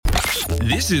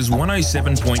This is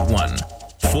 107.1,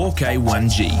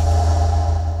 4K1G.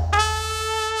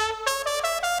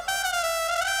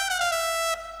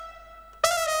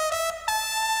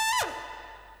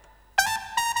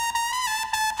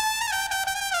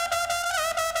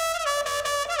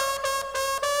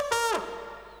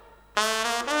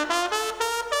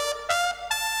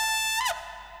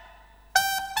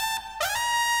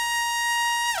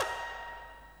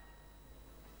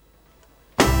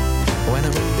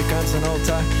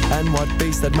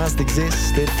 That must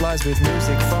exist. It flies with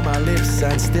music from our lips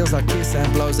and steals our kiss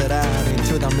and blows it out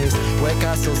into the mist. Where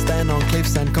castles stand on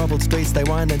cliffs and cobbled streets, they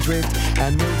wind and drift,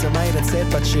 and moods are made and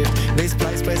set but shift. This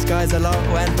place where skies are low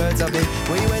and birds are big.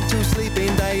 We went to sleep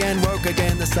in day and woke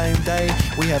again the same day.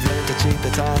 We have learned to cheat the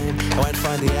time and won't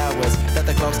find the hours that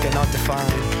the clocks cannot define.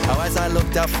 Oh, as I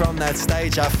looked up from that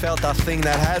stage, I felt the thing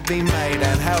that had been made,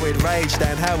 and how it raged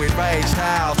and how it raged.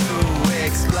 How to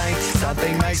explain?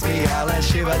 Something makes me howl and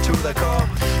shiver to the core.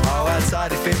 Oh,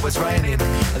 outside if it was raining,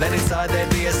 then inside there'd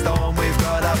be a storm. We've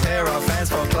got a pair of hands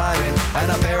for climbing,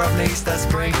 and a pair of knees to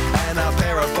spring, and a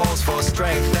pair of balls for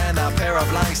strength, and a pair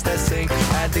of lungs to sing.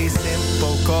 And these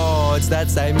simple chords that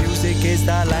say music is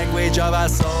the language of our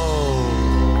soul.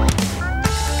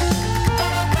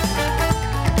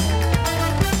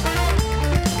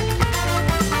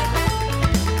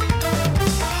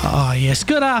 Oh yes,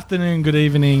 good afternoon, good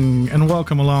evening, and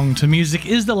welcome along to Music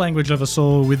is the Language of Us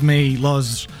All with me,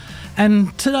 Lozz.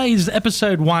 And today's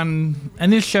episode 1,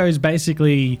 and this show is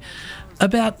basically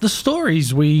about the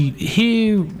stories we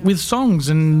hear with songs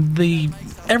and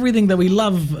everything that we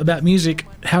love about music,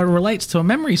 how it relates to a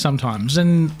memory sometimes.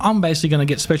 And I'm basically going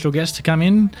to get special guests to come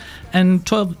in and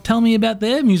tell me about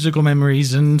their musical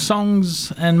memories and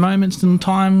songs and moments in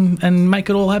time and make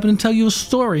it all happen and tell you a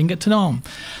story and get to know them.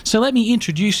 So let me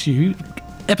introduce you,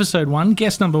 episode 1,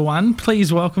 guest number 1.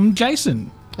 Please welcome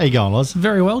Jason. How you going, Lozz?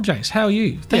 Very well, Jace. How are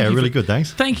you? Really good,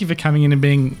 thanks. Thank you for coming in and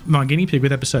being my guinea pig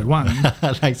with episode 1.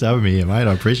 Thanks for having me here, mate.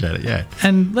 I appreciate it, yeah.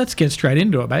 And let's get straight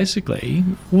into it, basically.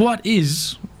 What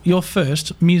is your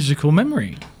first musical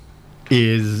memory?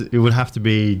 It would have to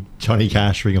be Johnny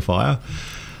Cash, Ring of Fire.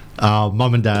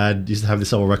 Mum and Dad used to have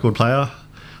this old record player,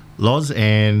 Lozz,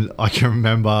 and I can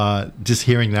remember just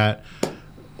hearing that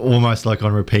almost like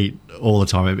on repeat all the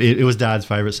time. It was Dad's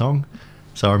favourite song.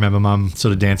 So I remember Mum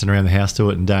sort of dancing around the house to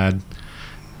it, and Dad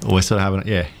always sort of having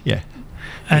it. Yeah.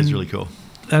 It was really cool.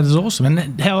 That is awesome.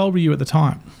 And how old were you at the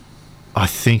time? I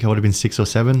think I would have been 6 or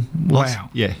 7. Wow.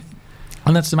 Yeah.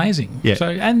 And that's amazing. Yeah. So,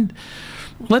 and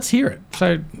let's hear it.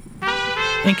 So,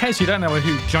 in case you don't know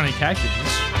who Johnny Cash is,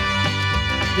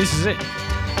 this is it.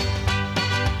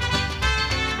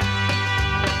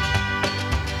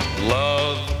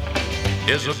 Love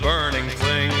is a burning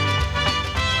thing,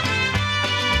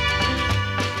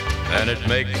 and it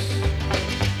makes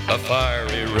a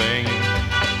fiery ring.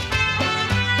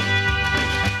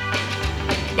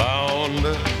 Bound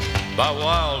by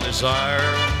wild desire,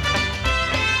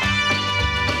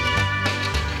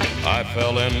 I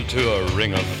fell into a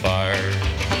ring of fire.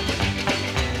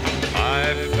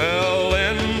 I fell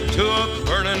into a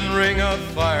burning ring of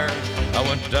fire. I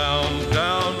went down,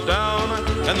 down, down,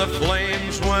 and the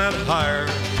flames went higher.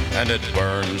 And it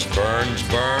burns, burns,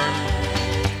 burns.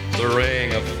 The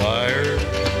ring of fire,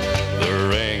 the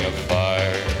ring of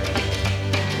fire.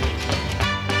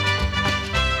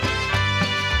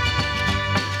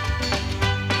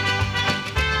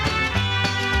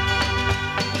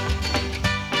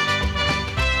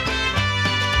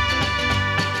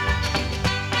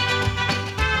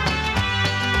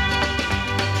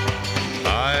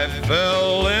 I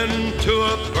fell into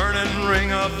a burning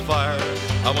ring of fire.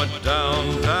 I went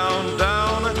down, down,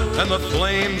 down, and the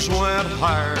flames went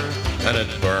higher. And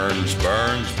it burns,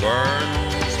 burns,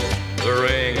 burns. The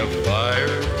ring of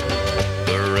fire,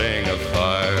 the ring of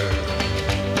fire.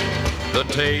 The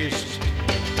taste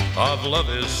of love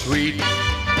is sweet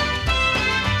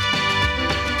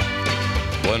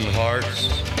when hearts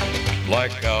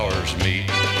like ours meet.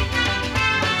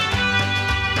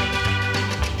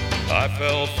 I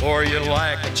fell for you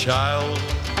like a child.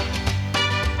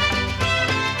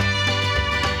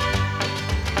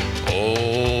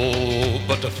 Oh,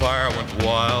 but the fire went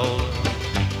wild.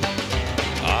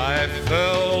 I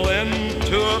fell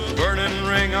into a burning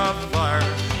ring of fire.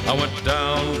 I went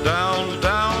down, down,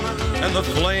 down, and the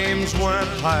flames went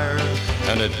higher.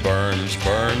 And it burns,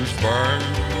 burns, burns.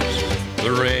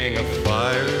 The ring of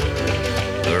fire,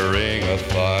 the ring of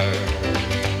fire.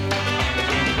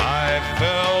 I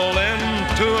fell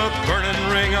into a burning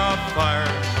ring of fire.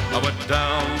 I went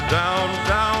down, down,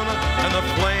 down, and the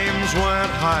flames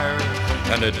went higher.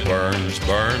 And it burns,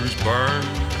 burns, burns.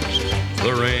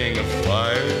 The ring of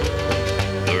fire,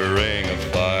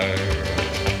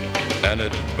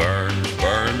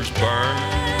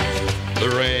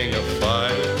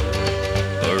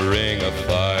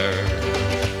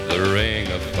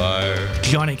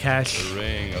 Cash,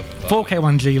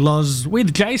 4K1G, Lozz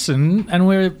with Jason, and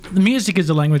the music is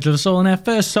the language of us all, and our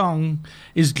first song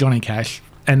is Johnny Cash,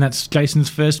 and that's Jason's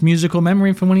first musical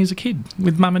memory from when he was a kid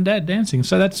with mum and dad dancing.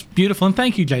 So that's beautiful, and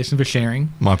thank you, Jason, for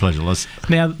sharing. My pleasure, Lozz.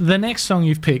 Now, the next song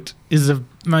you've picked is the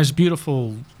most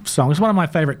beautiful song. It's one of my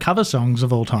favourite cover songs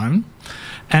of all time,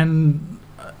 and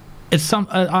I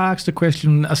asked the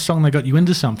question, a song that got you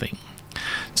into something.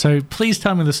 So please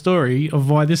tell me the story of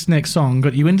why this next song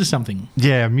got you into something.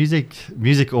 Yeah, music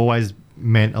always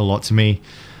meant a lot to me.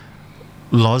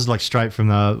 Lozz, like straight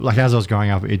from as I was growing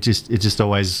up, it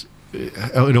always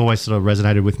sort of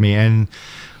resonated with me. And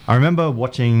I remember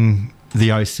watching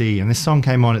the OC, and this song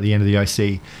came on at the end of the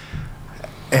OC,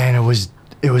 and it was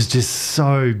just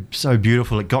so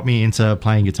beautiful. It got me into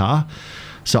playing guitar.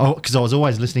 So, because I was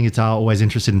always listening to guitar, always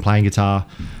interested in playing guitar,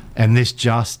 and this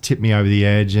just tipped me over the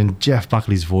edge. And Jeff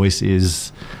Buckley's voice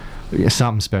is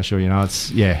something special, you know.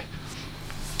 It's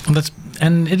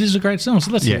and it is a great song.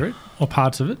 So let's hear it, or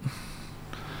parts of it.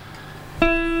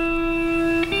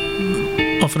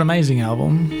 Off an amazing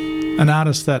album, an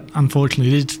artist that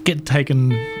unfortunately did get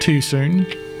taken too soon.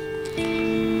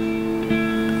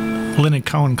 Leonard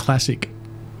Cohen classic,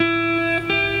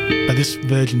 but this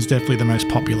version's definitely the most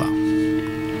popular.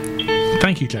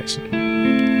 Thank you, Jason.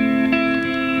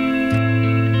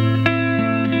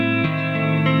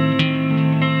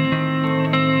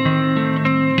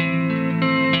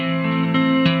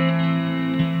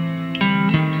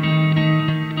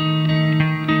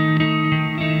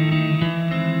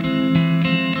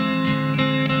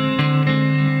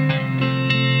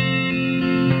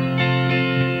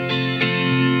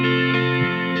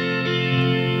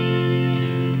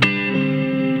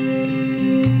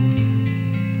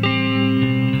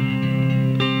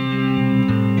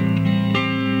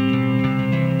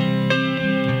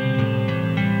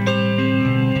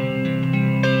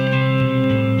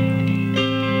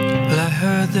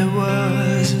 There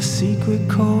was a secret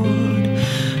chord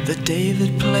that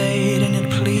David played and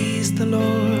it pleased the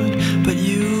Lord. But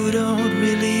you don't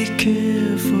really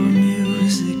care for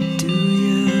music, do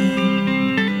you?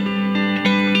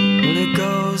 Well, it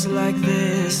goes like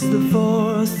this: the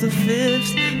fourth, the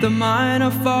fifth, the minor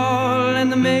fall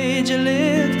and the major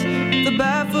lift, the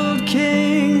baffled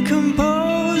king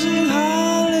composing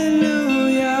hallelujah.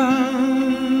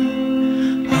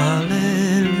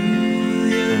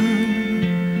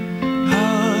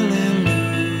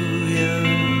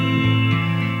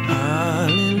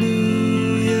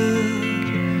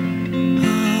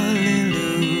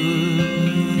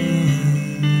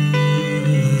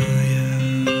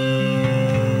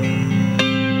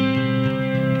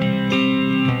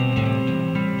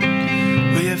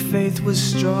 Was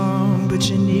strong, but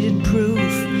you needed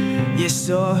proof. You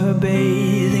saw her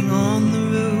bathing on the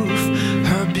roof,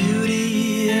 her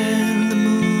beauty and the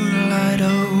moonlight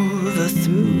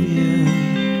overthrew you.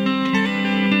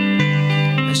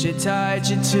 And she tied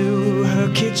you to her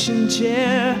kitchen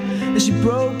chair, and she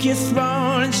broke your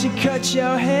throne and she cut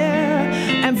your hair,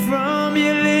 and from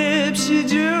your lips she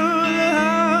drew the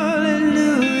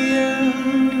hallelujah.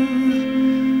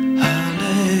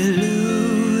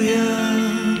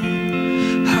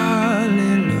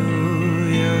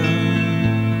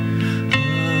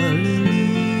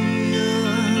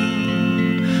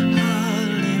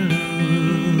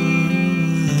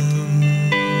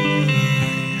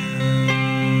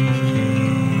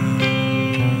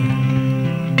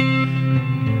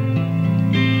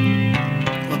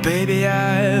 Baby,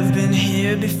 I've been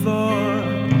here before.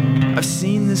 I've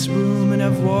seen this room and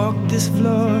I've walked this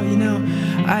floor. You know,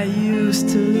 I used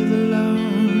to live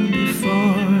alone before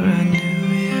I knew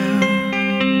you.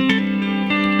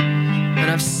 And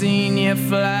I've seen your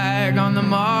flag on the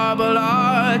marble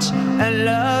arch. And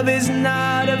love is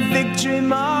not a victory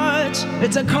march.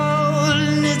 It's a cold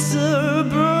and it's a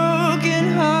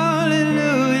broken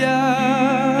hallelujah.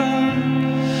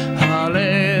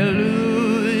 Hallelujah.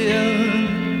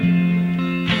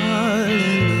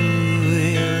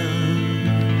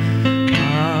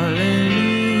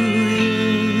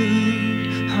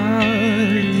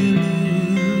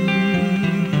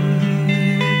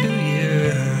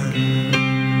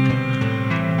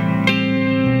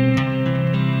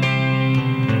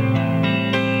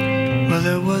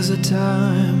 A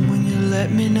time when you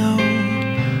let me know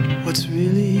what's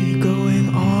really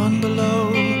going on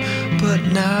below, but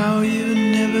now you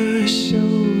never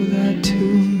show that to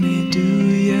me, do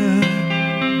ya?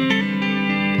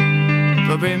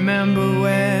 But remember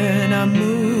when I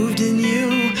moved in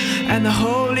you, and the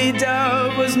holy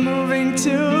dove was moving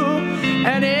too,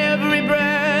 and every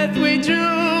breath we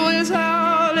drew is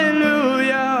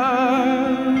hallelujah.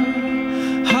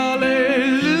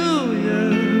 Hallelujah.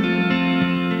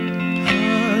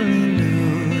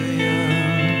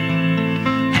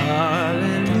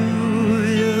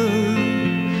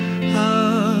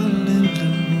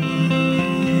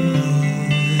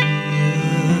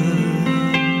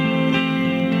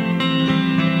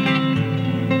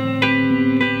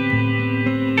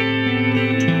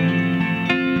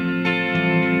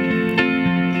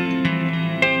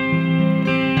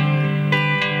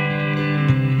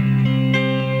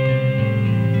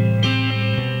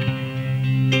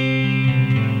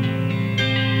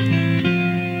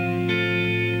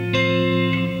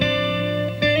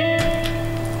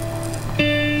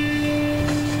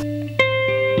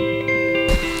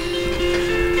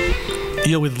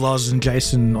 Lozz and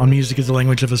Jason on Music is the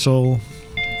Language of Us All.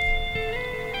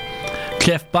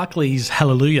 Jeff Buckley's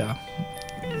Hallelujah.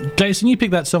 Jason, you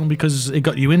picked that song because it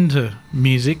got you into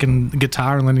music and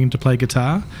guitar and learning to play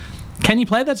guitar. Can you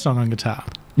play that song on guitar?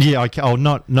 Yeah,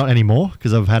 not anymore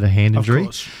because I've had a hand injury. Of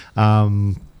course.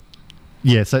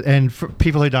 Yeah, so and for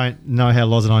people who don't know how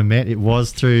Lozz and I met, it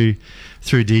was through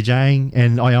DJing,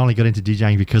 and I only got into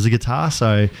DJing because of guitar.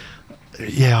 So,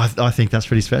 yeah, I think that's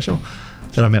pretty special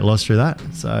that I met Lozz through that.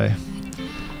 So,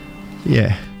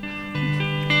 yeah.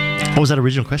 What was that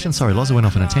original question? Sorry, Lozz, I went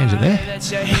off on a tangent there.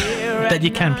 That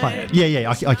you can play it.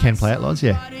 Yeah, I can play it, Lozz,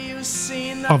 yeah.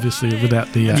 Obviously,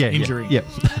 without the injury. Yeah.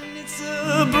 It's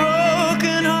a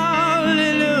broken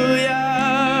hallelujah,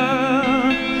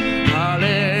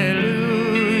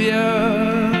 hallelujah,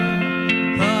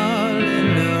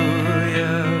 hallelujah,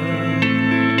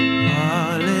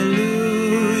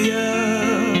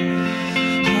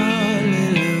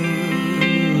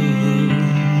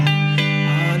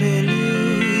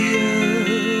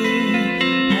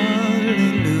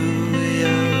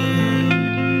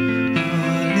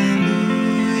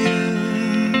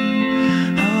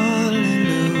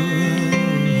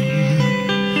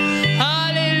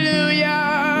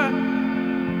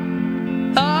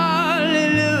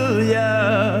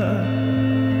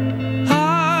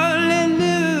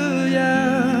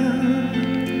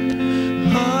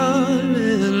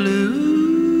 hallelujah,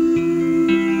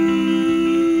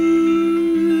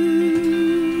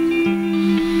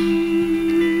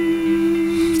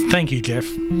 Thank you, Jeff.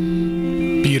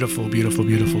 Beautiful, beautiful,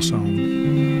 beautiful song.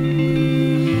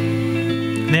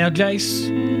 Now, Jace,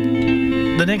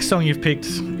 the next song you've picked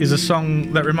is a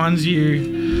song that reminds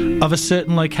you of a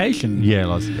certain location. Yeah,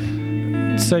 Lozz,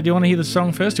 yeah. So do you want to hear the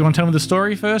song first? Do you want to tell me the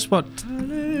story first? What?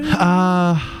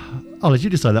 I'll let you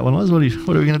decide that one, Lozz. What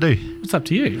are we going to do? It's up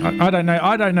to you. I don't know.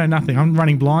 I don't know nothing. I'm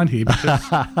running blind here because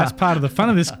that's part of the fun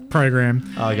of this program.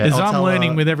 Okay, is I'll I'm tell,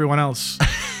 learning with everyone else.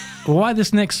 Why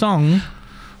this next song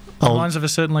I'll- reminds of a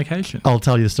certain location? I'll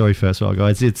tell you the story first, well,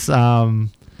 guys. It's I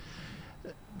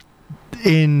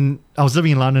was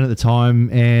living in London at the time,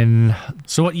 and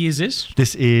So what year is this?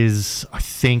 this is, I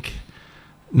think,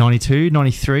 92,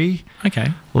 93, Okay.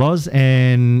 Lozz,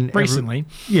 and Recently.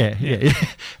 yeah.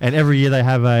 And every year they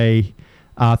have a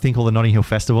thing called the Notting Hill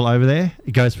Festival over there.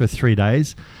 It goes for 3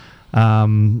 days. By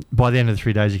the end of the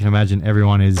 3 days, you can imagine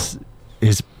everyone is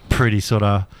pretty sort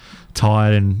of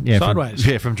tired and Sideways.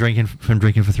 from drinking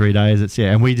for 3 days.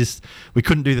 And we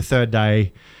couldn't do the third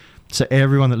day. So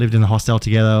everyone that lived in the hostel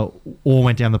together all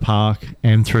went down the park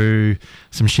and threw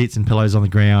some sheets and pillows on the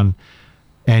ground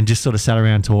and just sort of sat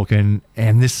around talking.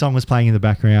 And this song was playing in the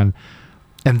background.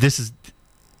 And I just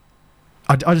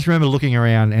remember looking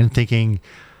around and thinking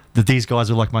that these guys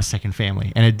were like my second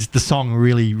family. And the song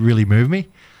really, really moved me.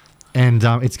 And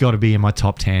it's got to be in my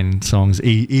top 10 songs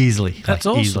easily. That's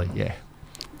awesome. Easily, yeah.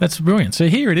 That's brilliant. So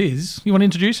here it is. You want to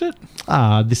introduce it?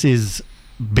 This is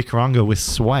Bikaranga with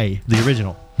Sway, the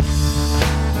original.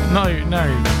 No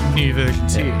new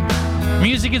versions here.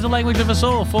 Music is the language of us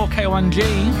all. 4K1G,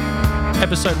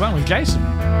 episode 1 with Jason.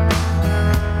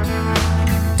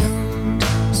 Don't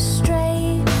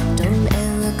stray, don't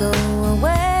ever go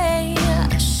away.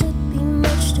 I should be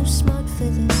much too smart for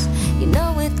this. You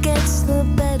know it gets the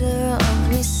better of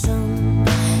me sometimes.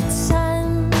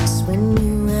 When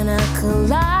you and I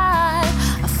collide,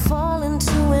 I fall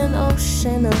into an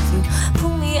ocean of you.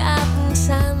 Pull me out in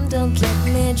time, don't let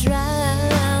me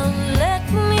drown. Let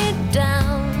me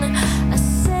down. I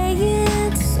say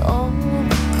it's all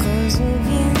because of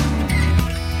you.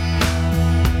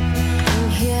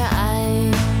 And here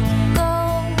I go,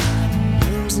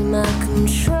 losing my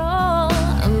control.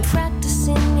 I'm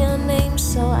practicing your name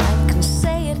so I can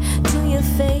say it to your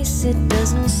face. It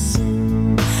doesn't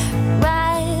seem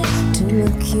right to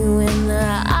look you in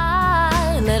the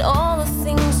eye and let all the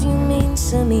things you mean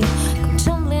to me come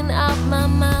tumbling out my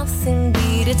mouth.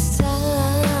 Indeed, it's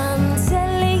time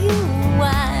telling you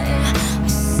why I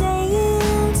say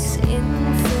it's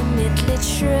infinitely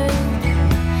true.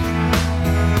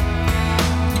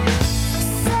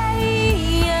 Say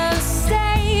you'll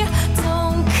stay,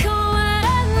 don't come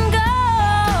and go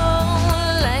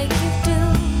like you do.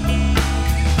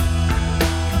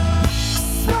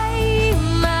 Sway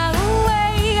my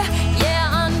way, yeah,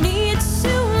 I need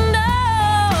to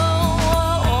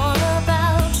know all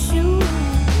about you.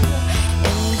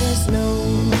 And there's no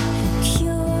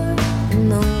cure,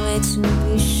 no way to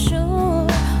be sure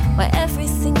why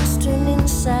everything's turned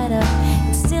inside out,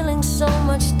 instilling so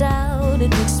much doubt. It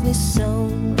makes me so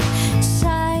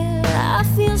tired, I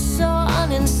feel so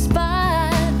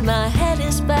uninspired. My head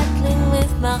is battling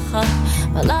with my heart.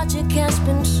 My logic has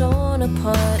been torn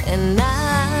apart, and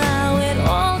now it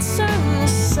all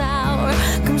turns sour.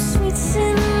 Come sweet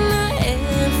sinner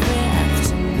every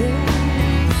afternoon.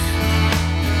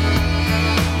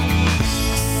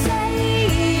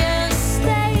 Say and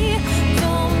stay,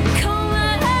 don't come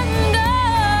and go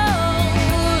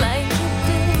like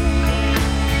you do.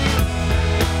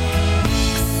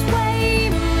 Sway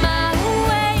my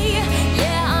way,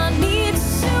 yeah, I need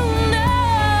to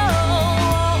know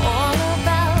all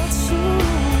about you.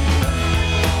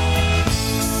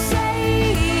 Say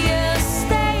and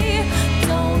stay,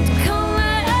 don't come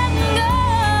and go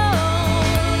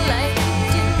like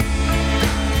you do.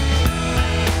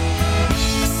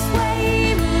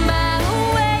 Sway my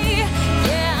way,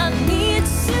 yeah, I need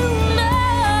to know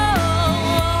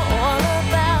all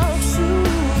about you.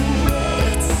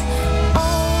 It's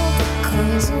all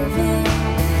because of you.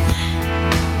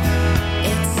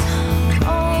 It's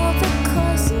all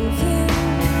because of you.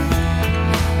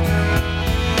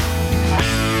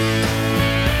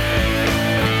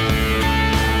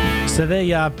 So there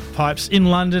you are, Pipes, in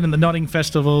London at the Notting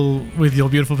Festival with your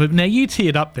beautiful people. Now, you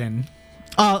teared up then.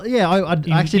 Oh, yeah, I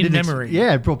actually in didn't. memory.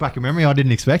 Yeah, it brought back a memory I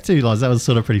didn't expect to, Lozz. That was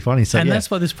sort of pretty funny. So, And yeah.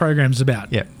 that's what this program's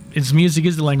about. Yeah. It's music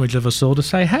is the language of us all, to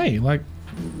say, hey, like,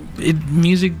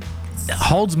 music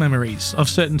holds memories of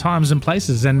certain times and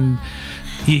places, and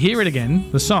you hear it again,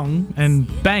 the song, and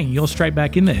bang, you're straight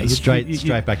back in there. straight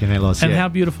back in there, Lozz. And yeah. how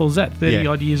beautiful is that, 30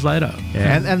 odd years later?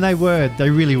 Yeah, and they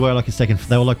really were like a second.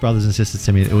 They were like brothers and sisters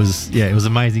to me. It was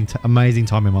amazing, amazing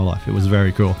time in my life. It was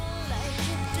very cool.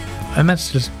 And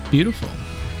that's just beautiful.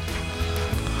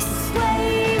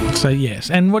 So, yes.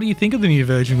 And what do you think of the new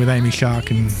version with Amy Shark?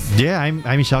 And Yeah,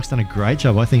 Amy Shark's done a great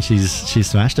job. I think she's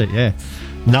smashed it. Yeah,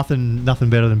 nothing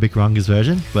better than Big Runga's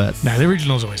version, but no, the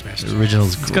original's always best. the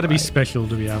original's It's got to be great. special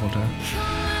to be able to.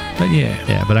 But yeah.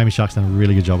 Yeah, but Amy Shark's done a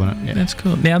really good job on it. Yeah. That's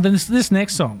cool. Now, this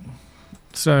next song.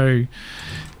 So,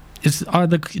 it's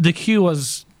the cue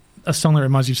was a song that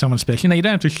reminds you of someone special. Now, you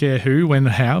don't have to share who, when,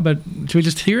 how, but should we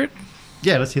just hear it?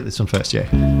 Yeah, let's hit this one first. Yeah.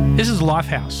 This is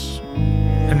Lifehouse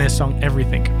and their song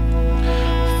Everything.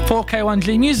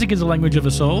 4K1G, Music is the Language of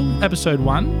Us All, episode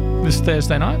 1, this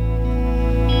Thursday night.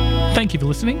 Thank you for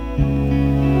listening.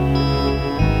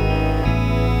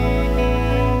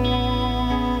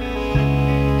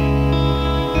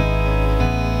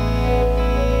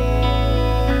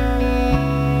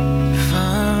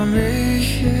 Find me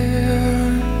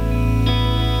here,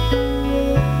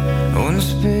 won't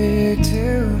speak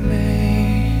to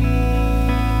me.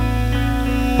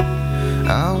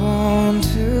 I want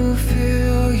to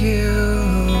feel you.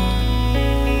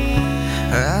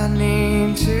 I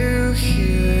need to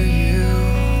hear you.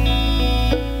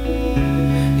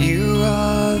 You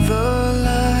are the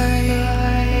light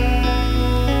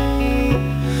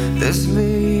that's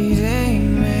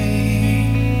leading me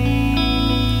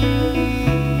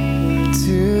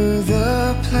to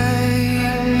the place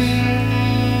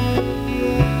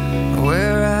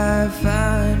where I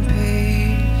find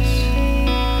peace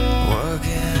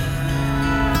working.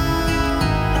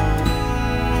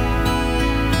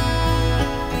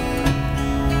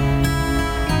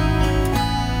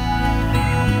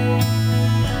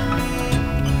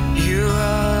 You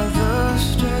are the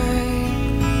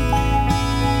strength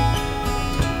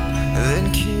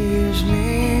that keeps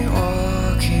me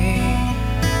walking.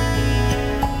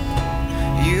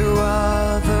 You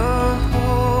are the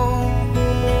hope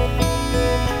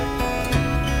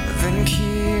that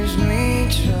keeps me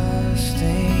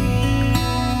trusting.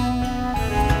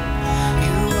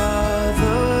 You are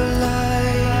the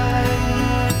light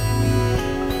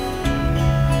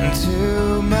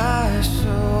to my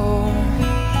soul.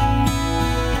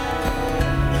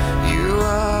 You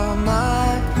are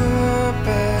my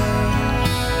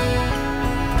purpose.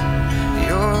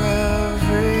 You're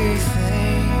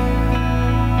everything.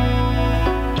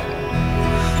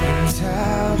 And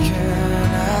how can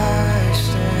I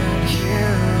stand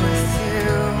here with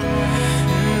you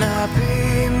and not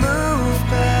be moved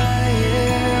by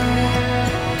you?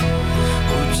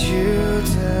 Would you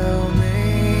tell me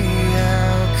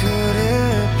how could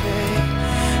it be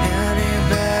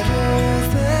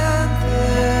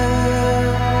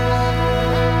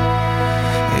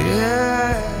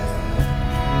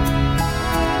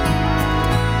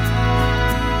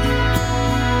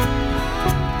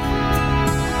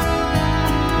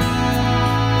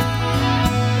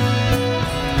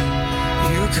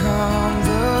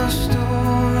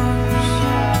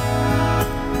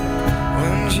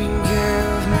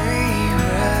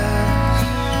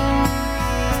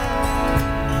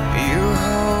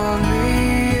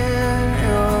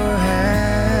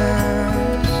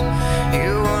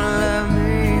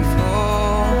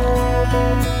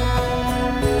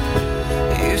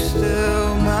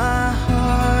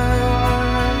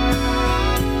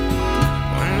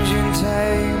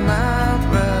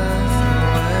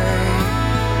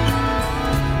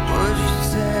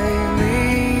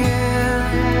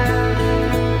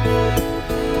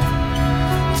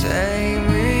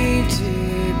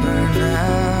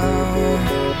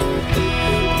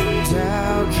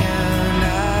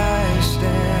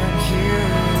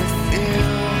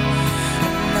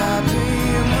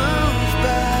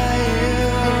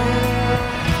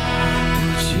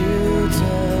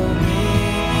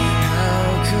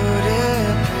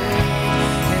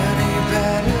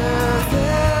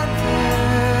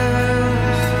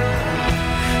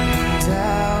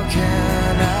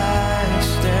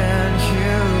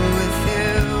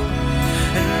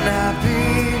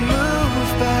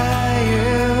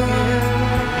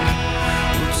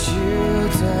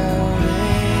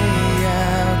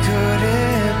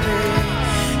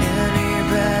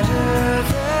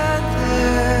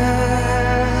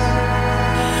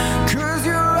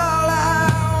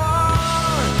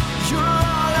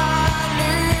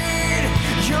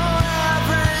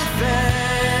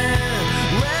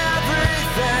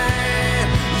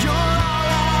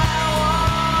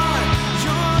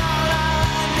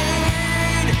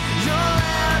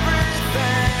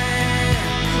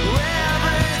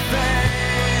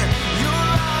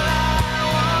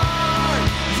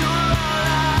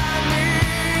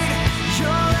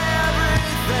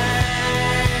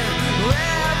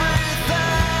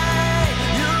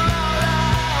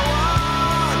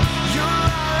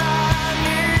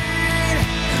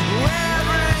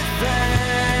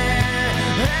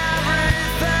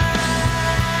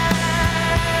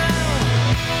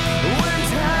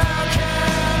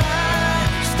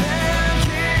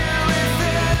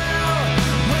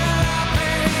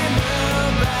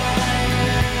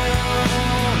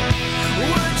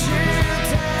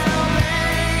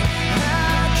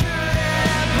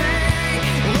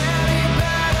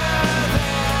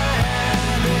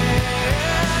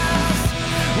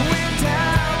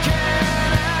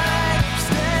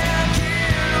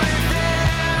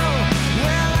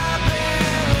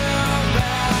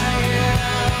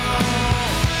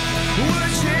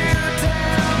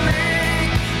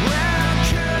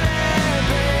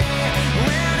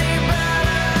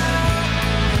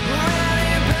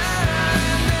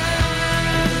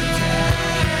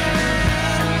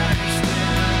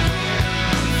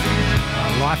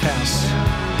Lifehouse.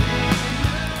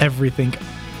 Everything.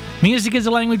 Music is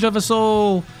the language of us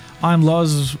all. I'm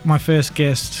Lozz. My first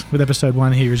guest with episode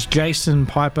 1 here is Jason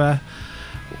Piper.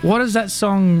 What does that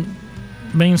song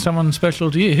mean someone special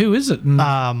to you? Who is it?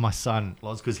 My son,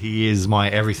 Lozz, because he is my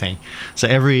everything. So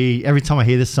every time I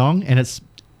hear this song, and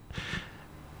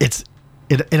it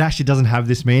actually doesn't have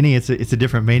this meaning. It's a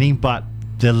different meaning, but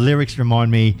the lyrics remind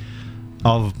me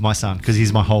of my son because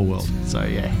he's my whole world. So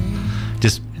yeah,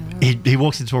 just he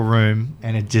walks into a room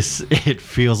and it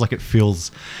feels like it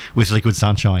fills with liquid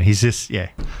sunshine. He's just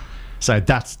So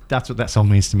that's what that song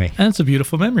means to me. And it's a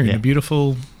beautiful memory, Yeah. a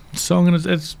beautiful song, and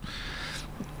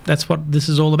that's what this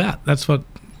is all about. It's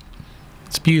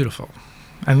beautiful,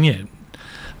 and yeah,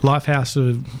 Lifehouse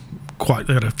are quite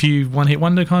got a few one-hit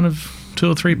wonder kind of 2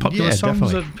 or 3 popular Yeah, songs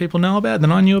definitely. that people know about, that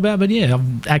I knew about. But yeah,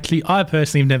 I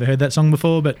personally have never heard that song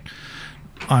before, but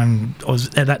I was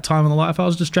at that time in the life I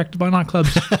was distracted by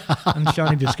nightclubs and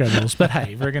shiny disco balls. But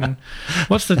hey,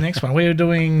 what's the next one? We were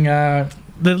doing the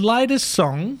latest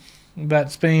song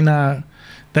that's been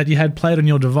that you had played on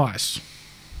your device.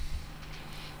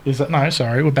 Is that no?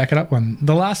 Sorry, we'll back it up one.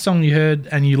 The last song you heard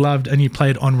and you loved and you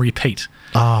played on repeat.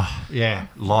 Oh yeah,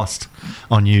 Lost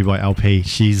on You by LP.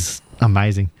 She's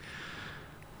amazing.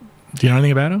 Do you know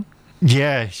anything about her?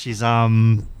 Yeah, she's a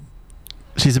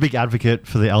big advocate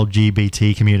for the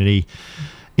LGBT community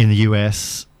in the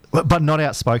US, but not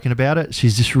outspoken about it.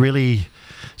 She's really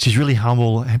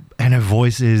humble, and her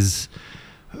voice is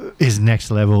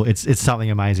next level. It's something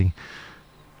amazing.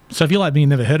 So if you're like me and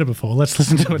never heard her before, let's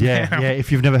listen to it Yeah, now. yeah. If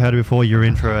you've never heard it before, you're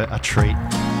in for a treat.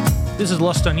 This is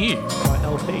Lost on You by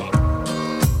LP.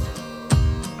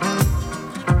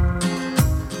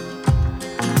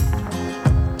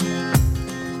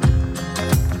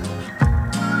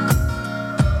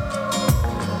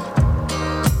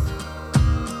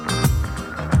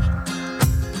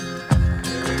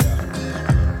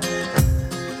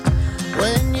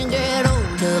 When you get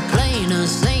older, plainer,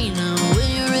 saner, will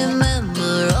you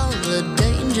remember all the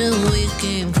danger we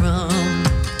came from?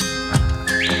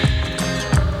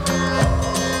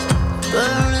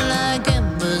 Burning like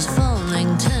embers,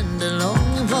 falling tender,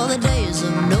 longing for the days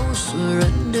of no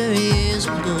surrender years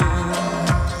ago.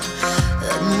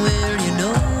 And will you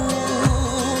know?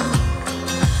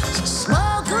 So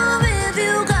smoke 'em if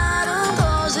you got 'em,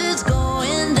 'cause it's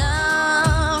going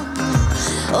down.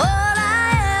 All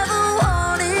I ever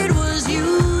wanted was you.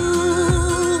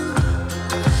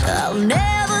 I'll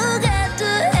never get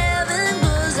to heaven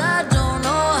 'cause I don't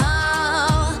know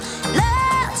how.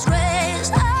 Let's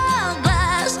raise our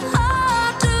glass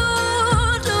all to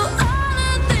all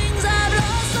the things I've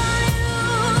lost on you.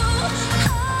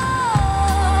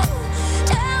 Oh,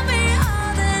 tell me how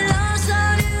they lost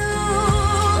on you.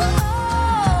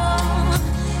 Oh,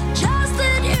 just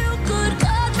that you could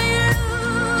cut me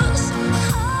loose.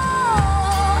 Oh,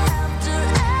 after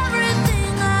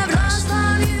everything I've lost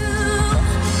on you,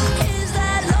 is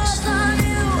that lost on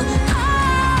you?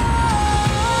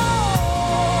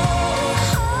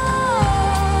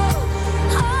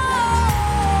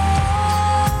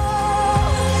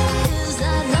 Oh, is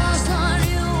that lost on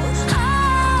you?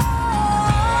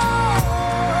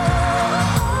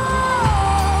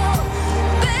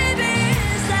 Baby,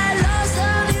 is that lost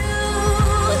on you?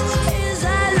 Is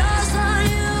that lost on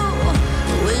you?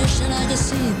 Wishing I could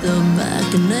see the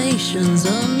machinations,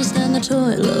 understand the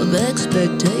toil of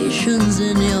expectations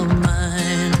in your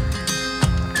mind.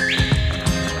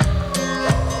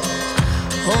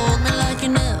 Hold me like you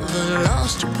never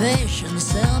lost your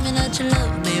patience. Tell me that you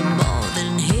love me more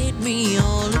than hate me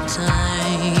all the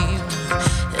time.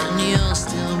 And you're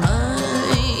still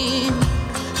mine.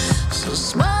 So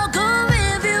smoke 'em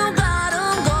if you got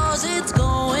 'em, 'cause it's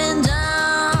going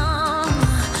down.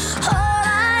 All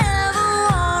I ever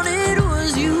wanted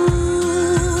was you.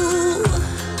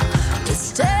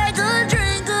 Let's take a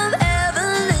drink of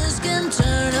heaven, this can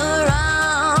turn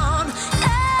around.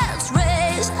 Let's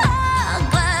raise our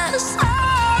glass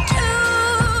all to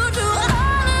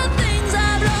all the things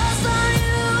I've lost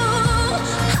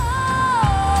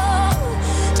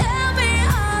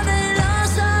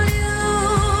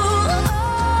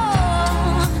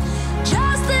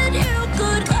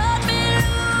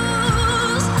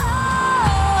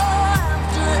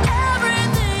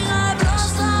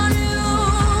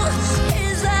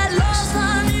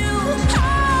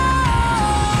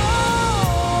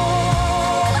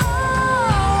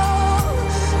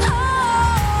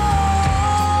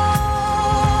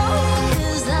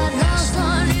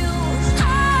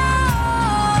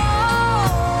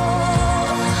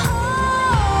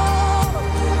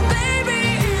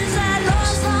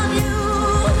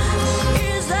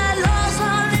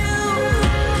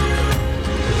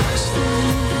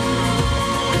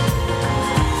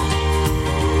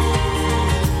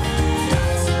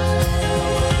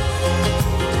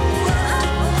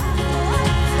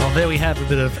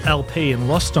bit of LP and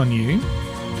Lost on You.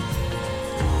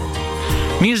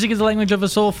 Music is the language of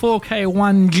us all.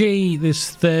 4K1G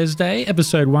this Thursday,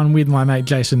 episode 1 with my mate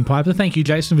Jason Piper. Thank you,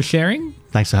 Jason, for sharing.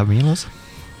 Thanks for having me, Lozz.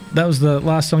 That was the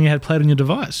last song you had played on your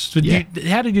device. Yeah.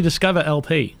 How did you discover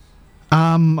LP?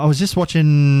 I was just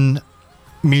watching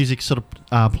music sort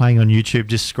of playing on YouTube,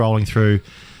 just scrolling through,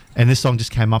 and this song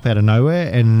just came up out of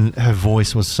nowhere, and her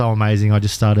voice was so amazing. I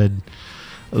just started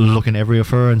looking everywhere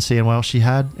for her and seeing what else she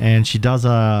had, and she does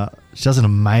an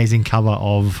amazing cover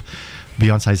of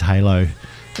Beyonce's Halo,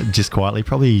 just quietly,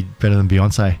 probably better than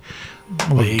Beyonce.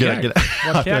 Well, there you go.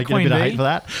 Watch out, get a Queen bit of Bee. hate for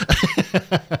that.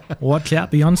 Watch out,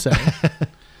 Beyonce.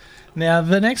 Now,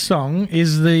 the next song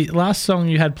is the last song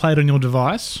you had played on your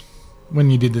device when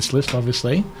you did this list,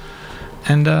 obviously.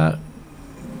 And was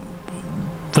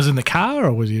it in the car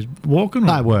or was you walking?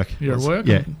 No, at work. You're at work?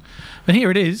 Yeah. But here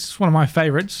it is, one of my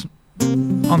favourites,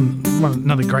 on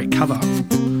another great cover.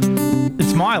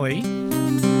 It's Miley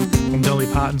from Dolly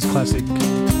Parton's classic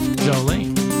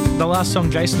Jolene. The last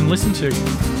song Jason listened to.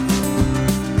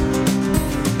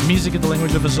 Music is the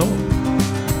language of us all.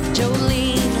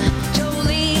 Jolene,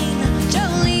 Jolene,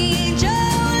 Jolene,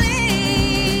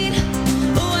 Jolene.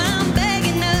 Oh, I'm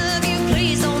begging of you,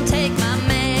 please don't take my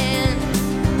man.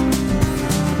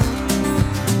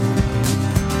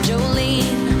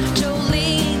 Jolene,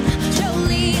 Jolene,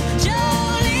 Jolene,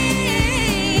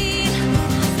 Jolene.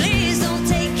 Please don't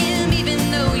take him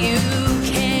even though you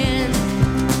can.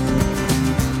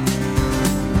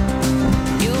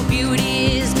 Your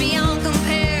beauty is beyond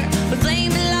compare, with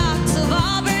flaming locks of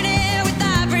auburn hair, with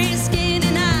ivory skin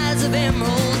and eyes of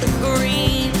emerald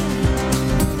green.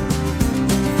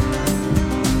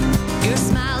 Your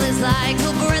smile is like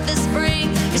a breath of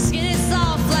spring, your skin is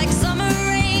soft like summer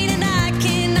rain, and I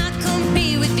cannot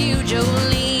compete with you,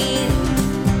 Jolene.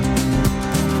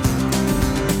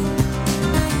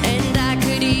 And I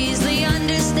could easily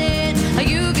understand how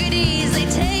you could easily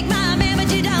take my man,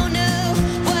 but you don't know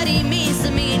what he means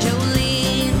to me,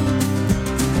 Jolene.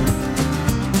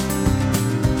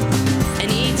 And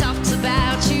he talks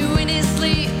about you in his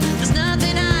sleep. There's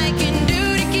nothing I can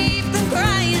do to keep from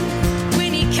crying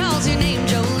when he calls your name,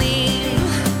 Jolene.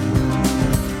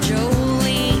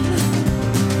 Jolene,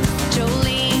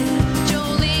 Jolene,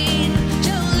 Jolene,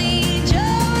 Jolene,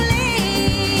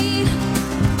 Jolene.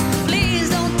 Please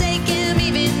don't take him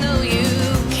even though you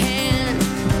can.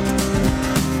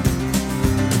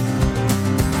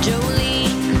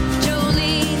 Jolene,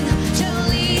 Jolene,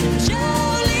 Jolene,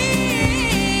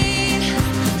 Jolene.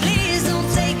 Please don't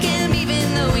take him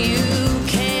even though you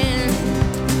can.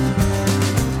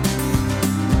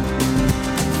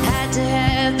 Had to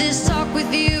have this talk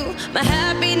with you. My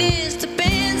happiness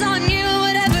depends on you,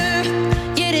 whatever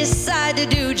you decide to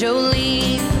do,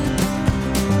 Jolene.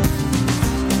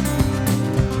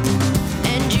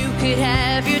 And you could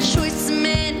have your choice of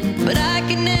men, but I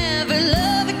could never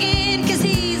love again, 'cause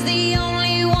he's the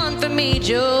only one for me,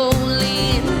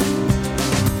 Jolene.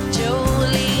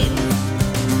 Jolene,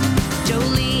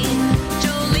 Jolene,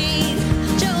 Jolene,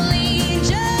 Jolene,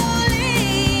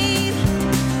 Jolene.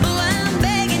 Oh, I'm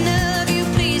begging of you,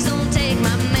 please don't take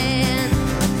my man.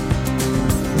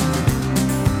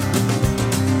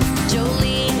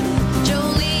 Jolene,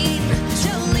 Jolene,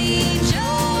 Jolene,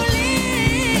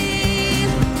 Jolene.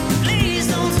 Please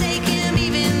don't take him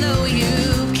even though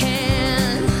you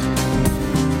can.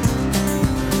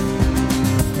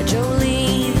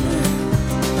 Jolene,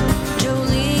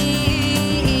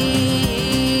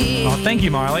 Jolene. Oh, thank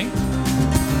you, Miley.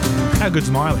 How good's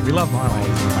Miley? We love Miley.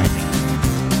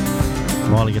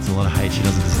 Miley gets a lot of hate she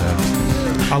doesn't deserve.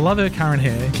 I love her current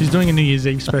hair. She's doing a New Year's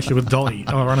Eve special with Dolly,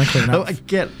 ironically Oh, enough. I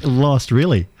get lost,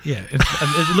 really. Yeah, it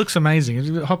looks amazing.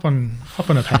 Hop on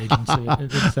a page and see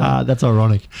it. It's That's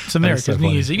ironic. It's America's That is so New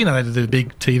funny. Year's Eve. You know, they do the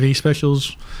big TV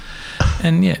specials.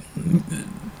 And yeah,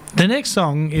 the next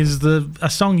song is a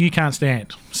song you can't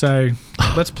stand. So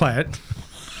let's play it.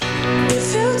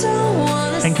 If you don't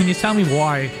wanna And can you tell me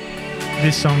why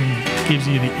this song gives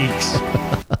you the icks?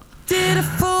 did a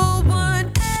full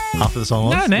 180. After the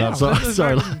song, Lozz? No, now. Sorry,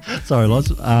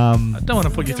 Lozz. I don't want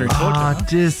to put you through torture.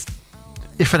 Just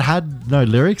if it had no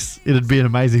lyrics, it'd be an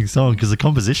amazing song because the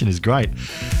composition is great,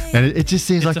 and it just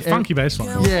seems It's like a funky bass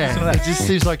line. Yeah, it just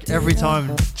seems like every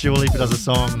time Dua Lipa does a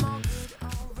song,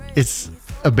 it's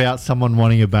about someone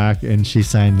wanting her back, and she's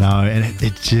saying no, and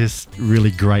it just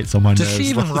really grates on my Does nerves. she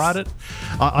even write it?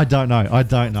 I don't know.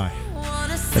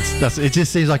 That's it.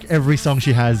 Just seems like every song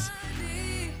she has,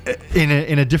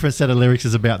 in a different set of lyrics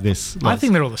is about this. I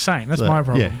think they're all the same. That's my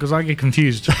problem yeah. because I get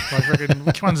confused. Like, reckon,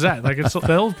 which one's that? Like,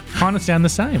 they all kind of sound the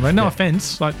same. Like, no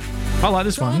offense. Like, I like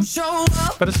this one,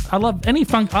 but I love any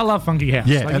funk. I love funky house.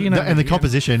 Yeah, like, and the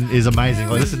composition is amazing.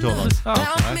 Like, listen to it. Like,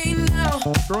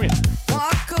 Oh, brilliant.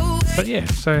 But yeah,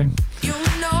 so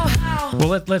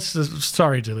well, let's.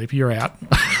 Sorry, Dilip, you're out.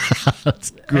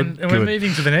 that's good. And we're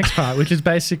moving to the next part, which is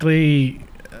basically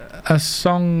a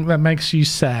song that makes you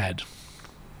sad.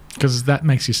 Because that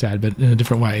makes you sad, but in a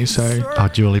different way. So,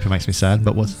 Dua Lipa makes me sad.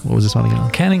 But what was this one again?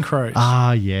 Counting Crows.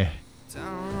 Ah, yeah.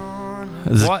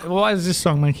 Why does this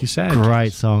song make you sad?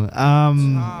 Great song.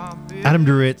 Adam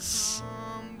Duritz.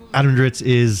 Adam Duritz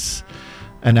is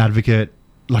an advocate,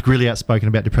 like really outspoken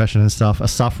about depression and stuff. A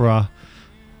sufferer.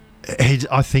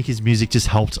 I think his music just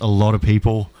helped a lot of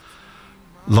people.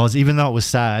 Lozz, even though it was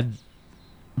sad,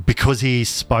 because he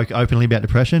spoke openly about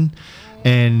depression,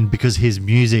 and because his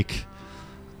music.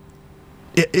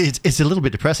 It's a little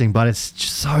bit depressing, but it's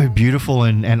just so beautiful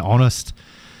and honest.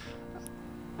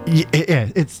 Yeah,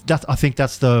 I think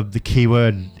that's the key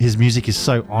word. His music is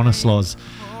so honest, Lozz,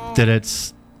 that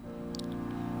it's.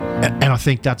 And I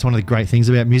think that's one of the great things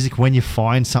about music. When you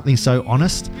find something so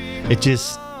honest, it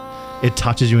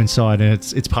touches you inside, and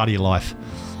it's part of your life.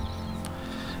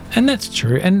 And that's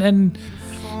true. And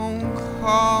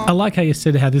I like how you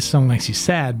said how this song makes you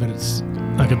sad, but it's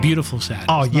like a beautiful sad.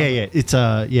 Oh, yeah. It's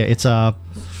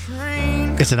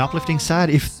an uplifting sad,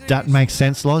 if that makes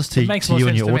sense, Lozz, to you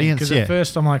and your audience. Because at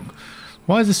first I'm like,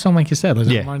 why does this song make you sad? Does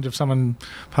it remind you of someone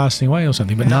passing away or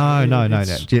something? But no.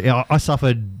 Yeah, I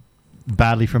suffered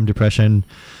badly from depression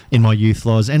in my youth,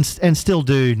 Lozz, and still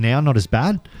do now, not as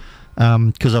bad,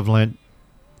 because I've learnt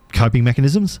coping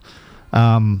mechanisms.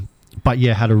 But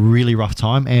yeah, had a really rough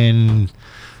time, and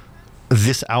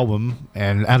this album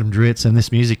and Adam Duritz and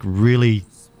this music really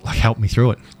helped me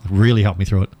through it. Really helped me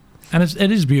through it. And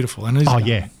it is beautiful. And it is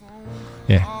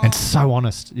yeah, and so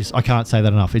honest. I can't say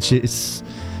that enough. It's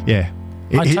yeah.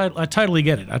 I totally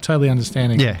get it. I totally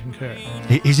understand it. Yeah,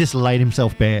 he's just laid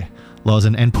himself bare, Lozz,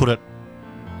 and put it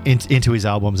into his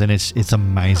albums, and it's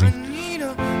amazing.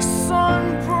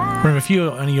 Remember, if you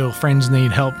and your friends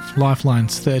need help,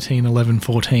 Lifeline's 13 11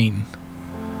 14.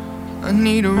 I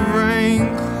need a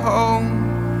raincoat.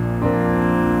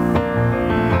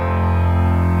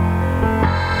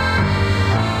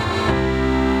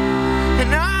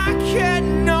 And I get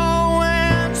no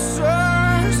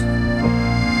answers.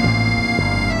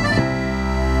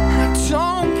 I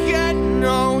don't get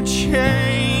no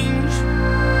change.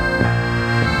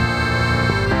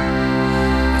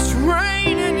 It's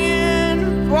raining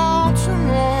in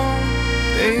Baltimore,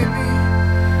 baby,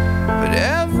 but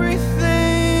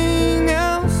everything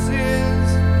else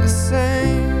is the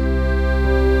same.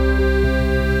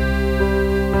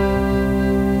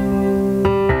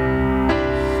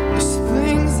 There's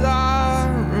things I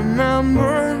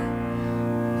remember,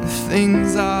 the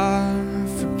things I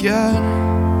forget.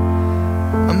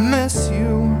 I miss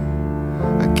you,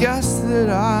 I guess that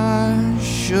I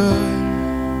should.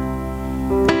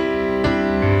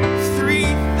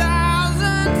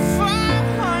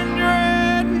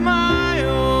 3,500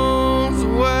 miles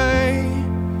away.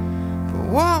 But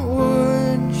what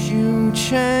would you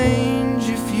change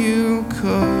if you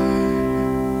could?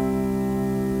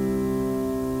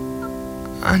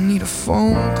 I need a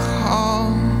phone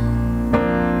call.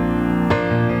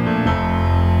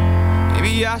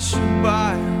 Maybe I should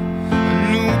buy a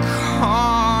new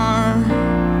car.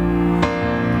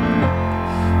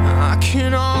 I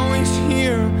can always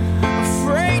hear a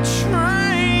freight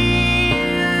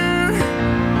train.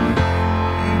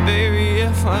 Baby,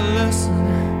 if I listen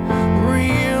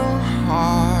real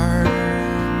hard.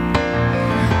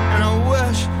 And I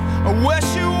wish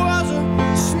it was a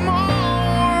small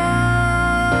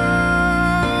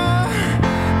world.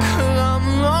 'Cause I'm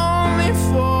lonely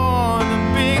for the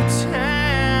big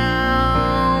towns.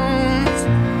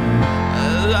 I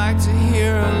like to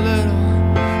hear a little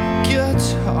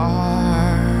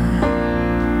guitar.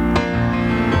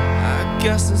 I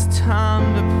guess it's time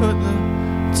to put the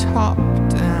top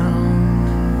down.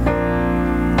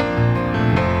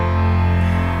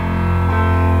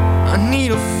 I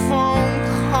need a phone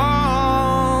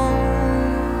call.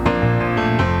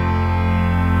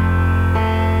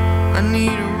 I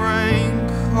need a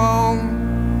raincoat.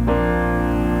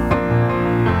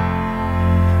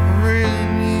 I really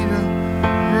need a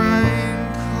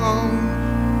raincoat.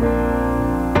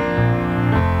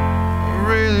 I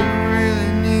really,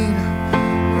 really need a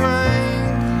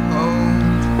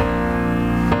raincoat.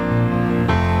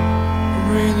 I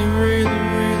really, really,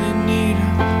 really need a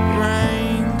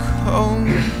raincoat.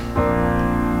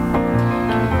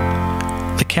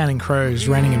 Heroes,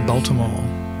 Raining in Baltimore.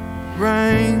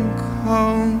 Rain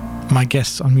cold. My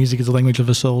guest on Music is the Language of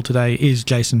Us All today is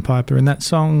Jason Piper, and that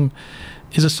song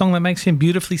is a song that makes him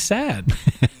beautifully sad.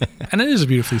 And it is a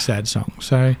beautifully sad song.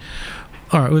 So,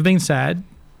 all right, we've been sad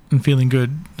and feeling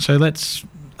good, so let's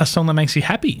a song that makes you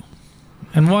happy.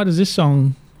 And why does this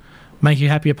song make you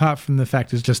happy apart from the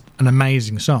fact it's just an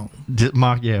amazing song?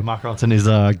 Mark Ronson is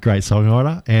a great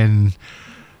songwriter, and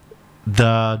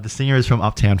the singer is from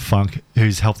Uptown Funk,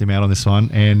 who's helped him out on this one,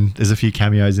 and there's a few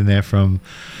cameos in there from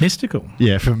Mystical.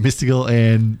 Yeah, from Mystical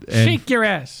and Shake your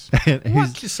ass. and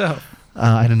Watch yourself.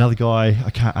 and another guy, I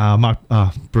can't.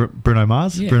 Bruno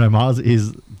Mars. Yeah. Bruno Mars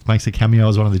makes a cameo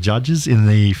as one of the judges in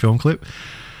the film clip.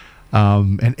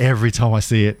 And every time I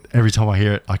see it, every time I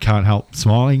hear it, I can't help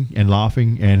smiling and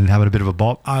laughing and having a bit of a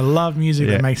bop. I love music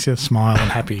that makes you smile and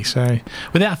happy. So,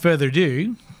 without further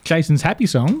ado, Jason's happy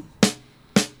song.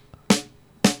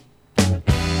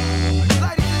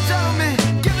 Ladies and gentlemen,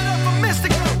 give it up for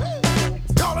Mystical.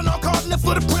 Calling on causing it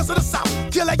for the Prince of the South.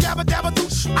 Kill that yabba dabba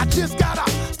douche. I just got out.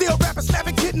 Still rapping,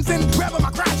 slapping kittens and grabbing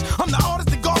my crotch. I'm the artist,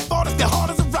 the golf artist, the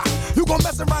hard as a rock. You gon'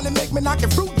 mess around and make me knock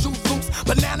your fruit juice loose.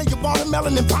 Banana, your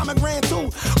watermelon, and pomegranate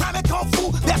too. Rhyming kung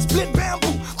fu, that split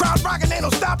bamboo. Crowd rocking, ain't no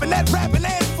stopping that rapping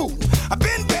ass fool. I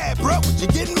been bad, bro, what you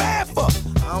getting mad for?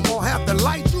 I won't have to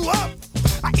light you up.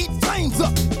 I eat flames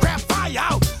up, grab fire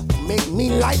out. Make me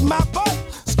light my butt.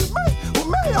 Excuse me, with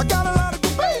me, I got a lot of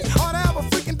debate. Ought to have a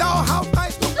freaking dollhouse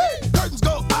nice to be. Curtains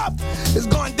go up, it's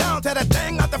going down to that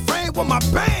thing out the frame with my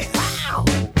band. Ow.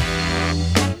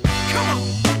 Come on,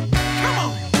 come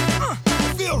on.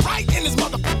 Feel right in this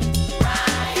mother.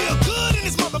 Feel good in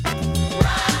this mother.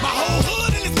 My whole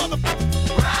hood in this mother.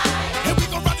 And we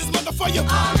gon' run this mother for you.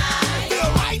 Feel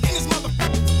right in this mother.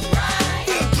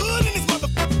 Feel good in this mother.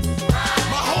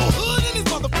 My whole hood in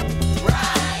this mother.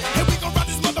 And we gon' run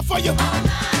this mother for you.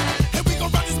 And we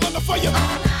gon' run this mother for you.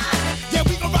 Yeah,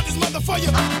 we gon' run this mother for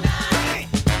you. Bang.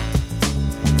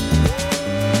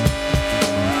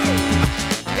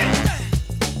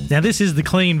 Now, this is the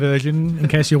clean version, in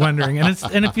case you're wondering.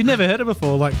 And if you've never heard it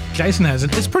before, like Jason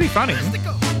hasn't, it's pretty funny. Don't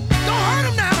hurt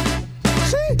him now.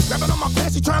 See, grabbing on my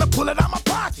pants, you trying to pull it out my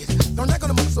pocket. Don't let go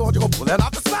to my sword, you gon' pull it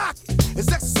out the socket. It's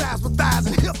exercise with thighs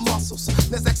and hip muscles.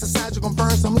 This exercise, you gon'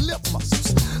 burn some lip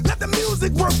muscles. Let the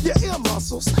music work your ear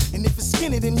muscles. And if it's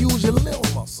skinny, then use your little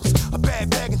muscles. A bad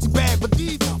bag and two bag with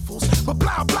these duffels. But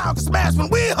blah, blah, can smash when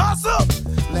we hustle.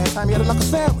 Last time you had a knuckle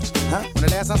sandwich, huh? When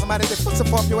the last time somebody that puts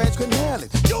up off your ass couldn't handle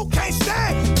it. You can't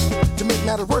stand it. To make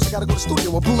matters worse, I gotta go to the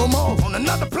studio with Bruno Mars on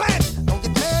another planet. Don't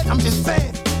get mad, I'm just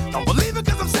saying. Don't believe it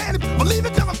cause I'm saying it, believe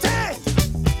it cause I'm telling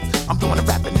you. I'm doing the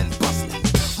rapping and busting.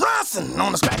 Ronson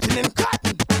on the scratching and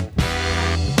cutting.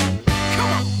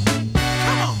 Come on,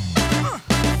 come on.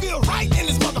 Feel right in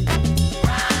this mother.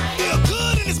 Feel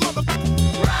good in this mother.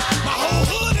 My whole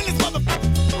hood in this mother.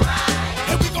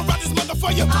 And we gon' run this mother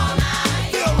for you.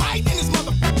 Feel right in this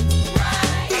mother.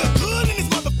 Feel good in this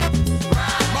mother.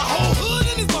 My whole hood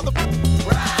in this mother.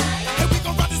 And we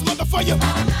gon' run this mother for you.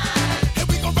 And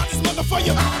we gon' run this mother for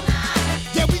you.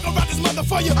 Yeah, we gon' run this mother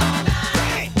for you.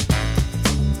 Bang.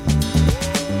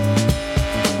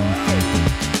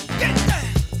 Get down.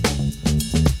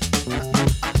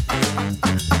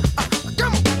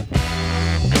 Come on.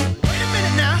 Wait a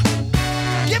minute now.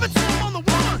 Give it to him on the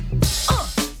one.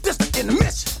 This the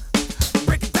intermission.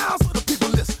 Break it down so the people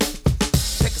listen.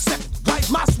 Take a second, wipe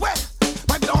my sweat.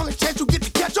 Might be the only chance you get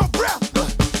to catch your breath.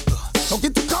 Don't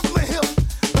get too comfortable in here.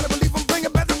 Better believe I'm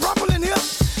bringing back the rumble in here.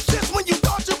 Just when you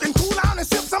thought you can cool down and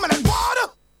sip some of that water.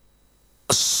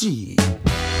 Shit.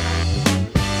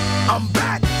 I'm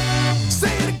back.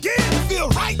 Say it again. Feel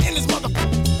right in this mother.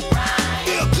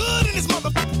 Feel good in this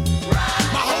mother.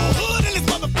 My whole hood in this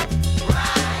mother.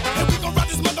 And we gon' run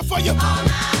this mother for you.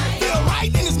 Feel right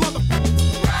in this mother.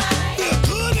 Feel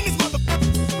good in this mother.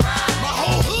 My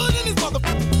whole hood in this mother.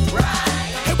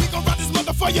 And we gon' run this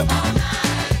mother for you.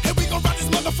 And we gon' run this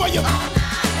mother for you.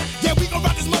 Yeah, we gon'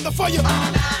 run this mother for you.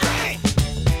 Bang.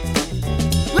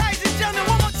 Ladies and gentlemen,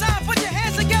 one more time, put your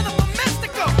hands together for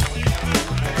Mystical.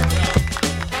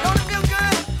 Don't it feel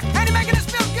good? Ain't he making us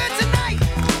feel good tonight?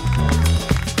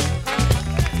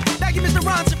 Thank you, Mr.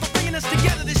 Ronson, for bringing us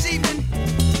together this evening.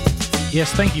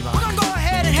 Yes, thank you, We're Mark. gonna go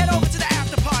ahead and head over to the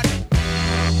after party.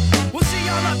 We'll see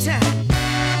y'all uptown.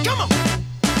 Come on.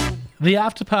 The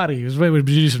after party is where we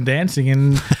do some dancing,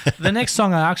 and the next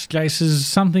song I asked Jace is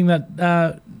something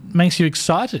that makes you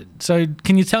excited. So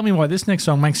can you tell me why this next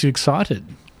song makes you excited?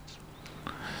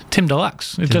 Tim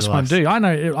Deluxe, It Just Won't Do. I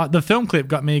know, the film clip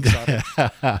got me excited.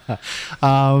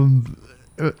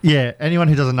 Yeah, anyone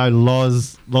who doesn't know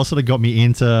Lozz sort of got me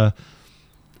into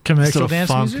Commercial sort of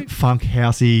dance music? funk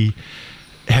housey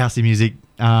housey music.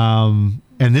 And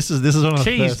this is one of the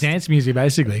Cheese first. dance music,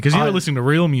 basically, because you were listening to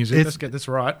real music. it's- Let's get this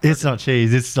right. It's not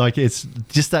cheese. It's like it's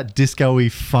just that disco-y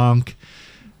funk.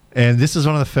 And this is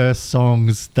one of the first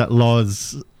songs that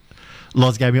Lozz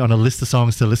gave me on a list of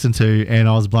songs to listen to, and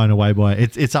I was blown away by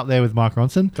it. It's up there with Mark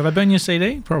Ronson. Did I burn your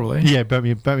CD? Probably. Yeah, burnt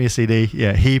me a CD.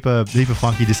 Yeah, heap of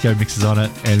funky disco mixes on it,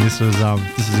 and this was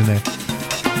in there.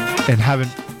 And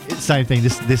same thing.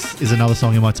 This is another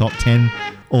song in my top 10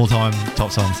 all-time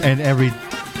top songs, and every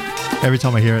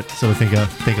time I hear it, sort of think of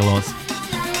Lozz.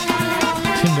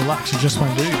 Tim Deluxe, you just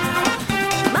won't do.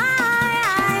 My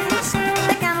eyes,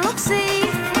 they can look, see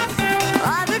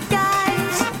other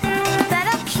guys that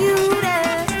are cuter.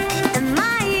 And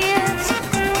my ears,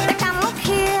 they can look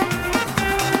here.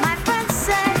 My friends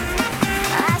say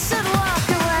I should walk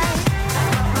away.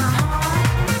 My heart,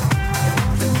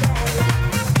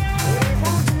 it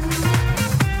won't do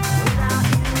without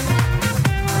you.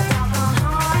 My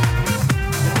heart,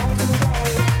 it won't do.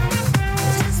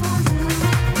 It just won't do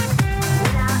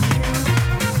without you.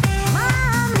 My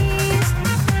knees,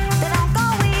 they don't go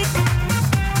weak,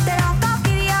 they don't go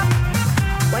giddy up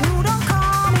when you don't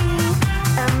call me.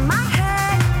 And my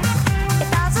head, it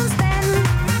doesn't spin,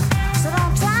 so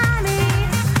don't try me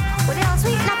with your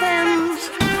sweet nothings.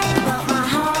 But my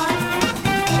heart,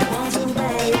 it won't do,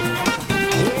 babe.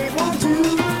 It won't do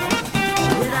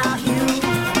without you.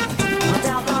 My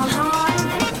doggone heart,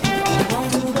 it won't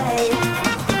do, babe.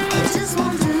 It just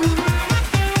won't do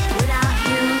without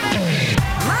you.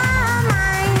 My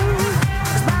mind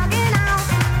is bugging out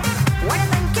when I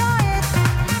think you're it.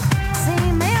 See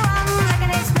me run like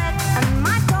an expert, and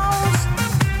my toes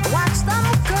watch them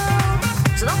curl.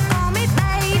 So don't call me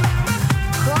babe,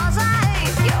 'cause I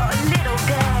hate your little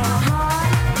girl. My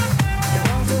heart, it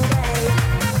won't do, babe.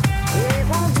 It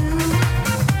won't do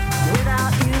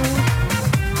without you.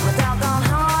 My doggone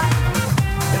heart,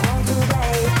 it won't do,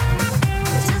 babe.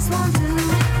 It just won't do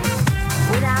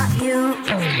without you.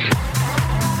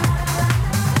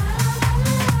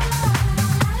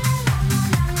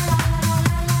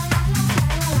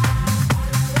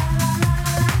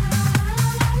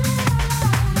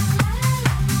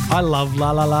 I love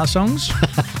La La La songs.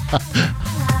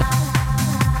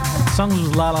 Songs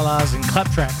with La La La's and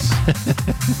clap tracks.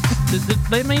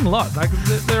 They mean a lot. Like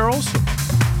they're awesome.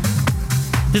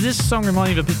 Does this song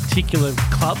remind you of a particular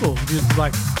club, or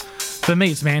like? For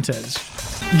me, it's Mantes.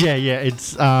 Yeah.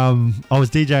 It's I was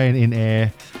DJing in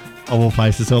Air, of all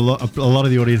places, so a lot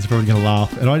of the audience are probably going to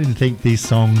laugh, and I didn't think these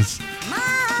songs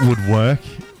would work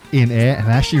in Air, and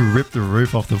I actually ripped the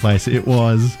roof off the place. It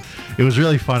was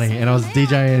really funny, and I was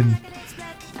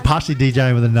partially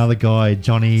DJing with another guy,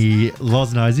 Johnny.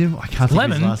 Lozz knows him. I can't think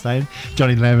of his last name.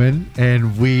 Johnny Lemon,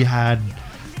 and we had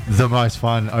the most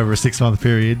fun over a 6-month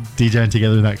period DJing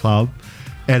together in that club.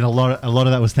 And a lot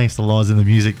of that was thanks to Lozz and the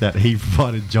music that he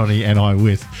provided Johnny and I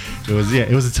with.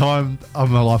 It was a time of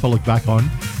my life I look back on,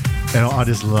 and I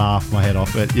just laughed my head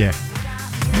off. But yeah,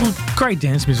 Well, great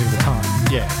dance music at the time.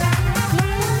 yeah.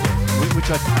 Which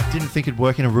I didn't think would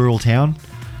work in a rural town.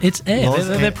 It's Air. Lozz,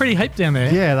 They're pretty hyped down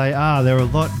there. Yeah, they are. They're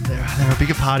a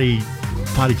bigger party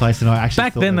place than I actually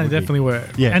Back thought then, they would be. definitely were.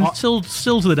 Yeah. And still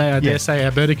to the day, I dare say,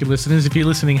 our Burdick listeners, if you're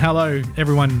listening, hello,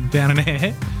 everyone down in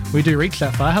Air. We do reach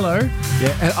that far. Hello.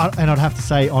 Yeah, and I'd have to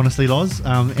say, honestly, Lozz,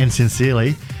 and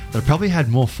sincerely, that I probably had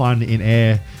more fun in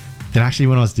Air than actually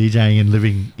when I was DJing and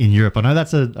living in Europe. I know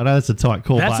that's a tight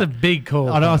call. That's but a big call.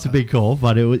 I know it's a big call,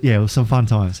 but it was some fun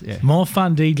times. Yeah, More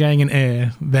fun DJing in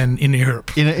Air than in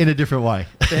Europe. in a different way.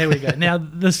 There we go. Now,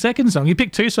 the second song, you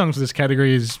picked 2 songs for this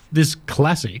category, is this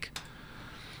classic,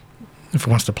 if it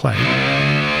wants to play.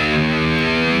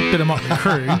 Bit of Motley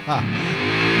Crue.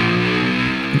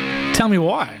 Tell me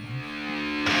why.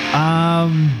 I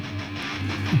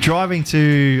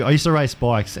used to race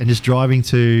bikes, and just driving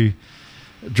to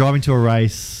a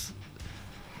race.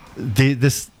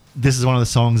 This is one of the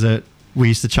songs that we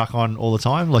used to chuck on all the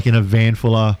time, like in a van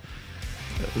full of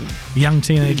Young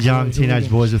teenage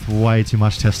boys with way too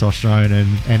much testosterone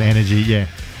and energy. Yeah.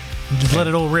 Just let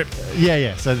it all rip.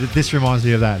 Yeah. So this reminds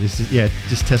me of that. Just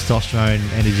testosterone,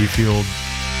 energy fueled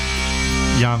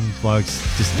young blokes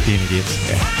just being idiots.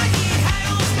 Yeah.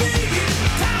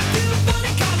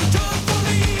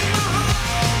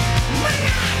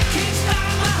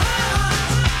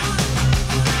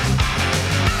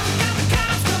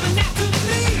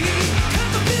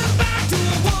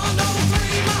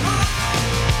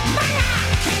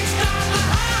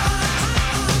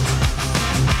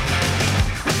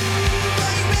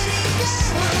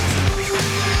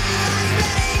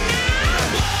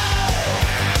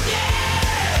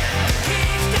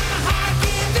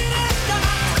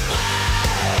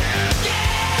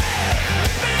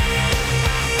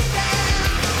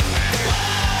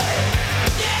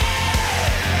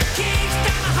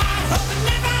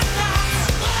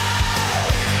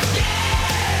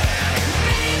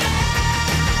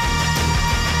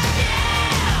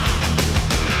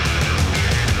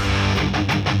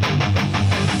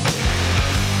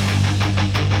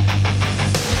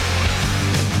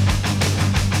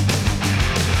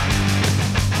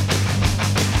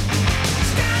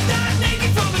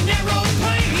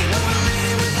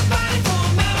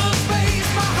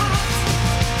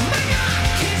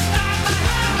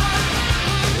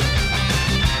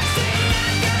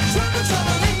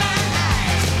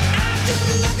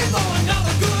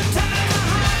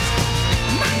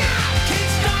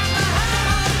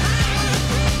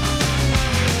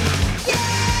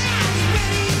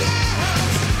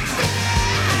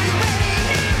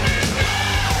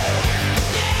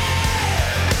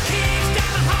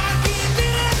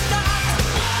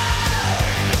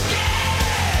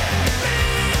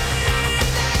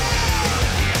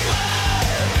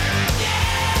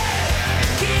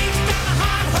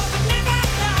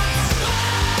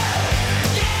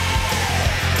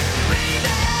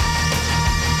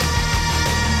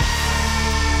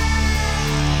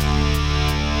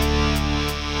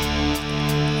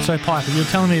 So, Piper, you're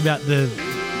telling me about the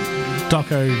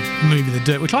doco movie The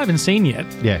Dirt, which I haven't seen yet.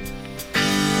 Yeah.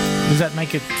 Does that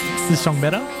make this song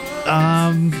better?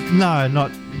 No,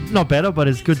 not better, but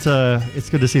it's good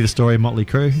to see the story of Motley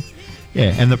Crue.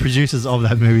 Yeah, and the producers of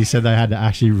that movie said they had to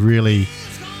actually really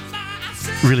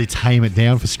tame it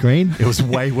down for screen. It was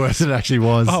way worse than it actually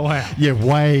was. Oh, wow. Yeah,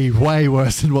 way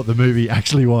worse than what the movie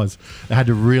actually was. They had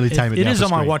to really tame it down. It is for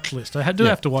on my screen. watch list. I do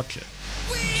have to watch it.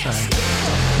 So,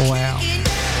 wow.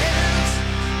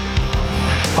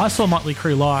 I saw Motley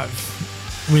Crue live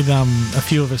with a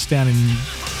few of us down in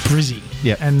Brizzy.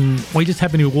 Yeah. And we just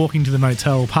happened to be walking to the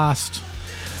motel past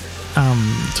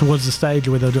towards the stage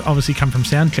where they'd obviously come from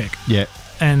soundcheck. Yeah.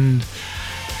 And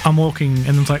I'm walking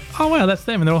and it's like, oh wow, that's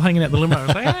them. And they're all hanging out the limo. I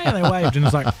was like, hey, and they waved and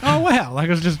it's like, oh wow. Like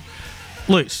it was just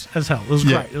loose as hell. It was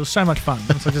Yeah. great. It was so much fun.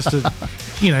 It's like just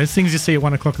things you see at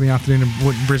 1 o'clock in the afternoon in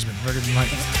Brisbane.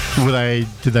 Like,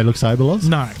 Did they look sober, Lozz?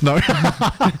 no. No.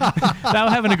 They were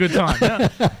having a good time.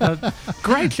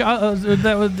 Great show.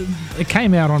 It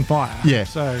came out on fire. Yeah.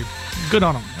 So good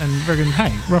on them. And friggin',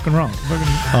 hey, rock and roll.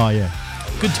 Oh, yeah.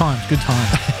 Good times.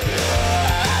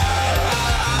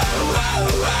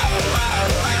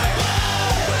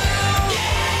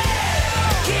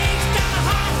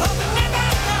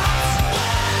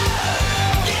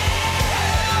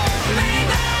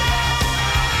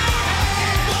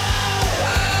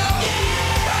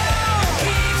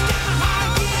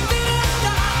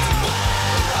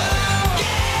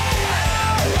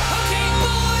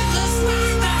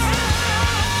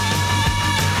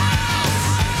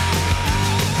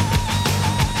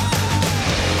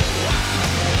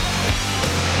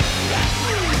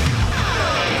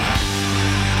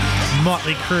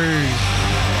 Motley Crue,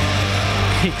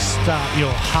 kickstart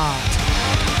your heart.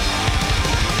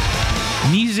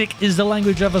 Music is the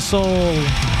language of us all.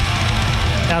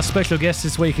 Our special guest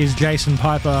this week is Jason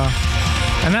Piper,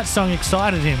 and that song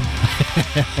excited him.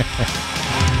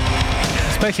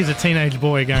 Especially as a teenage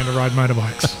boy going to ride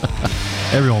motorbikes.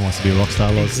 Everyone wants to be a rock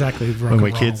star, Lozz. Exactly, rock when and we're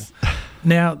roll. kids.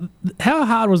 Now, how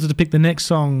hard was it to pick the next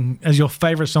song as your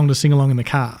favourite song to sing along in the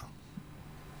car?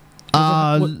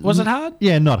 Was it hard?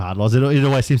 Yeah, not hard, Lozz. It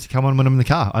always seems to come on when I'm in the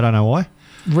car. I don't know why.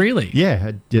 Really?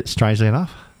 Yeah, strangely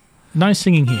enough. No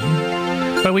singing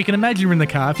here. But we can imagine you're in the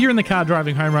car. If you're in the car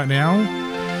driving home right now,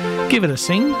 give it a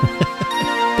sing.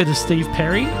 Bit of Steve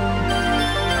Perry.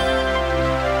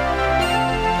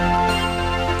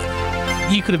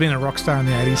 You could have been a rock star in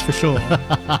the 80s for sure.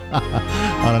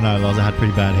 I don't know, Lozz. I had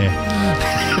pretty bad hair.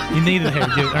 You needed hair.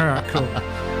 All right, cool.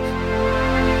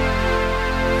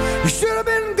 You should have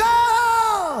been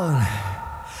gone,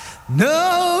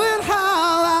 knowing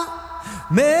how I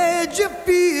made you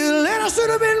feel, and I should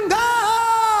have been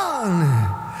gone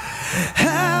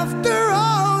after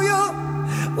all your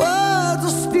words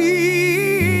of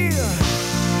steel.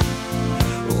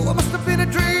 Oh, I must have been a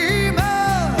dreamer,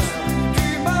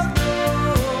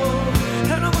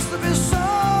 and I must have been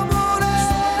someone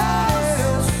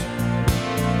else,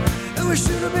 and we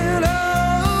should have been over.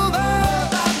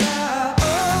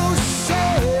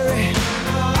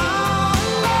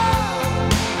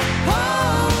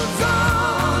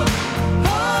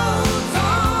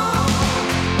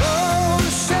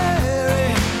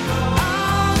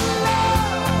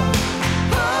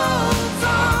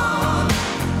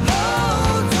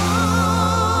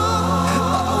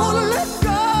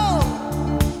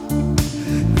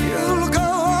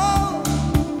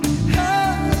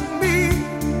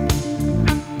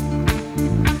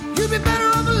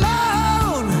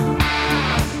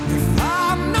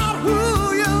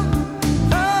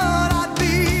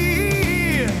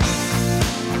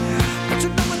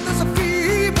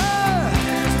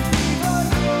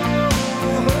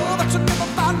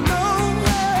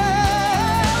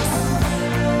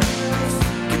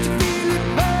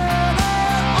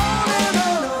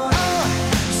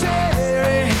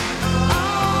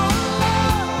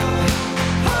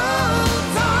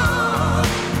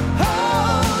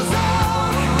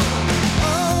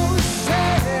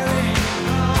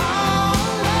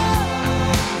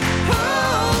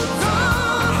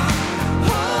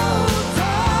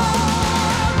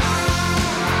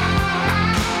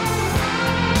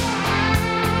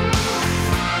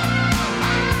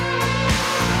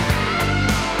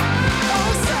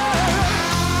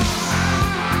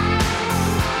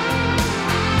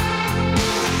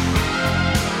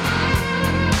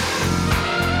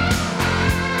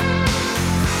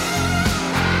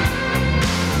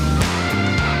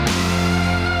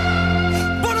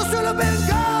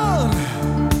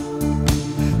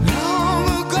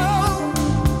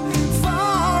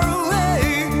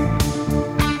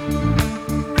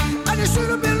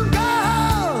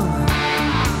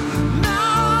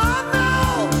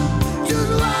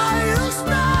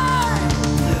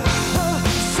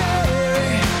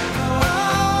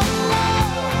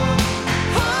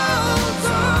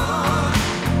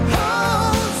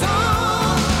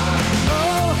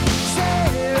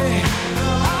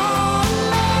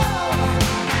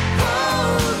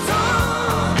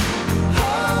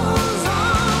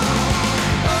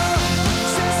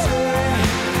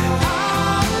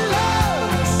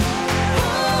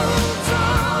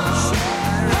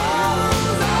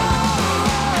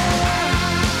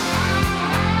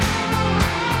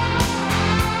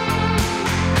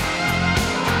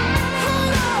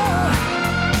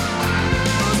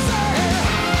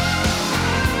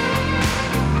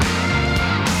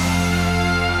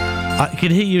 I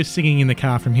could hear you singing in the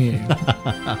car from here.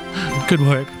 Good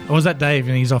work. Or was that Dave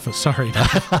and he's off it? Sorry,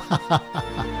 Dave.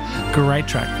 Great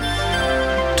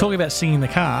track. Talking about singing in the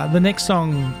car, the next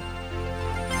song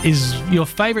is your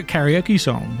favourite karaoke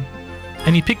song.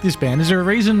 And you picked this band. Is there a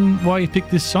reason why you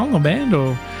picked this song or band?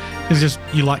 Or is it just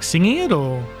you like singing it?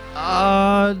 Or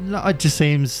No, it just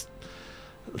seems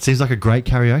like a great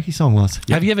karaoke song, Lozz.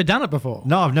 Yeah. Have you ever done it before?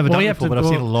 No, I've never done it before, but I've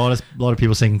seen a lot of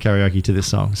people singing karaoke to this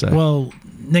song. So Well,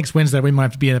 next Wednesday we might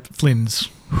have to be at Flynn's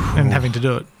and having to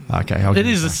do it. okay, It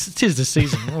is the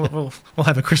season. We'll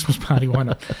have a Christmas party. Why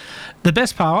not? The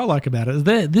best part I like about it is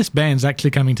this band's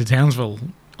actually coming to Townsville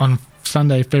on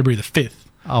Sunday, February the 5th.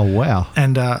 Oh wow!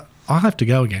 And I'll have to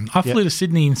go again. I flew to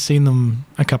Sydney and seen them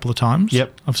a couple of times.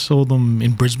 Yep. I've saw them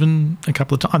in Brisbane a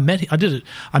couple of times.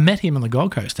 I met him on the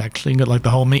Gold Coast actually and got like the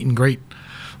whole meet and greet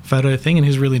photo thing, and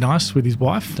he's really nice with his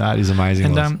wife. That is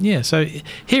amazing. And so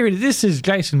here it is. This is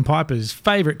Jason Piper's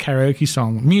favourite karaoke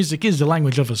song. Music is the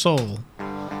language of us all.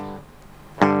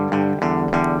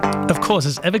 Of course,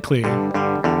 it's Everclear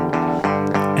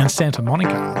and Santa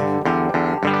Monica.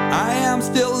 I am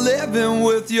still living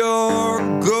with your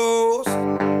ghost,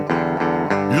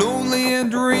 lonely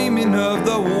and dreaming of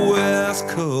the West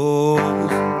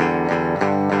Coast.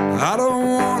 I don't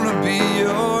wanna be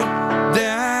your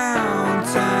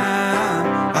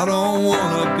downtime. I don't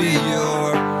wanna be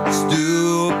your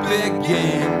stupid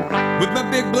game with my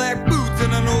big black boots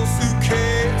and an old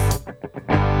suitcase.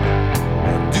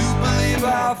 I do believe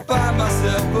I'll find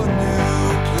myself a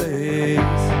new place.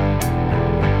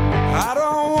 I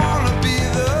don't wanna be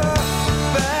the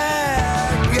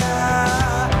bad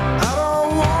guy. I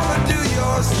don't wanna do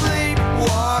your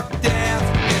sleepwalk dance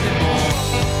anymore.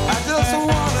 I just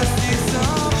wanna see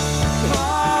some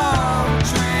palm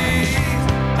trees.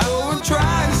 I will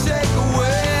try and shake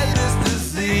away this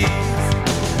disease.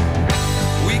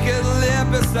 We could live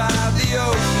beside the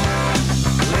ocean,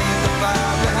 leave the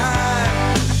fire behind,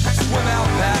 swim out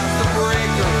past the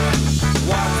breaker,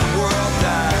 watch the world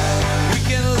die. We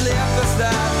can live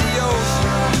beside the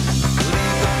ocean,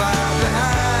 leave the fire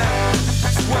behind,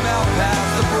 swim out past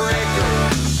the breaker,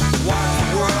 watch the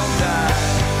world die.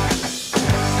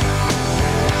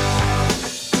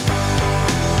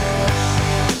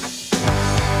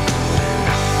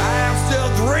 I am still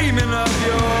dreaming of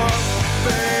your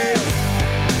face,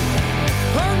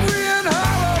 hungry and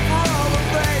hollow for all the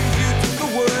things you took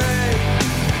away.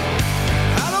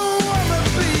 I don't wanna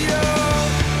be your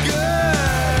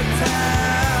good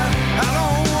time. I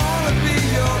don't wanna be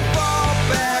your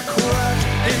fallback crutch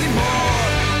anymore.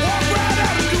 Walk right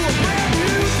out into a brand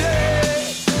new day.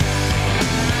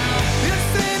 It's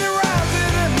seen it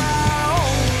rising in my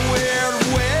own weird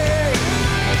way.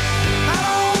 I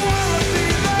don't wanna be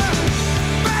the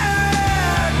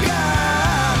bad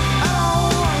guy. I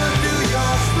don't wanna do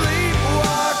your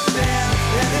sleepwalk dance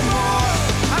anymore.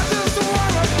 I just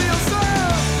wanna feel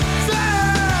some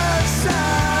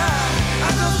sunshine.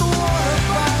 I just wanna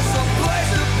find some place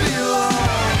to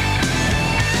belong.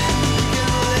 We can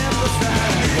live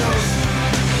beside the ocean,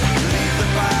 leave the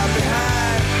fire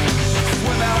behind,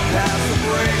 swim out past the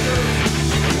breakers,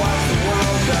 watch the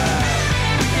world die.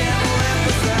 We can live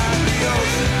beside the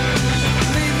ocean,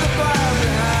 leave the fire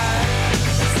behind,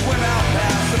 swim out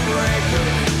past the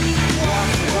breakers,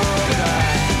 watch the world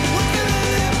die. We can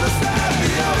live beside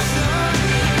the ocean,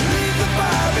 leave the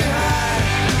fire behind,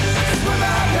 swim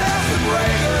out past the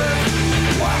breakers,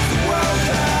 watch the world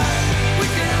die. We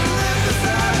can live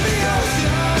beside the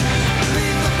ocean,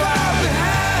 leave the fire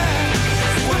behind,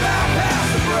 swim out past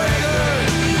the breakers,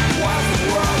 watch the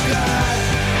world die.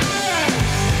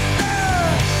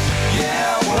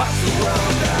 Yeah, watch the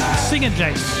world die. Sing it,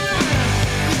 Jace.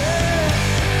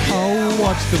 Oh,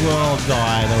 watch the world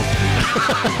die.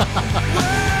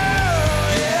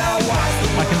 Yeah, watch the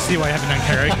I can see why you haven't done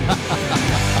karaoke.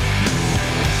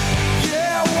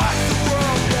 yeah, watch the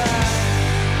world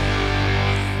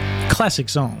die. Classic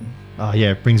song. Oh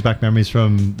yeah, it brings back memories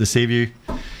from the Seaview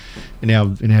in our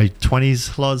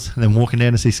 20s, Lozz, and then walking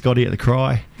down to see Scotty at the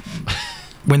Cry.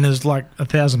 When there's like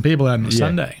 1,000 people out on a Yeah.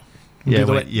 Sunday. Yeah, do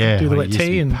the wet, do the when wet it used to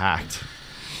tea be and packed.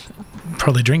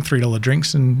 probably drink $3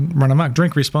 drinks and run amok.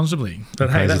 Drink responsibly. But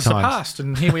hey, Crazy that's the times. past,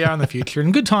 and here we are in the future.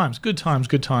 And good times.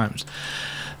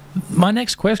 My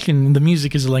next question, the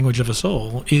music is the language of us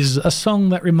all, is a song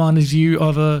that reminds you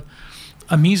of a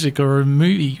music or a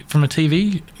movie from a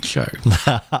TV show.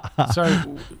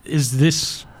 So is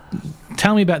this...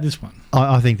 Tell me about this one.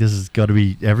 I think this has got to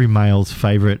be every male's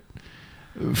favourite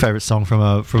song from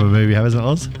a movie, hasn't it,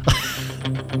 Lozz?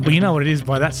 Well, you know what it is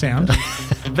by that sound.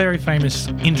 Very famous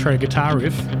intro guitar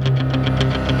riff.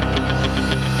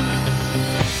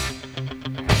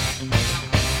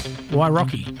 Why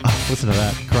Rocky? Oh, listen to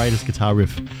that. Greatest guitar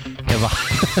riff ever.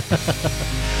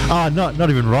 Not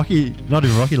even Rocky. Not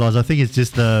even Rocky, Lozz. I think it's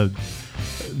just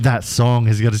that song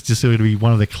has got just going to be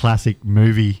one of the classic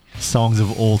movie songs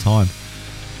of all time.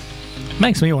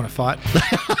 Makes me want to fight.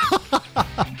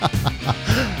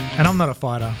 And I'm not a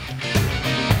fighter.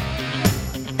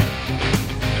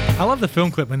 I love the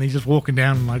film clip when he's just walking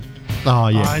down like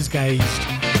eyes gazed.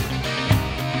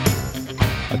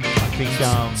 I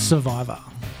think Survivor.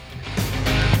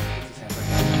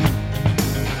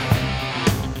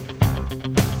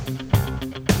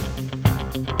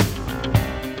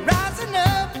 Rising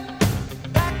up,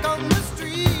 back on the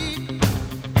street.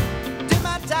 Did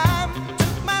my time,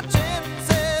 took my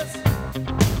chances.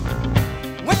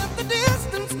 Went the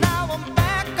distance, now I'm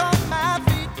back on my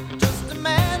feet. Just a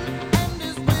man and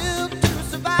his will to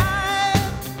survive.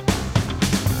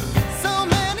 So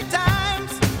many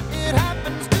times it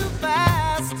happens too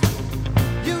fast.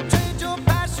 You trade your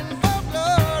passion for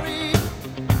glory.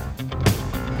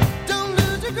 Don't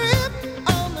lose your grip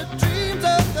on the dreams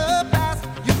of the past.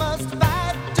 You must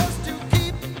fight just to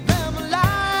keep them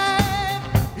alive.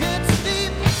 It's the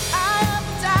eye of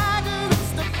the tiger,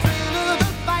 it's the thrill of the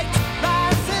fight.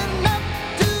 Rising up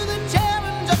to the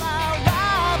challenge of our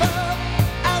rival.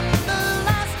 And the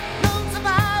last known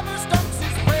survivor stalks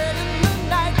his prey in the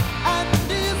night. And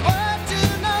is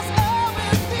watching us all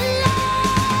with the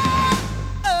eye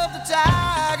of the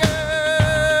tiger.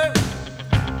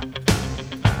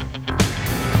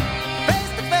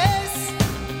 Face to face,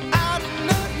 out in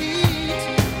the heat,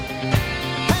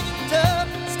 hanging tough,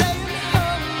 staying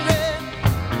hungry.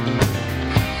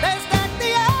 They stack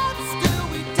the odds, still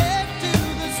we take to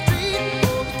the street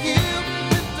for the kill,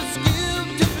 with the skill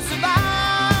to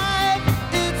survive.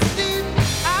 It's the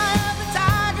eye of the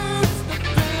tiger, it's the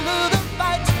thrill of the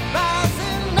fight,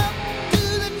 rising up to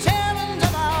the challenge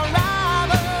of our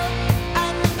rival.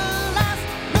 And the last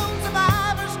known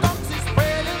survivor stalks his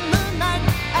prey in the night,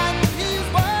 and he's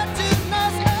watching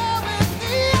us all with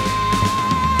the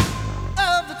eye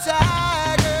of the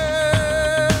tiger.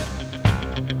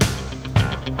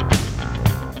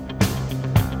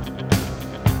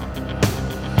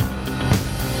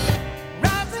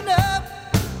 Rising up,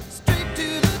 straight to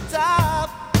the top.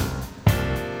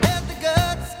 Had the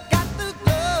guts, got the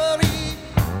glory.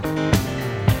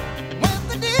 Went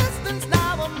the distance,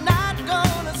 now I'm not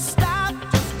gonna stop.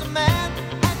 Just a man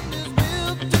and his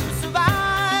will to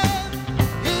survive.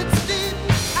 It's the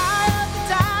eye of the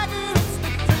tiger, it's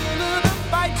the thrill of the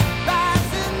fight.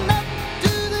 Rising up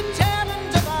to the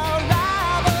challenge of our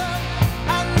rival.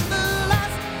 And the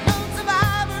last known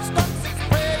survivor stalks his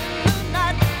prey in the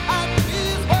night. And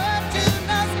he's watching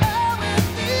us all with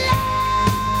the eye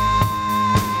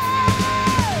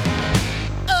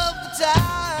of the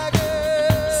tiger.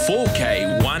 4K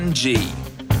 1G.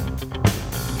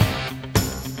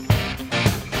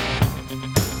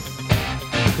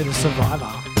 Bit of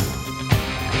Survivor.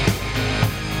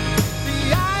 The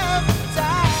eye of the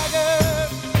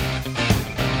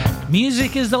tiger.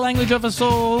 Music is the language of us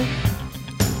all.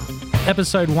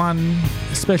 Episode 1,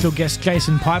 special guest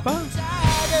Jason Piper.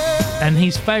 And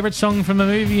his favourite song from a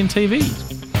movie and TV.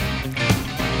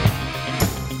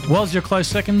 Was your close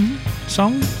second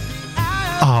song?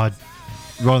 Oh,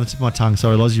 right on the tip of my tongue.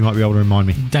 Sorry, Lozz, you might be able to remind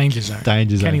me. Danger Zone.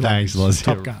 Danger Zone. Kenny Thanks, Loggins, Lozz.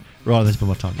 Top Yeah, Gun. Right on the tip of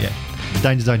my tongue, yeah.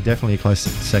 Danger Zone, definitely a close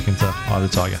second to Eye of the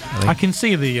Tiger, I think. I can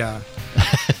see the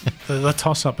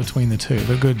toss-up between the two.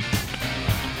 They're good.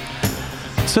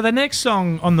 So the next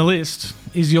song on the list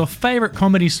is your favourite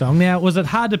comedy song. Now, was it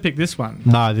hard to pick this one?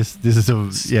 No, this is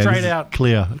a Straight out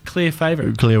clear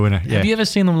favourite. winner. Yeah, Have you ever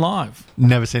seen them live?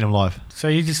 never seen him live. So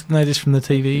you just know this from the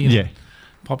TV? And Yeah,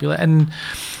 Popular. And,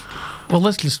 well,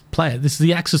 let's just play it. This is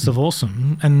the Axis of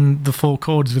Awesome and the 4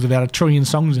 chords with about 1 trillion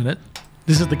songs in it.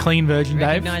 This is the clean version, Dave.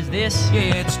 Recognize this?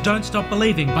 Yeah, it's Don't Stop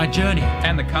Believing by Journey.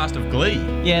 And the cast of Glee.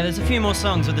 Yeah, there's a few more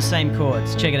songs with the same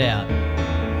chords. Check it out.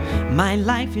 My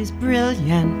life is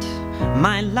brilliant.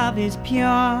 My love is pure.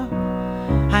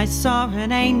 I saw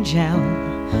an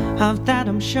angel. Of that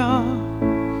I'm sure.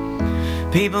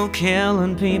 People kill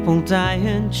and people die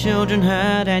and children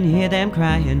hurt and hear them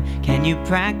crying. Can you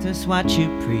practice what you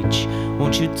preach?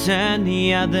 Won't you turn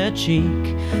the other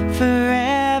cheek?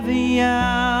 Forever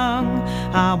young,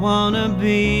 I wanna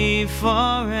be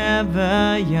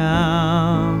forever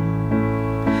young.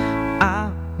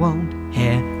 I won't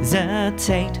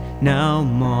hesitate no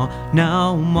more,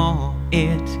 no more.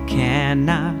 It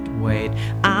cannot wait.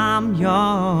 I'm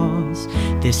yours.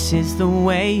 This is the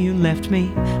way you left me.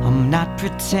 I'm not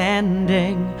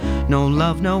pretending. No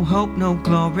love, no hope, no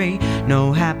glory,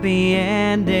 no happy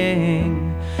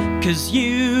ending. 'Cause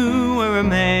you were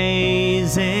amazing.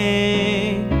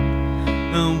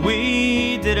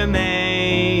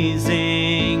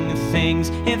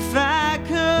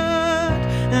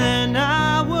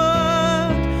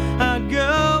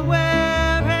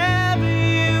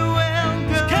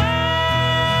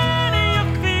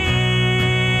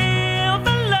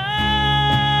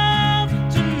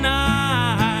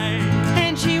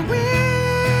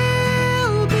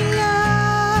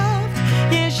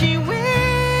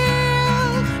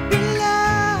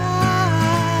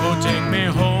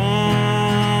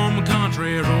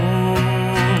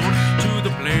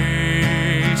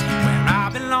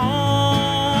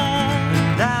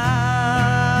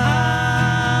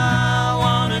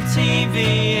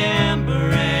 heavy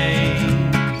embrace.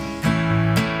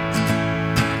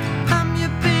 I'm your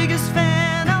biggest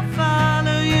fan, I'll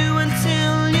follow you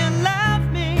until you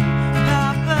love me.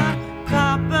 Papa,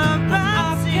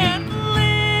 paparazzi. I can't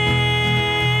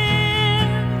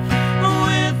live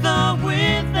with or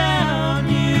without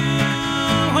you.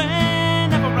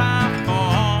 Whenever I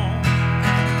fall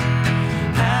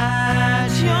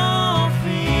at your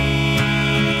feet,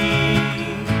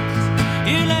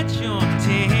 you let your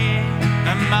tears.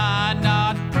 Am I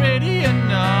not pretty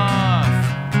enough?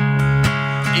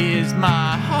 Is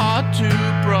my heart too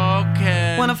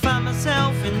broken? When I find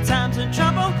myself in times of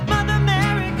trouble, Mother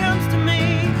Mary comes to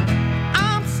me.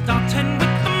 I'm starting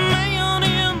with the man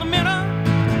in the mirror.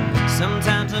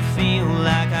 Sometimes I feel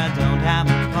like I don't have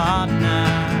a partner.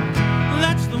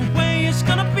 That's the way it's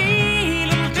gonna be,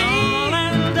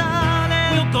 little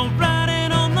darling. We'll go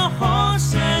riding on the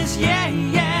horses, yeah,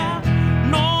 yeah.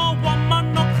 No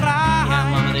woman, no cry. Yeah,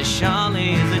 mama, this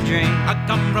surely is a dream. I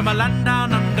come from a land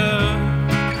down under.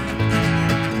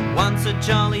 Once a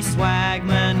jolly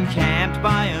swagman camped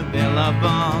by a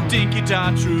billabong. Dinky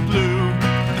da true blue.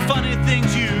 The funny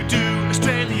things you do.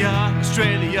 Australia,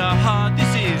 Australia, hard,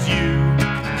 this is you.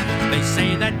 They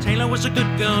say that Taylor was a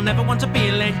good girl, never want to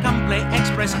be late. Come play,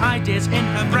 express ideas in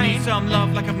her brain. Need some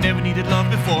love like I've never needed love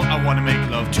before. I wanna make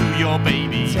love to your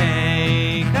baby.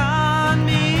 Take on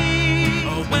me.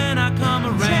 Oh, when I come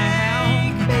around.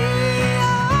 Take me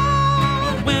on.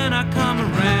 Oh, when I come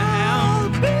around.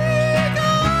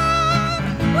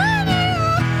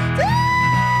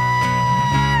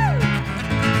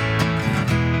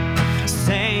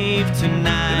 Save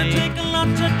tonight. Gonna take a lot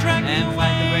to drag me And away.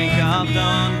 fight the break of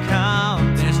dawn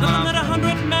come. There's nothing that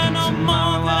 100 men or more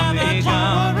Tomorrow I'll could be ever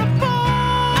gone. tore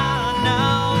apart. I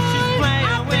know she's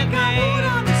playing with me.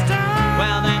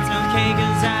 Well, that's okay,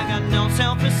 'cause I got no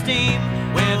self-esteem.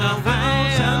 With a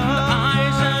thousand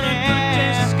eyes and a good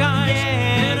disguise.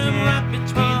 Hit 'em right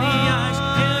between the eyes.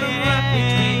 Hit 'em right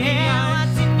between the eyes.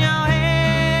 What's in your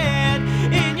head?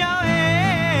 In your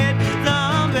head,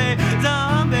 zombie,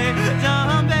 zombie,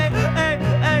 zombie. Hey,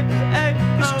 hey, hey.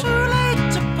 It's too late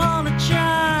to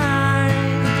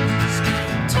apologize.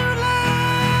 Too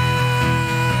late.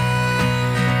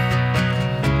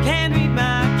 Can't read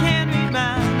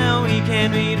my, no, he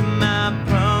can't read my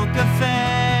poker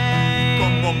face.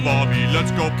 Come on, Bobby,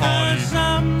 let's go party. 'Cause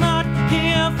I'm not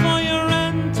here for your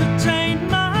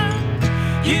entertainment.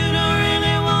 You don't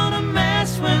really wanna mess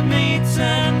with me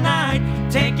tonight.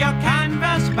 Take your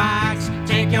canvas bags,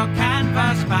 take your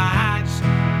canvas bags,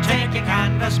 take your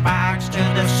canvas bags to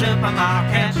the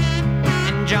supermarket.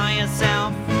 Enjoy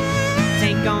yourself,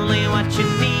 take only what you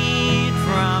need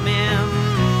from him.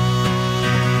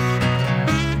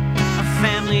 A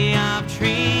family of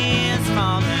trees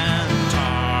falling.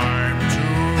 Time to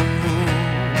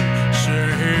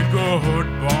say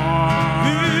goodbye.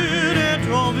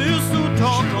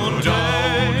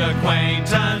 Old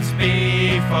acquaintance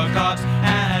be forgot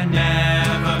and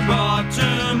never brought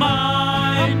to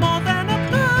mind. I'm more than a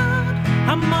bird,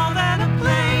 I'm more than a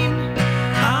plane.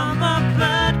 I'm a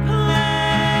bird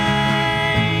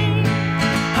plane.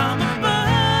 I'm a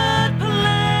bird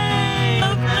plane.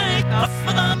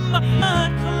 I'm a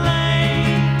bird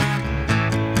plane.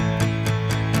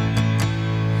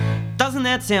 Doesn't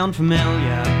that sound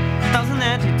familiar? Doesn't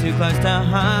that hit too close to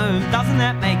home? Doesn't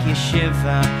that make you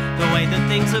shiver, the way that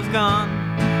things have gone?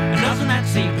 And doesn't that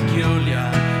seem peculiar?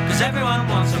 'Cause everyone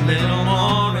wants a little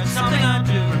more. It's something I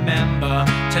do remember,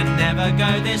 to never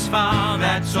go this far.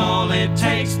 That's all it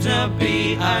takes to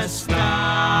be a star.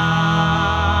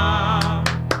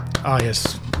 Oh,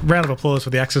 yes. Round of applause for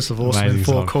the Axis of Awesome Amazing in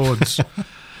 4 song. chords.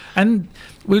 And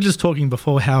we were just talking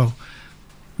before how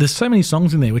there's so many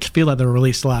songs in there which feel like they were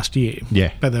released last year.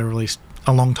 Yeah. But they were released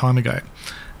a long time ago.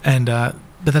 And but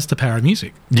that's the power of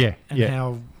music. Yeah, And yeah.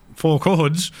 how 4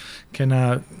 chords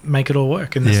can make it all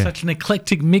work. And there's Yeah. such an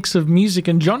eclectic mix of music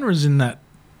and genres in that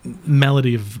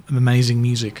melody of amazing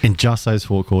music. In just those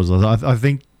 4 chords, I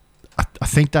think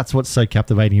that's what's so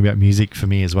captivating about music for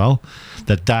me as well.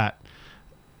 That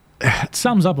It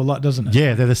sums up a lot, doesn't it?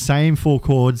 yeah, they're the same 4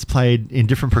 chords played in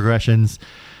different progressions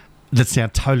that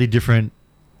sound totally different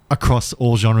across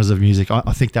all genres of music.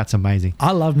 I think that's amazing.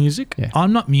 I love music. Yeah.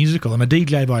 I'm not musical. I'm a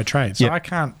DJ by trade. So Yep.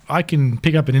 I can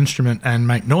pick up an instrument and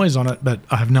make noise on it, but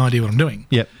I have no idea what I'm doing.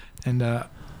 Yep. And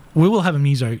we will have a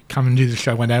muso come and do the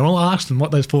show one day, and we'll ask them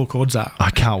what those 4 chords are. I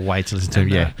can't wait to listen to them.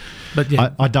 And, Yeah. But yeah,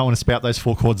 I don't want to spout those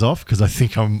 4 chords off because I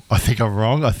think I'm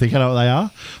wrong. I think I know what they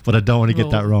are, but I don't want to get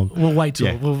that wrong. We'll wait till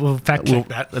Yeah. we'll fact check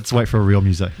that. Let's wait for a real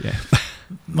music. Yeah.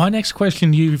 My next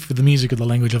question to you for the music of the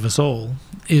language of us all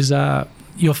is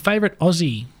your favourite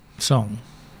Aussie song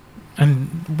And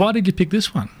why did you pick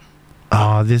this one?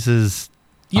 Oh, this is...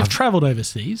 You've travelled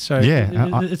overseas, so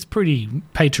Yeah, it's pretty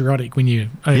patriotic when you're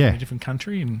over Yeah. a different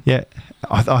country. And Yeah,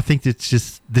 I think this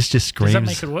just screams... does that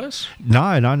make it worse? No,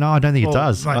 I don't think it Or,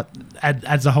 does. like,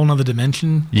 adds a whole nother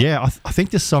dimension. Yeah, I think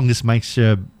this song just makes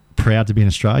you proud to be in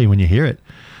Australia when you hear it.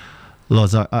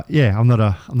 Lozz, I'm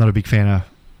not a big fan of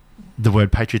the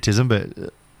word patriotism, but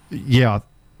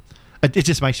it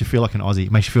just makes you feel like an Aussie.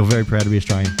 It makes you feel very proud to be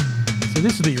Australian. So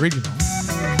this is the original.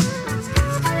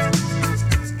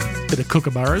 Bit of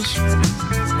kookaburras.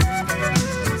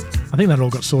 I think that all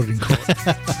got sorted in court.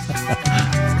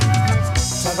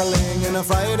 Traveling in a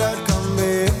fried-out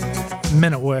combi.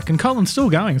 Men at Work, and Colin's still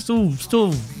going,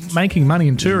 still making money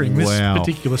and touring this Wow.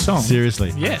 particular song.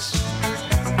 Seriously. Yes.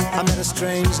 I met a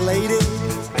strange lady.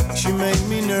 She made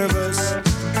me nervous.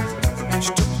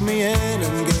 She took me in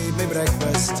and gave me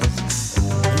breakfast.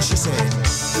 And she said,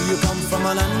 "Do you come from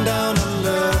a land down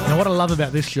under?" Now, what I love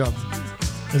about this job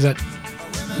is that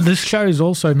this show is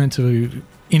also meant to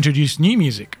introduce new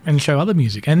music and show other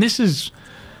music. And this is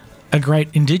a great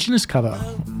Indigenous cover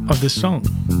of this song.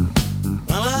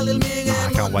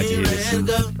 I can't wait to hear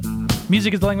this.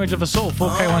 Music is the language of us all,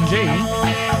 4K1G.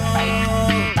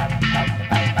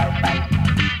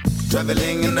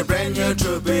 Traveling in a brand new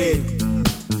troopy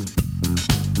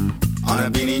on a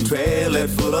beanie trail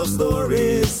that's full of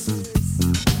stories.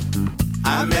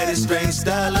 I met a strange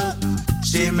starlet,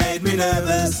 she made me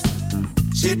nervous.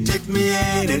 She took me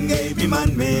in and gave me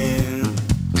money.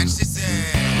 And she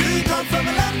said, "We come from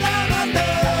a land down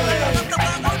under,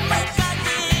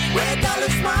 where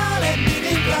dollars smile and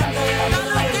meaning plunder.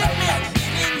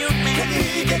 Can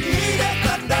you hear that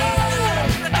thunder?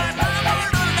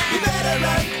 You better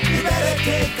run, you better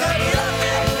take cover."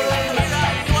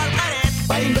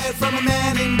 Buying bread from a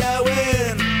man in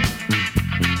Darwin.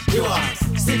 He was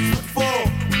 6'4",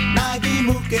 Nagi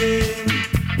Muke.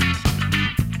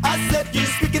 I said, "You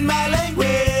speaking my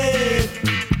language."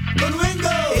 Con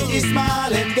Wingo, he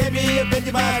smiled and gave me a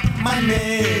Benjamin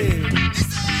money.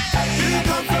 You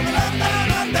come from London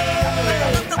under,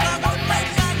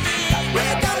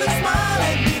 where dollars smile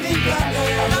and meaning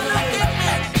plunder.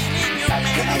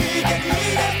 Can you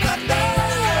hear that thunder?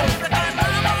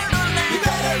 You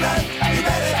better run, you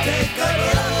better take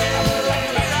cover.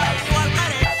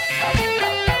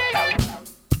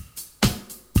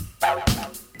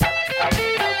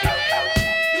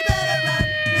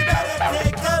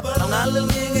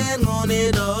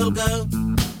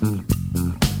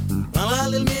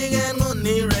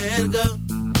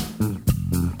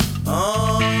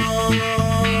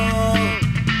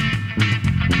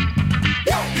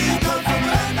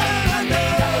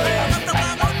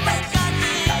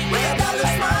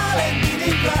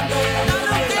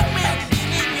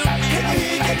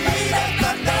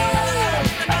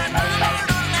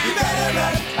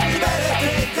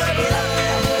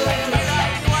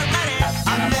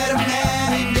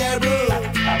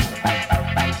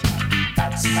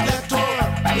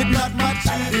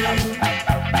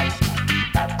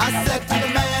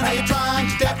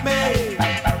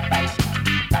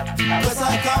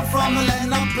 From the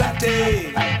land of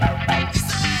plenty.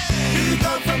 You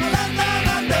come from a land down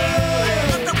under,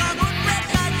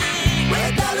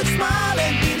 where dollars smile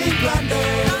and meaning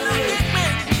plunder.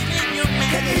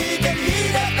 Can you hear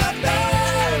that thunder?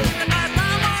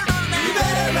 You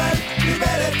better run, you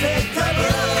better take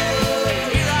cover.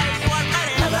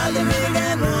 I got the big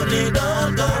and money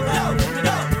don't go. I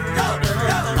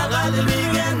got the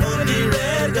big and money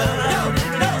red go. I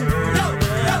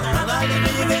got the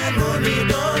big and money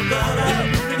don't go.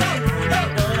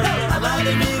 I got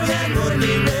the big and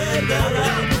money red go.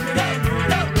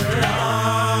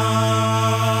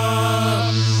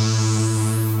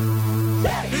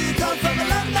 We come from a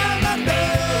land down under,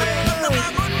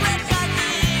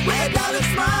 where dollars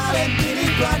smile and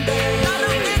meaning plunder.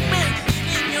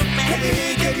 Can you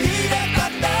hear that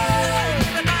thunder?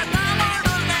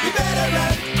 You better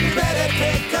run, you better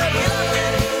take cover.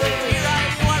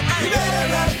 You better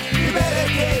run, you better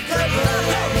take cover.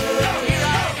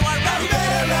 You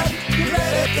better run, you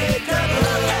better take cover.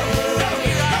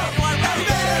 You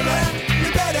better run,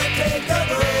 you better take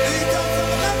cover.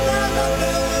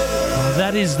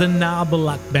 That is the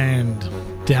Narbulak Band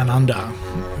Down Under,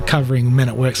 covering Men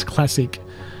at Work's classic.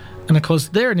 And of course,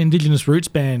 they're an Indigenous roots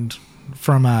band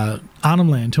from Arnhem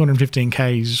Land, 215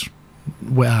 k's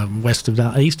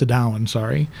east of Darwin,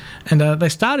 sorry. And they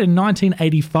started in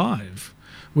 1985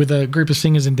 with a group of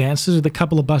singers and dancers with a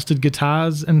couple of busted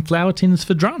guitars and flower tins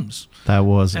for drums. That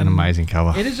was an And amazing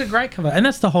cover. It is a great cover, and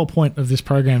that's the whole point of this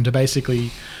program, to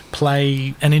basically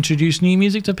play and introduce new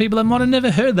music to people that might have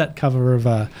never heard that cover of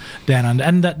Down Under,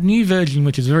 and that new version,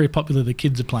 which is very popular. The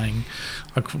kids are playing,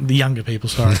 like the younger people.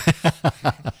 Sorry,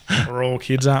 we're all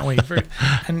kids, aren't we?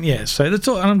 And yeah, so that's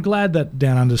all. And I'm glad that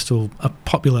Down Under is still a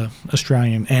popular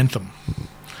Australian anthem.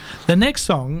 The next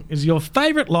song is your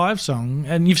favourite live song,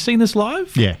 and you've seen this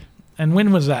live? Yeah. And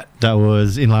when was that? That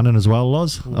was in London as well,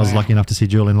 Lozz. I was Wow. lucky enough to see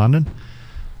Jewel in London.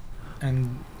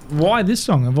 And why this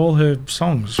song of all her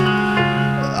songs?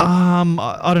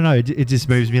 I don't know. It just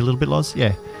moves me a little bit, Lozz.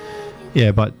 Yeah.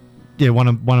 Yeah, but yeah, one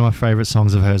of my favourite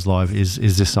songs of hers live is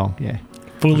this song. Yeah.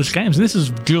 Foolish Games. And this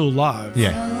is Jewel live.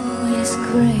 Yeah. Always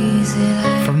crazy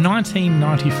like From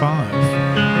 1995. when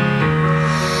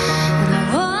I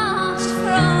watched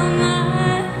from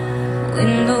my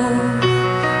window.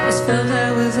 Just felt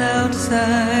I was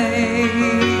outside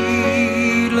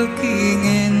looking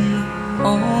in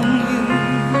on you.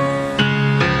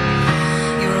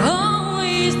 You're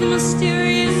always the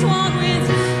mysterious one with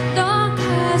dark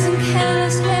eyes and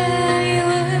careless hair. You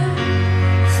were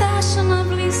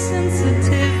fashionably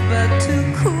sensitive but too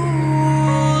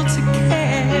cool to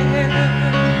care.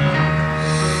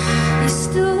 You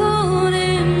stood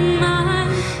in my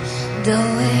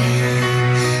doorway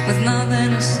with nothing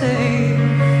to say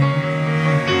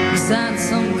besides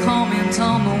some comment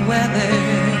on the weather.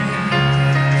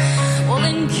 Well,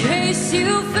 in case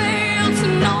you fail to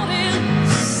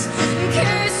notice, in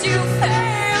case you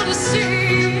fail to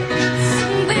see,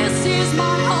 this is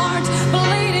my heart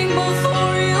bleeding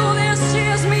before you. This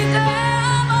is me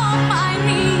down on my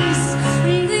knees.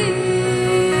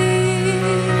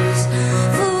 These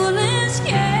foolish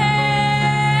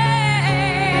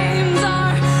games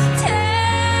are tearing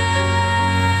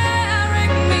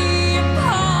me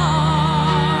apart.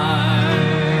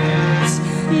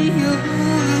 Your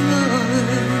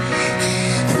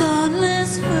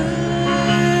thoughtless words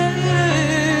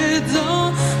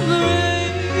are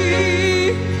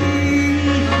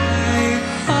breaking my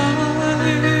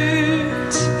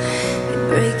heart. You're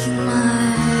breaking my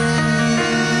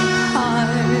heart.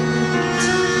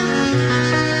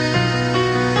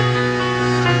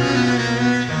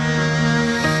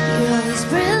 You're always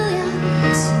brilliant in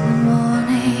the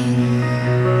morning,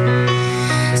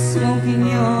 smoking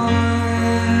your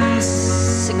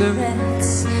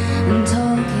cigarettes and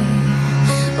talking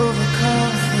over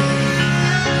coffee.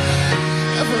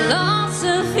 Your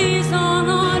philosophy's on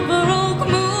art baroque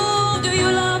move. Do you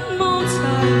love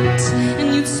Mozart? And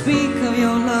you speak of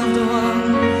your loved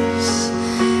ones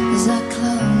as I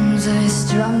close, I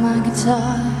strum my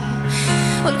guitar.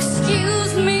 Well,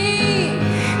 excuse me,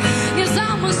 yes,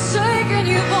 I'm mistaken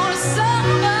you for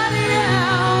somebody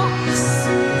else.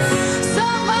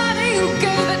 Somebody who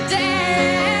gave a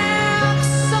damn.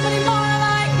 Somebody more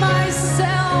like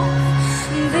myself.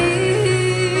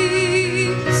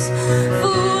 These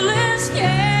foolish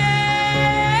games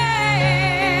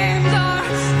are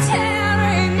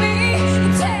tearing me,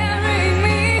 tearing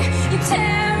me,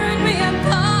 tearing me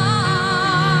apart.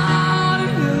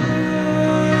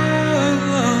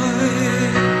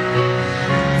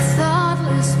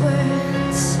 Thoughtless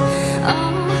words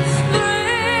are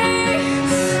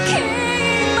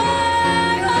breaking my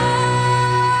heart.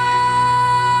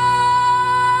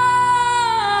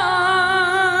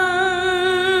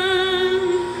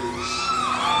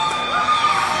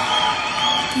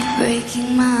 You're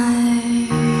breaking my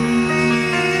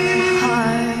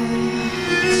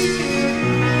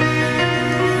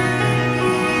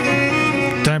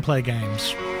heart. Don't play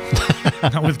games.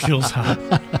 Not with Jill's heart.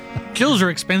 Jill's are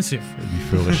expensive. You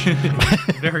foolish.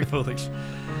 Very foolish.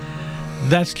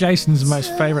 That's Jason's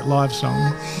most favourite live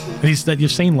song that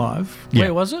you've seen live. Yeah.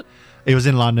 Where was it? It was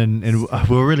in London, and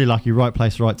we were really lucky. Right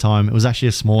place, right time. It was actually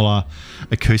a smaller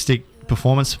acoustic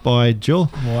performance by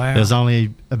Jewel. Wow. There was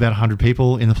only about 100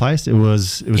 people in the place. It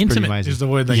was pretty Intimate amazing. is the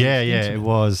word they Yeah, use. yeah, Intimate. it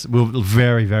was. We were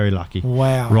very, very lucky.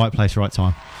 Wow. Right place, right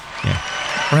time. Yeah.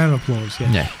 Round of applause.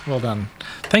 Yeah. Yeah. Well done.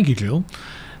 Thank you, Jill.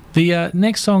 The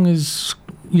next song is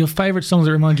your favourite songs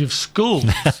that remind you of school.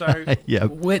 So, Yeah.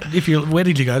 where did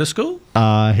you go to school?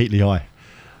 Heatley High.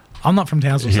 I'm not from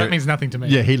Townsville, so Yeah. that means nothing to me.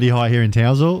 Yeah, Heatley High here in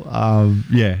Townsville.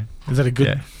 Yeah. Is that a good?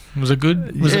 Yeah. Was it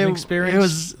good? Was it Yeah, an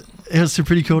experience? It was some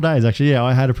pretty cool days, actually. Yeah,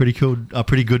 I had a pretty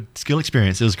good skill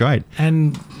experience. It was great.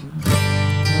 And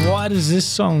why does this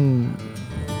song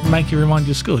make you remind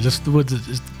you of school? Just was it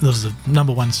the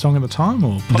number one song at the time,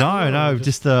 or No,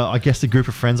 just I guess the group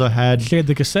of friends I had. shared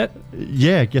the cassette?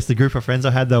 Yeah, I guess the group of friends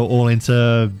I had, they were all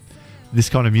into this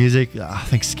kind of music. I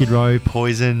think Skid Row,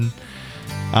 Poison,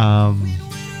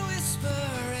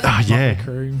 Oh, yeah.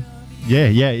 Crew. Yeah,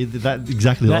 that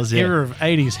exactly That was, yeah. era of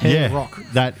 80s hair rock.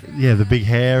 The big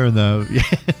hair and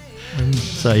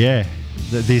so yeah,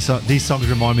 these songs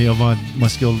remind me of my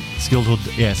skilled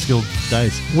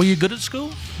days. Were you good at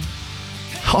school?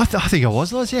 I think I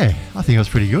was, Lozz, yeah. I think I was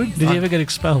pretty good. Did you ever get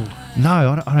expelled? No,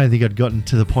 I don't think I'd gotten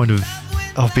to the point of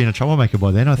being a troublemaker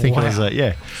by then. I think I was I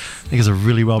think I was a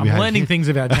really well behaved. I'm learning things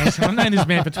about Jason. I've known this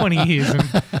man for 20 years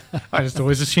and I just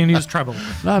always assumed he was trouble.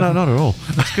 No, not at all.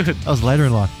 That's good. That was later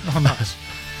in life. Oh, nice.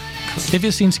 Have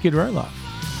you seen Skid Row live?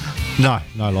 No,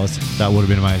 Lozz. That would have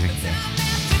been amazing. Yeah.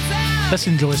 Let's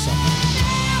enjoy something.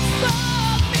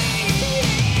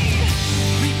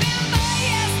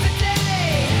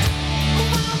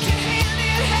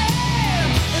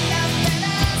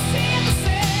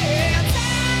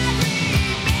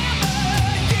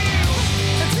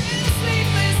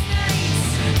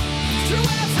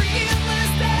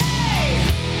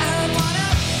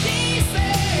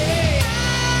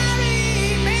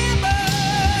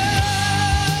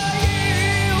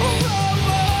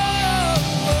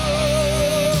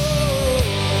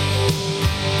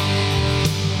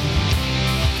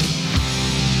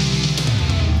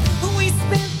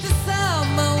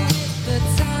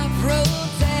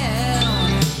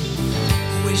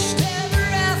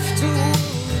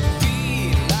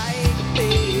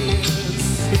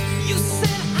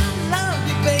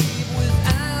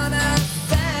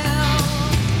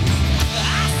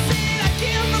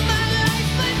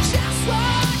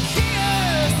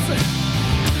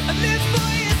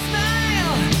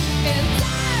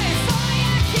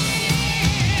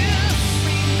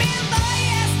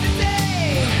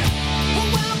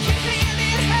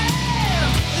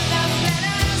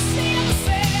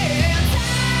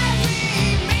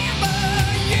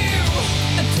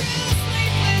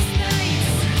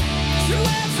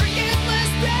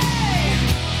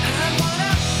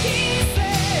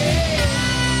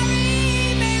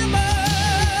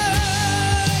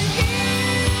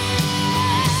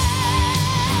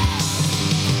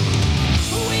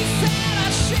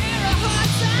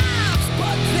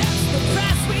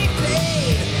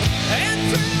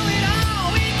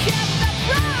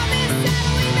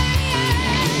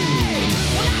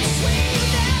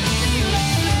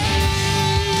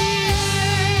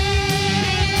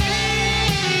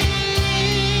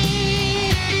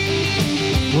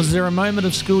 Was there a moment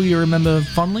of school you remember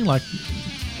fondly? Like,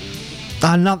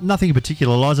 nothing in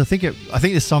particular, Lozz. I think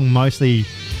this song mostly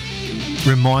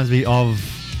reminds me of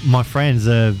my friends,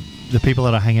 the people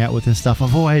that I hang out with and stuff.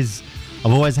 I've always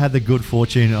had the good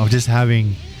fortune of just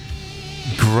having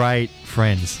great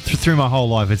friends through my whole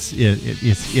life. It's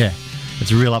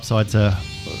a real upside to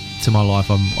my life.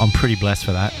 I'm pretty blessed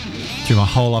for that. Through my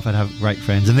whole life, I'd have great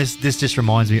friends, and this just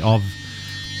reminds me of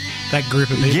that group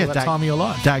of people, that time of your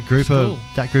life. That group of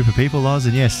people, Lozz,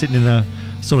 and sitting in the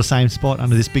sort of same spot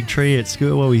under this big tree at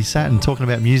school where we sat and talking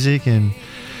about music and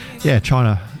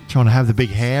trying to have the big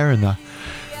hair and the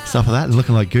stuff like that and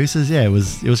looking like gooses. Yeah, it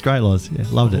was great, Lozz. Yeah,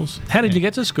 loved it. How did you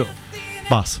get to school?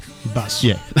 Bus.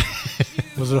 Yeah.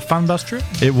 Was it a fun bus trip?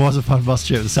 It was a fun bus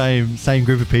trip. The same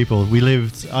group of people. I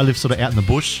lived sort of out in the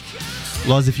bush.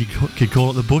 Lozz, if you could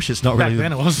call it the bush, it's not really. Back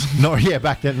then it was.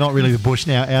 Back then, not really the bush.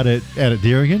 Now out at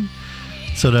Deeringen,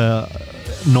 sort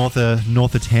of north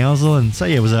of Townsville, and so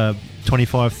it was a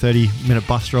 25-30 minute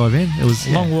bus drive in. It was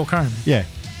a long walk home. Yeah,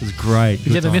 it was great.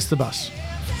 Did you ever miss the bus?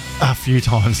 A few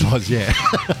times, Lozz. Yeah,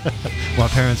 my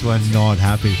parents were not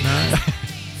happy. No.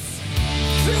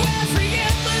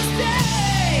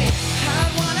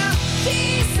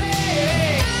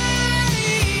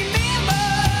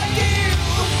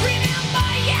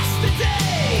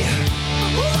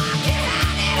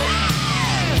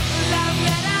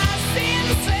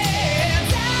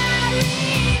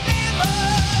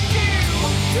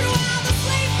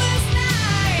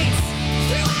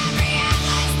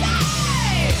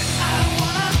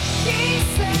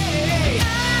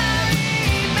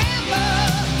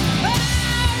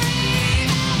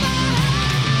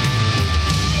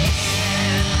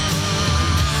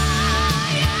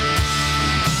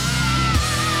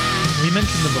 We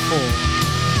mentioned them before.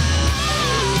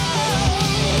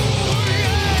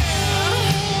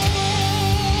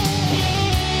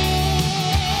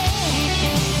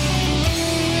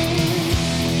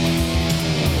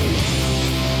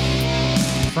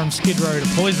 From Skid Row to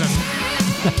Poison.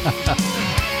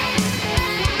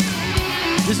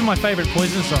 This is my favourite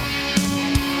Poison song.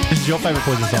 This is your favourite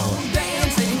Poison song?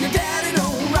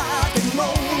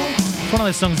 It's one of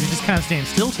those songs you just can't stand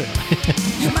still to.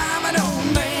 Your mama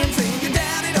don't dance and your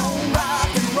daddy don't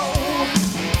rock and roll.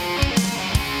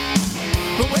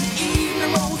 But when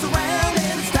evening rolls around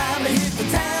and it's time to hit the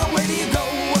town, where do you go?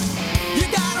 You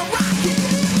gotta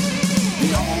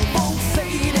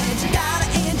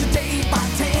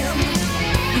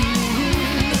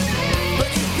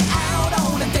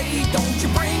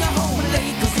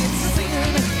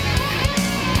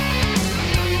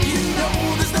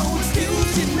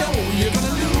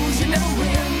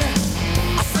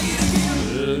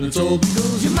all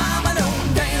because your mama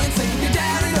don't dance and your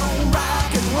daddy don't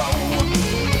rock and roll.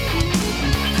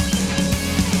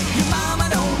 Your mama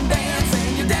don't dance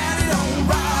and your daddy don't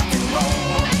rock and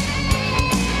roll.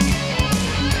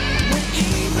 When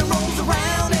evening rolls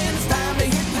around and it's time to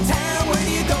hit the town, where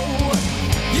do you go?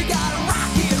 You gotta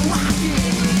rock it, rock it.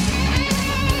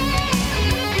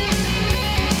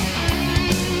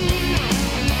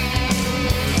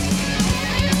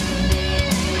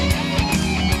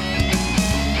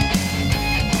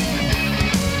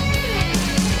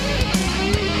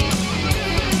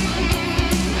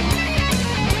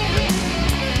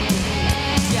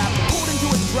 Yeah, I pulled into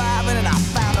a drive-in and I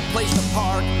found a place to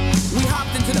park. We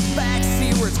hopped into the back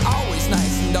seat where it's always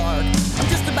nice and dark. I'm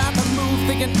just about to move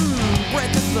thinking,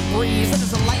 breath, this is a breeze. That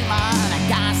is a lame eye and a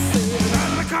guy said,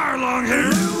 out of the car, long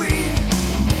hair. Louie,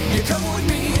 you come with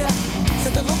me,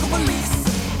 said the local police.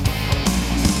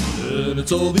 And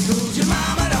it's all because your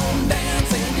mama don't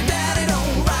dance and your daddy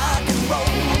don't rock and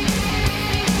roll.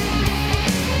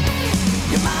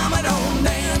 Your mama don't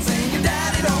dance and your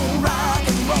daddy don't rock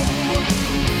and roll.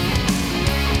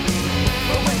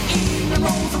 But when evening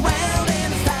rolls around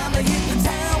and it's time to hit the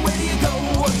town, where do you go?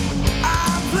 I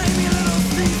play me a little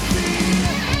CC.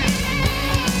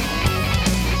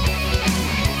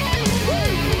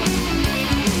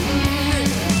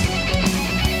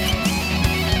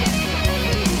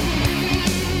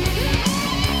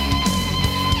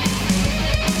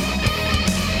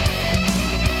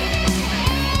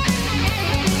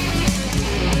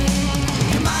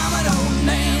 Your mama don't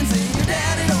dance and your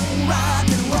daddy don't rock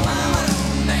and roll. Mama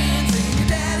don't dance and your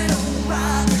daddy don't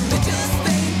rock. They just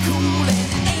ain't cool and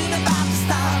it ain't about to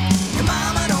stop. Your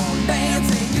mama don't dance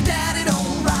and your daddy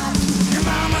don't rock. Your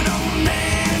mama don't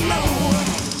dance no.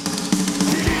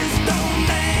 You just don't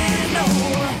dance no.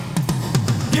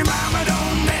 Your mama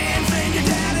don't dance and your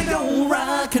daddy don't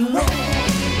rock and roll.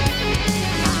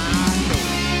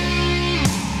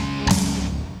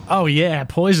 Oh yeah,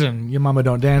 Poison, Your Mama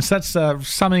Don't Dance. That's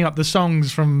summing up the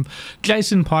songs from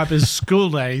Jason Piper's school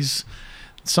days.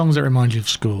 Songs that remind you of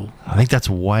school. I think that's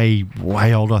way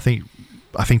older. I think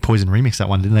Poison remixed that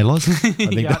one, didn't they, Lozz? I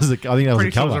think Yeah. that was a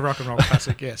Pretty sure cover. it's a rock and roll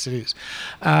classic. Yes, it is.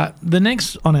 The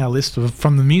next on our list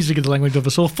from the music of the language of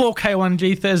us all,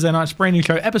 4K1G Thursday night's brand new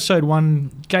show, episode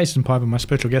 1. Jason Piper, my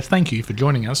special guest. Thank you for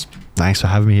joining us. Thanks for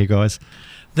having me here, guys.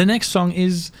 The next song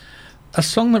is a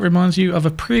song that reminds you of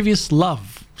a previous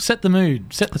love. Set the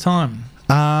mood, set the time.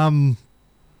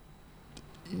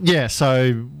 Yeah,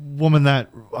 so woman that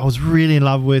I was really in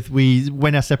love with, we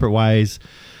went our separate ways.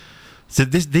 So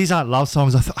these aren't love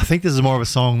songs. I think this is more of a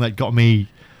song that got me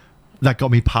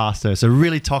past her. So a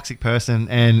really toxic person,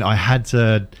 and I had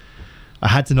to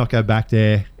not go back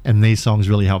there. And these songs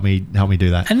really helped me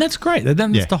do that. And that's great.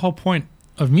 That's the whole point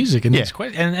of music. And it's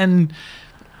great. And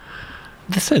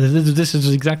that's it. This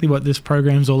is exactly what this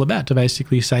program's all about, to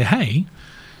basically say, hey,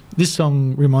 this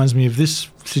song reminds me of this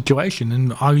situation,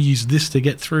 and I'll use this to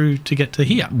get through to get to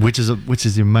here. Which is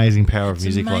the amazing power of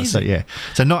music. Like, so yeah,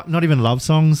 so not even love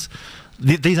songs.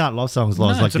 These aren't love songs,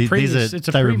 Lozz. No, like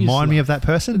they remind me of that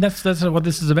person. That's what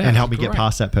this is about. And help me get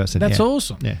past that person. That's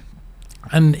awesome. Yeah.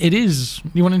 And it is.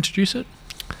 You want to introduce it?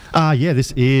 Yeah.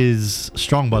 This is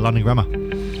Strong by London Grammar.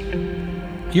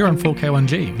 You're on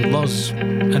 4K1G with Lozz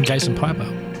and Jason Piper.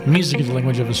 Music is the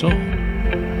language of us all.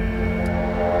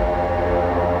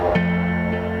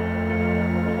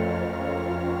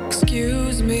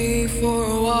 Excuse me for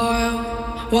a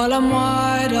while I'm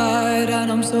wide-eyed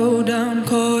and I'm so down,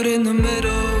 caught in the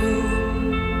middle.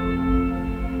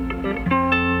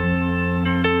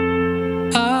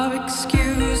 I've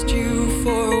excused you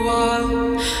for a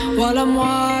while I'm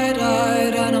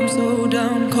wide-eyed and I'm so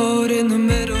down, caught in the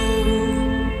middle.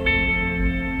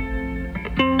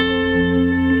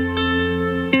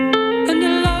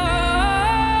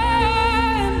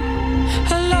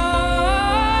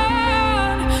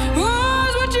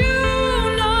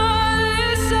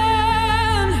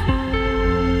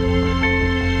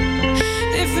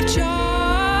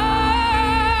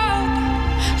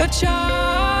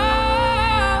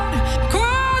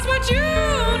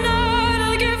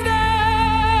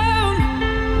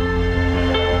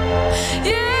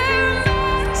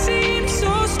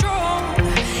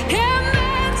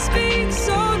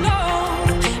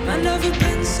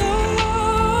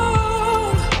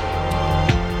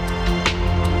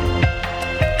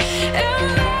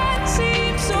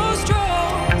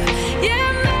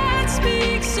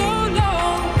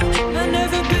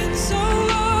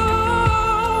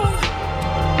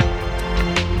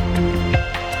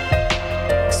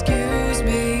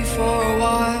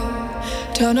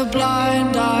 Turn a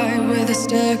blind eye with a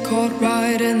stare caught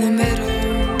right in the middle.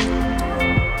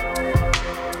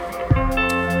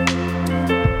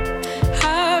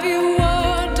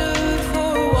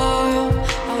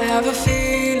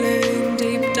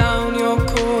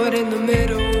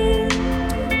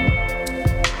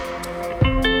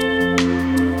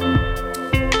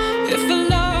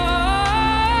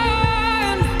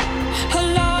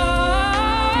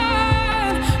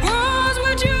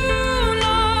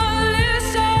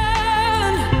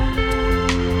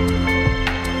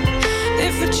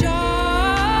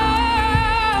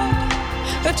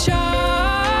 a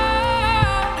child.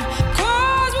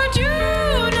 'Cause would you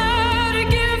not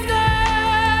give them?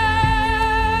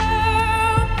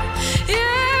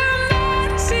 Yeah,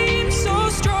 man seems so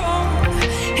strong.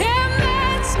 Yeah,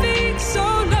 man speaks so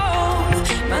long.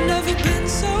 I've never been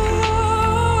so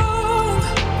wrong.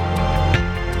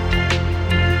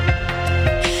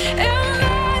 Yeah,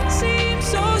 man seems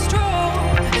so strong.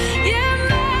 Yeah,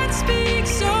 man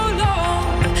speaks so long.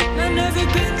 I've never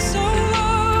been so wrong.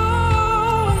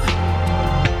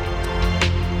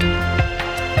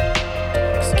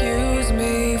 Excuse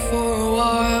me for a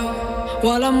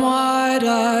while I'm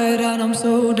wide-eyed and I'm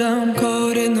so down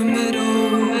caught in the middle.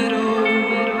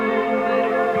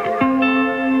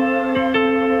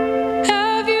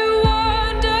 Have you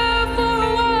wondered for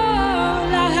a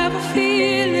while? I have a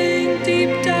feeling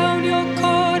deep down you're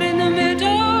caught in the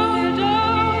middle.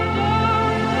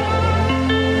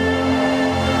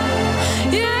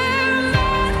 Yeah,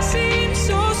 man seems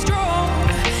so strong.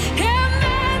 Yeah,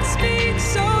 man speaks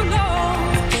so long.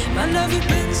 I've never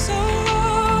been so wrong.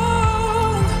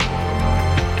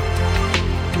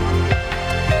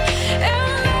 Yeah,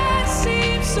 man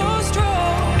seems so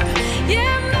strong.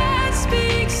 Yeah, man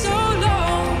speaks so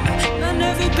long. I've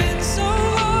never been so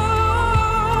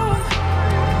wrong.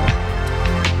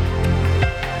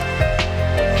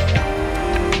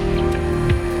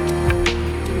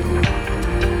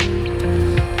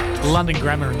 London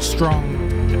Grammar and Strong.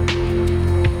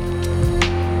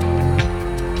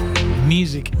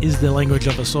 Music is the language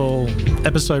of us all.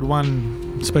 Episode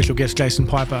 1, special guest Jason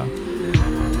Piper.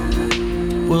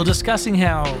 We were discussing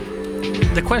how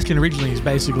the question originally is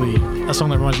basically a song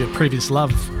that reminds you of previous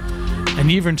love, and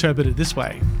you've interpreted it this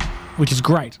way, which is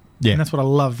great. Yeah. And that's what I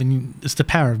love, and it's the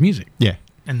power of music. Yeah.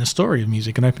 And the story of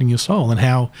music and opening your soul, and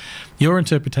how your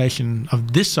interpretation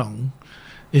of this song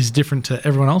is different to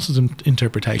everyone else's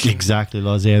interpretation. Exactly,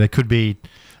 Lozz. Yeah, there could be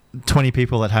 20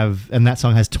 people that have, and that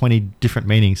song has 20 different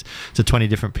meanings to 20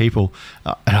 different people,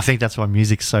 and I think that's why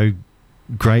music's so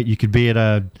great. You could be at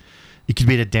a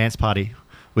dance party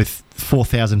with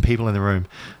 4,000 people in the room,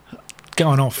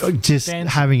 Going off, just dancing.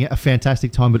 having a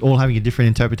fantastic time, but all having a different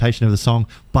interpretation of the song,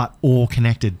 but all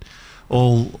connected,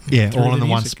 all through in the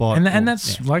one music. spot. And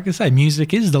that's, like I say,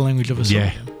 music is the language of a song.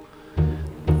 Yeah.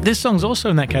 This song's also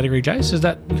in that category, Jace. Is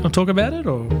that, you want to talk about it,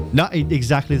 or? No,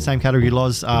 exactly the same category,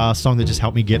 Lozz. Song that just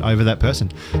helped me get over that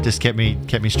person, just kept me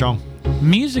strong.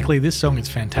 Musically, this song is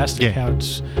fantastic. Yeah. How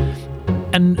it's,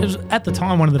 and it was at the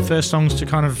time one of the first songs to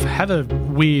kind of have a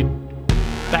weird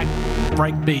back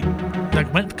break beat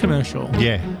that went commercial.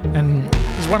 Yeah. And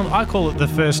it's one of, I call it the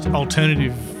first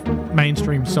alternative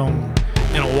mainstream song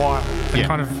in a while that Yeah.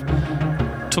 kind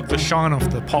of took the shine off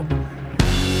the pop.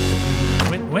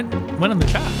 Went on the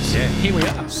charts. Yeah. Here we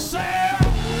are.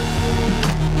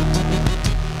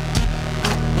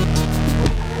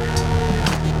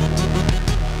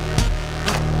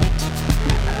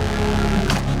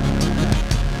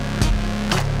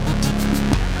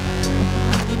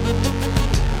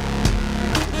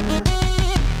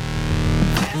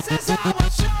 This is how I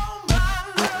show my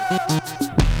love.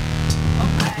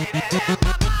 I made it in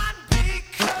my mind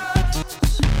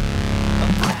because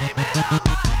I'm blaming on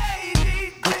my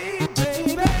ADD,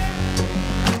 baby.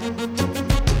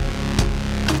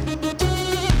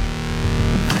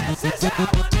 This is how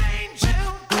an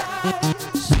angel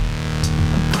does. I'm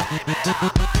blaming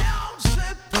on my own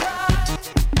supply.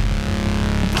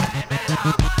 Blaming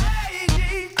on my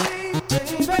ADD,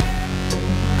 baby.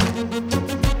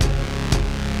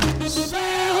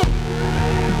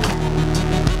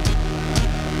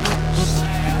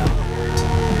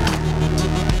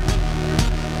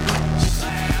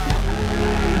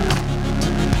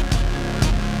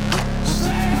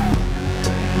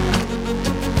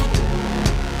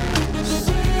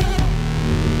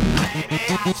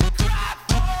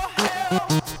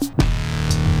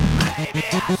 Maybe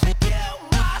I should kill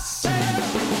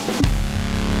myself.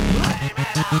 Blame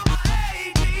it on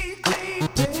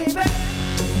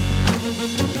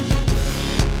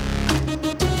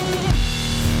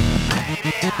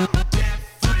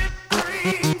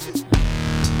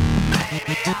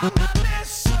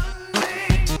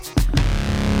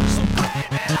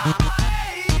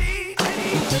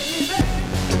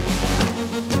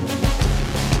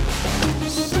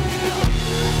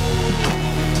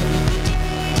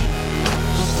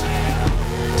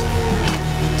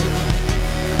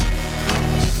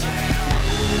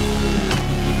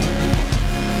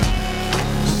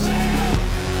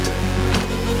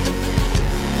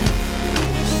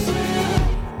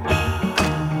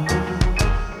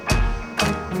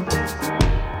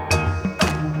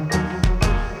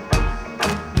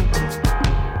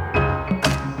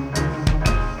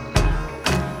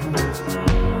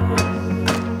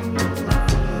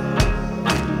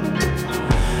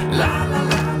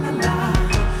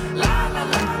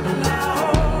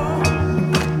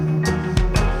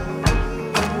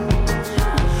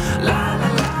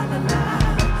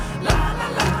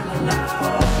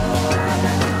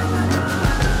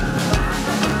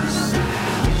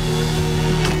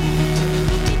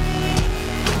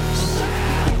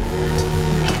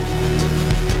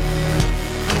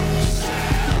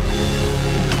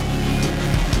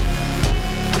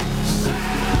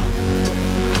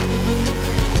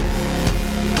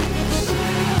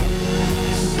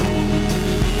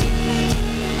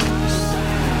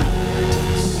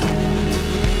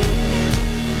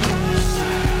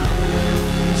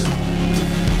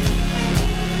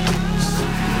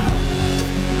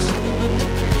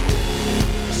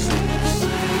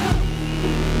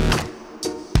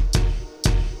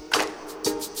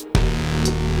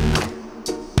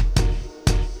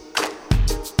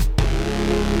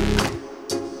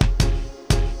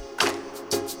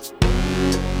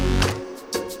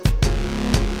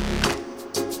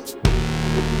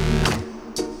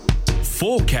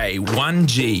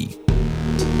 4K1G.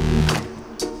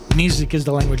 Music is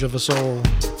the language of us all.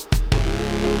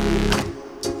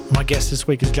 My guest this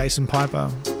week is Jason Piper.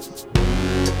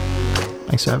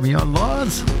 Thanks for having me on,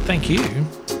 Lozz. Thank you.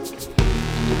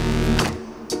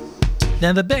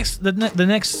 Now the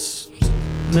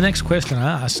next question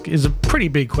I ask is a pretty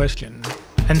big question,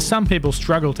 and some people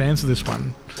struggle to answer this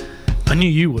one. I knew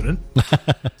you wouldn't.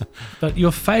 But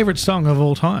your favourite song of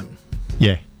all time?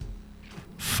 Yeah.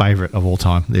 Favourite of all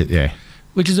time. Yeah.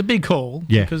 Which is a big call.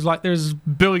 Yeah. Because there's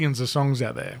billions of songs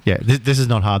out there. Yeah. This is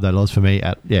not hard though, Lozz, for me.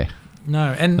 Yeah.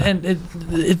 No, and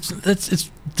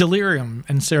it's Delirium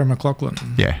and Sarah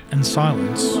McLachlan. Yeah. And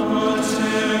Silence.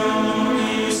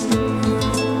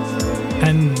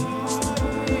 And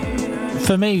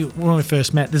for me, when we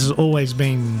first met, this has always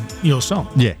been your song.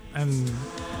 Yeah. And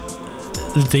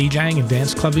the DJing and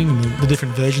dance clubbing and the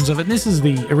different versions of it. And this is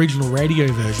the original radio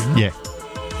version. Yeah.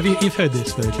 You've heard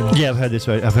this version? Yeah, I've heard this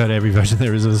version. I've heard every version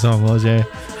there is of the song, Lozz, yeah.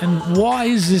 And why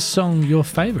is this song your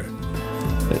favourite?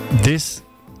 This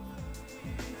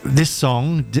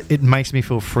song, it makes me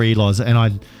feel free, Lozz, and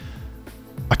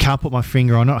I can't put my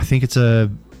finger on it. I think it's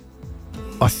a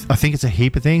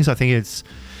heap of things. I think it's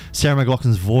Sarah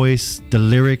McLachlan's voice, the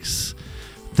lyrics,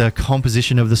 the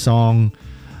composition of the song,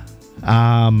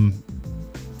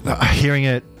 hearing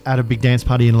it at a big dance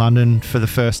party in London for the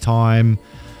first time.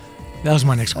 That was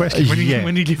my next question.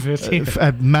 When did you first hear it?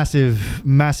 A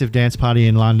massive dance party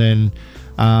in London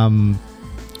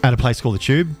at a place called The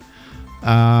Tube.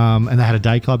 And they had a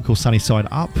day club called Sunny Side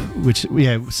Up, which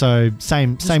so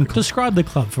same. Describe the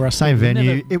club for us. Same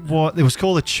venue. It was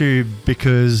called The Tube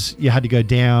because you had to go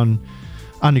down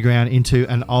underground into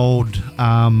an old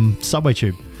subway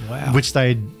tube. Wow. Which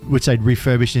they'd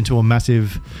refurbished into a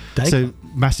massive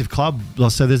club.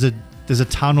 So there's a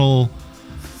tunnel.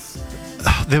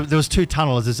 There was two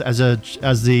tunnels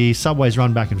as the subways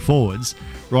run back and forwards.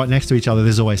 Right next to each other,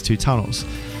 there's always two tunnels.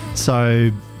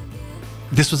 So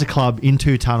this was a club in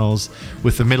two tunnels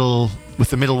with the middle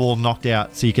wall knocked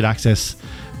out, so you could access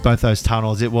both those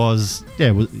tunnels. It was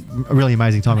a really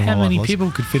amazing time in my life. How many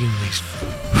people could fit in these?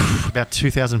 About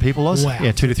 2,000 people, Lozz. Wow.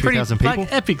 Yeah, 2,000 to 3,000 people.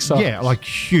 Like epic size. Yeah, like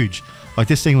huge. Like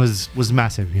this thing was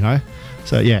massive, you know.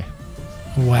 So yeah.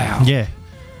 Wow. Yeah.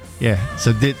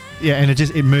 So and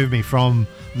it moved me from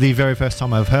the very first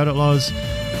time I've heard it, Lozz.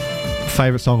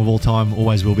 Favorite song of all time,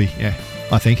 always will be. Yeah,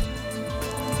 I think.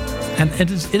 And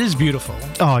it is beautiful.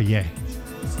 Oh yeah.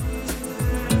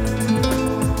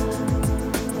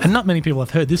 And not many people have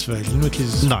heard this version, which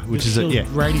is a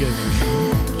radio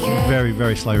version. Very,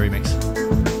 very slow remix.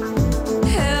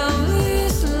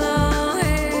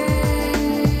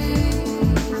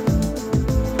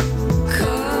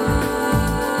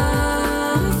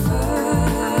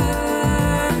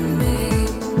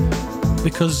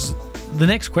 Because the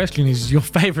next question is your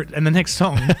favourite, and the next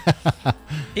song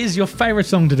is your favourite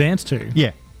song to dance to.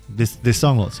 Yeah, this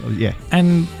song was. Yeah.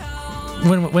 And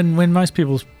when most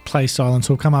people play Silence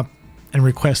or come up and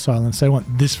request Silence, they want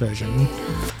this version,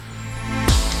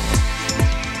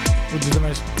 which is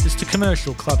it's the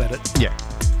commercial club edit. Yeah.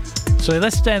 So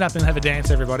let's stand up and have a dance,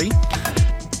 everybody.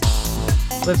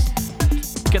 Let's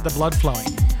get the blood flowing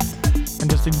and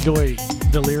just enjoy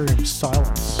Delirium's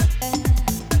Silence.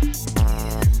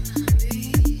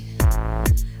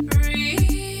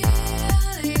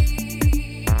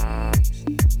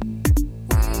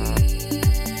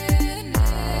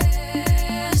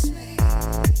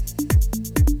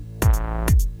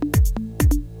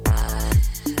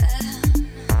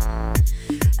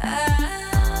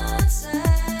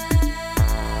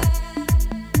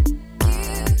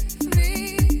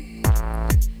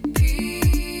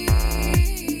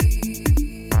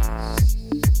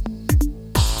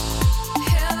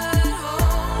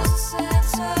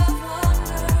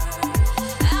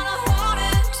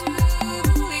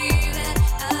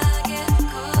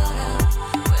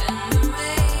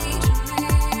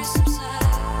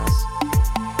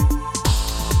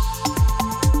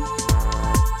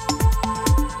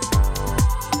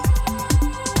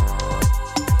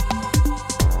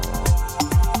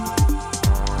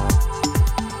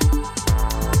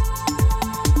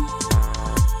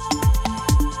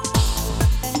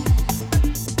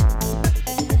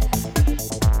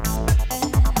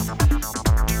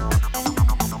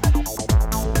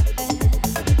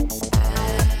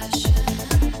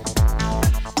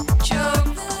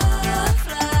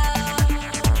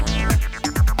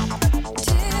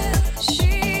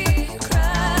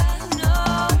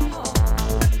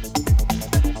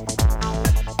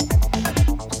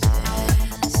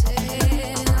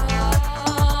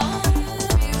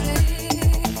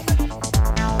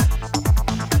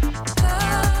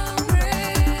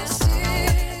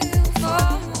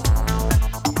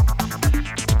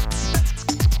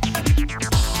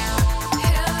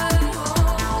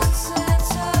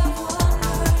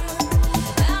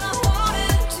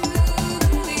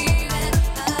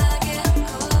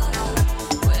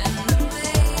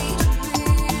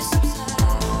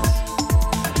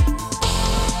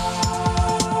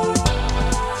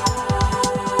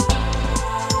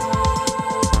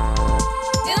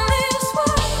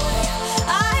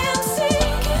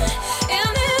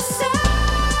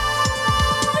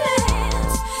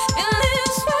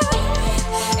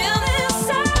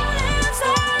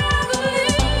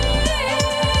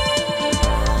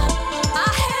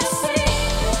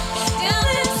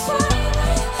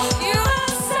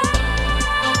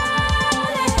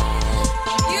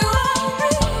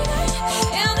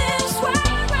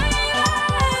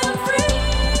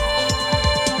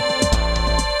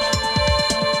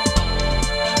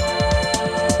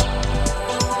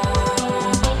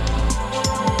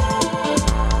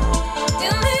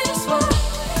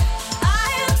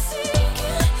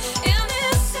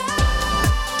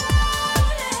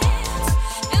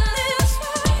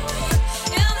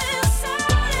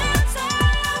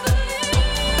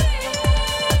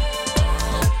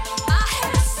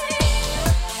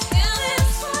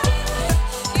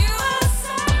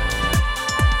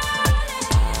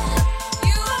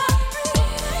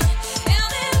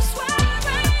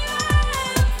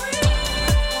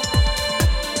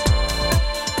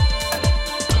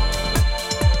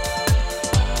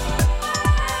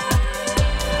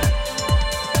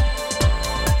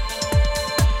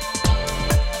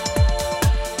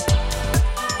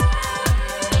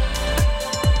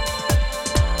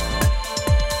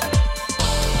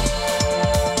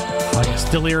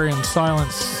 Delirium,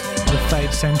 Silence, the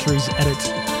Fade Centuries edit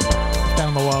down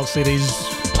on the Wild CDs.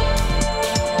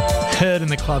 Heard in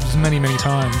the clubs many, many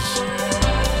times.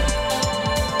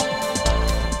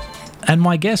 And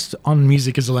my guest on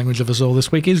Music is the Language of Us All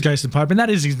this week is Jason Piper, and that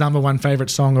is his number one favourite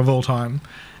song of all time.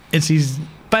 It's his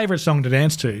favourite song to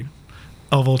dance to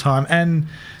of all time, and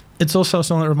it's also a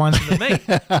song that reminds him of me.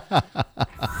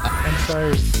 And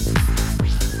so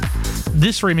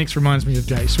this remix reminds me of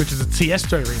Jace, which is a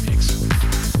Tiesto remix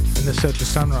in The Search for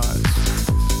Sunrise.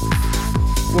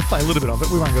 We'll play a little bit of it.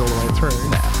 We won't go all the way through.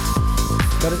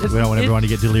 But We don't want everyone to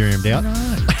get deliriumed out. No,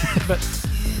 but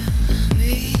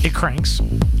it cranks.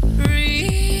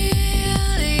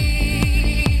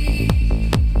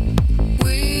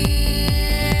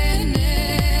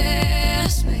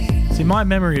 See, my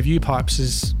memory of you, Pipes,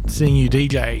 is seeing you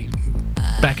DJ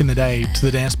back in the day to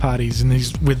the dance parties, and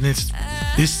with this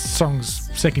song's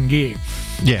second gear.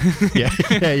 Yeah.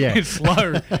 It's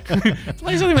slow.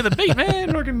 Play something with a beat,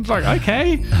 man. It's like,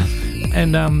 okay.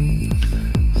 And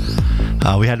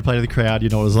we had to play to the crowd. You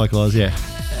know what it was like, Lozz. Yeah.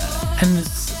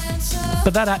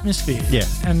 But that atmosphere. Yeah.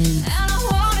 And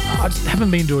I just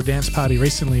haven't been to a dance party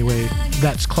recently where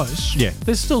that's close. Yeah.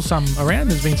 There's still some around.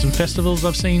 There's been some festivals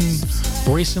I've seen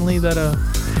recently that are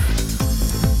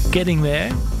getting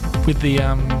there with the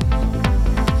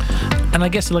and I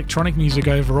guess electronic music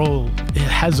overall, it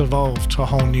has evolved to a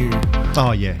whole new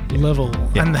level,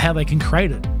 and how they can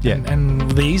create it,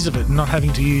 and the ease of it, not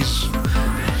having to use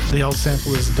the old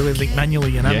samplers and do everything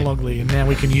manually and analogly, and now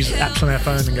we can use apps on our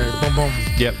phone and go boom boom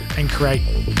and create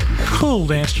cool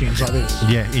dance tunes like this.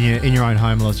 Yeah, in your own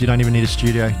home, Lozz. You don't even need a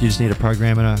studio. You just need a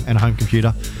program and a home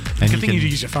computer. And you can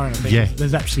use your phone. I think. Yeah.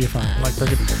 There's actually a phone. Like,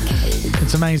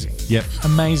 it's amazing. Yep.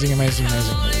 Amazing.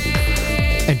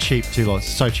 And cheap too, Lozz.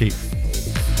 So cheap.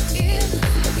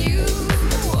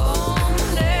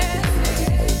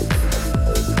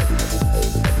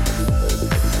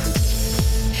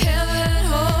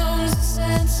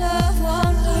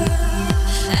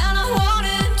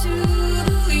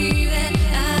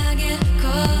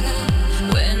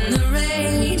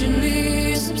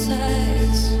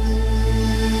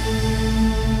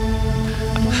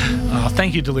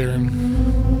 Thank you,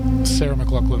 Delirium. Sarah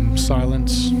McLachlan,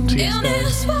 Silence, Tiesto.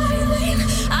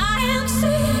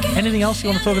 Anything else you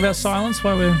want to talk about Silence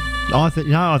while we're... I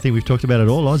think we've talked about it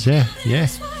all, Lozz. Yeah.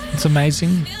 It's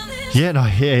amazing. Yeah,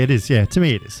 it is. Yeah, to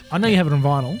me it is. I know you have it on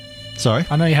vinyl. Sorry?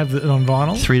 I know you have it on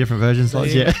vinyl. 3 different versions,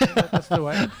 Lozz, yeah. That's the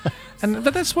way.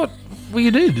 But that's what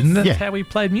we did, and that's how we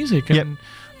played music. And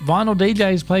vinyl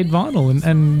DJs played vinyl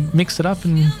and mixed it up,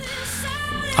 and...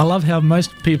 I love how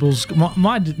most people's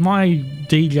my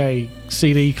DJ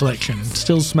CD collection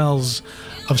still smells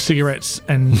of cigarettes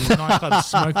and nightclub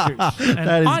smoke juice.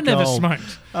 And I never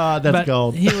smoked. That's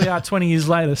gold. Here we are 20 years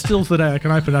later, still today I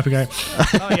can open it up and go,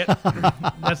 oh yeah,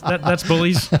 that's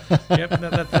bullies. Yep,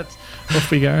 that's off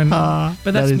we go. And,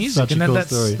 but that's music, and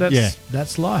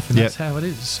that's life, and that's how it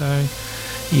is. So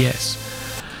yes.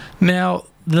 Now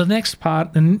the next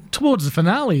part, and towards the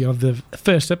finale of the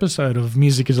first episode of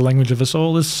Music is the Language of Us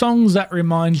All, is songs that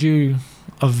remind you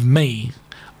of me.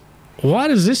 Why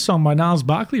does this song by Gnarls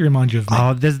Barkley remind you of me?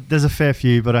 Oh, there's a fair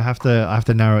few, but I have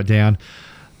to narrow it down.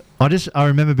 I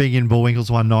remember being in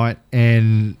Bullwinkles one night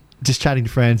and just chatting to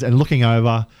friends and looking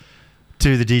over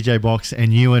to the DJ box,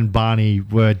 and you and Barney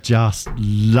were just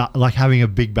like having a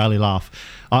big belly laugh.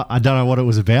 I don't know what it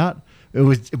was about. It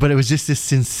was just this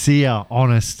sincere,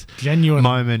 honest, genuine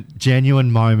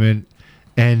moment,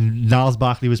 and Gnarls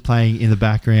Barkley was playing in the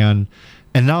background.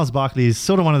 And Gnarls Barkley is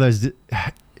sort of one of those.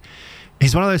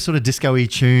 He's one of those sort of disco-y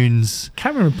tunes.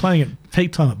 Can't remember playing at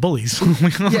peak time at Bullies.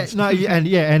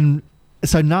 And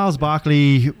so Gnarls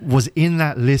Barkley was in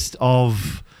that list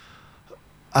of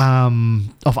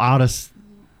artists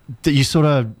that you sort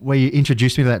of, where you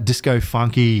introduced me to that disco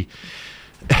funky.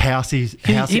 Housey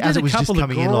he as did it was a couple just of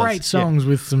coming great in. songs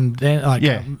with some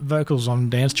vocals on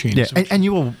dance tunes. Yeah, and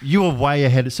you were way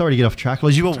ahead. Sorry to get off track,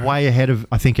 Lozz. You were way ahead of,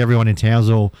 I think, everyone in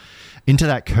Townsville into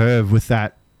that curve with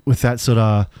that sort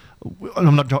of.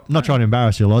 I'm not trying to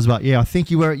embarrass you, Lozz, but yeah, I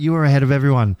think you were ahead of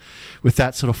everyone with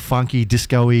that sort of funky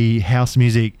disco-y house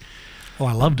music. Oh,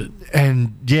 I loved it.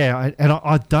 And yeah,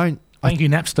 I don't. Thank you,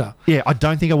 Napster. Yeah, I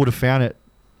don't think I would have found it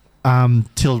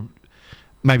till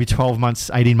maybe 12 months,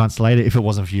 18 months later if it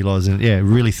wasn't for you, Lozz. And yeah,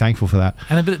 really thankful for that.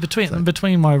 And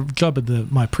between my job at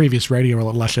my previous radio role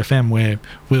at Lush FM, where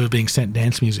we were being sent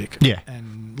dance music,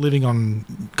 and living on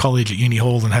college at Uni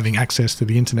Hall and having access to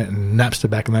the internet and Napster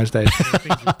back in those days.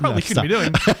 Things we probably shouldn't be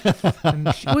doing. And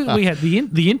we had the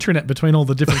intranet between all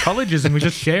the different colleges, and we're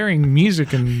just sharing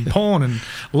music and porn and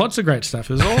lots of great stuff.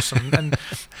 It was awesome. And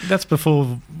that's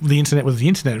before the internet was the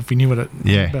internet, if we knew what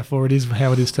it before it is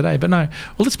how it is today. But no.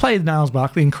 Well, let's play Niles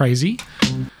Barkley and Crazy.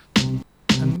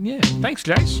 And yeah, thanks,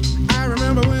 Jace. I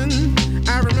remember when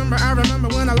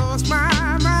I lost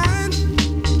my mind.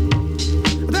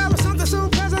 There was something so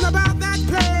pleasant about that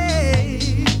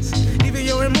place. Even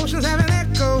your emotions have an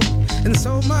echo in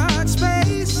so much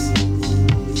space.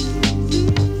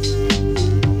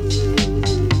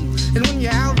 And when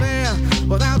you're out there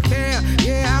without care,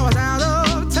 yeah, I was out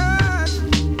of touch.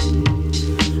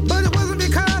 But it wasn't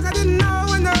because I didn't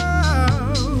know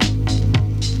enough.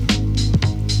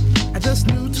 I just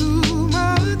knew too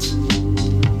much.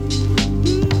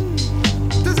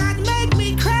 Does that make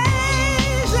me crazy?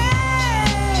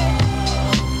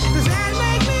 Does that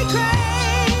make me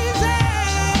crazy?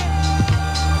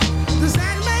 Does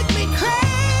that make me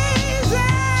crazy?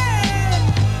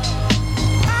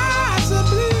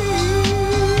 Possibly.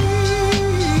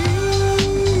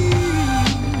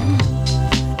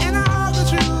 And I hope that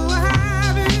you are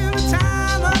having the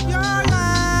time of your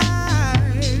life.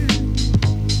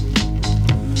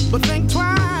 But think twice.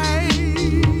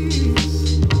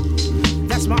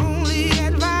 That's my only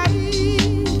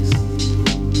advice.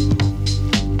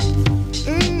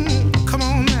 Come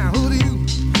on now, who do you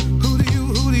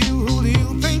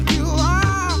think you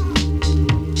are?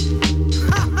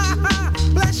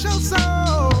 Bless your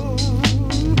soul.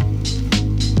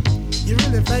 You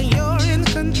really think you're in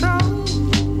control?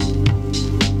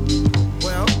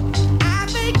 Well, I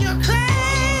think you're crazy.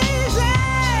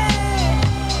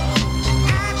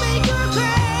 I think you're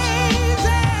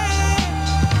crazy.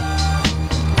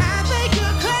 I think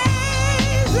you're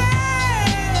crazy.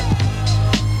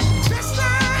 Just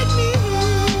like me.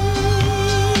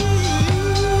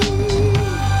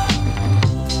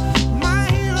 My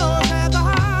heroes had the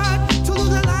heart to lose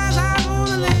their lives. I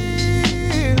wanna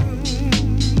live.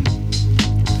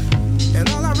 And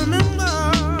all I remember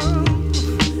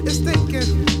is thinking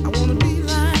I wanna be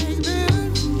like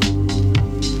them.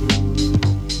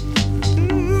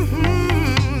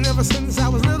 Ever since I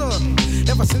was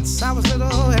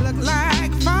little, it looked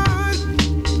like fun.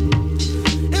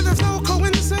 If there's no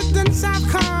coincidence, I've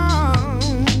come.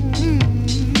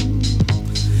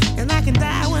 And I can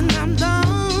die when I'm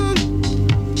done.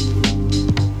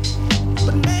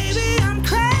 But maybe I'm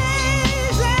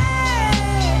crazy.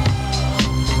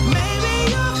 Maybe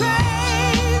you're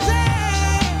crazy.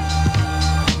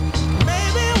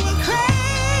 Maybe we're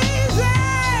crazy.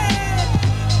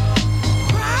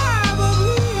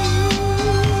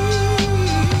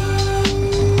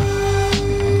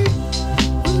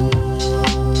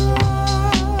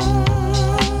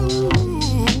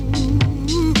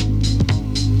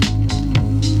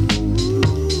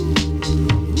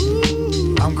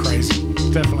 I'm crazy.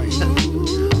 Definitely.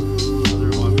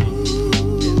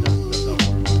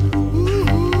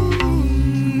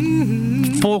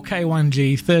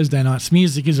 4K1G, Thursday nights.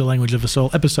 Music is the language of us all.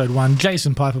 Episode 1.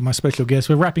 Jason Piper, my special guest.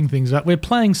 We're wrapping things up. We're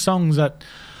playing songs that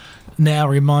now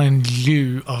remind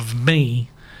you of me.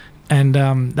 And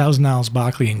that was Niles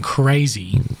Barkley and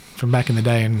Crazy from back in the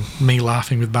day, and me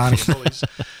laughing with Barney and Bullies,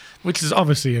 which is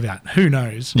obviously about who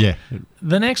knows. Yeah.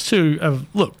 The next two,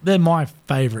 look, they're my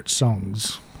favourite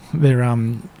songs. They're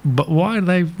but why do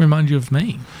they remind you of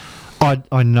me?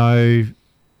 I know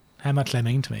How much they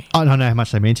mean to me. I know how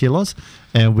much they mean to you, Lozz.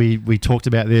 And we talked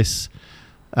about this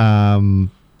a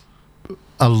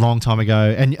long time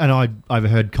ago. And I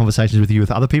overheard conversations with you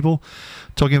with other people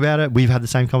talking about it. We've had the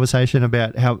same conversation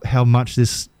about how much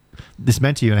this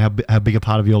meant to you and how big a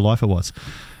part of your life it was.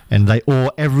 And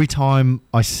every time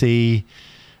I see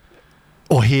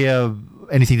or hear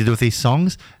anything to do with these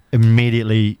songs,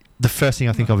 immediately the first thing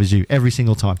I think of is you every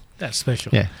single time. That's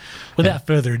special. Yeah. Without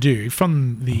further ado,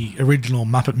 from the original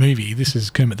Muppet movie, this is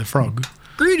Kermit the Frog.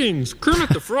 Greetings, Kermit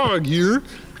the Frog here,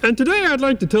 and today I'd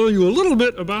like to tell you a little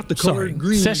bit about the color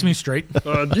green. Sesame Street.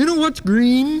 Do you know what's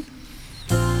green?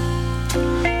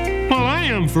 Well, I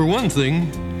am, for one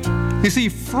thing. You see,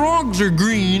 frogs are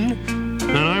green,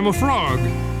 and I'm a frog,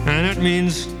 and it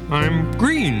means I'm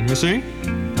green, you see?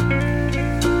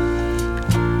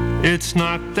 It's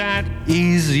not that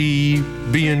easy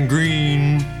being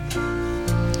green.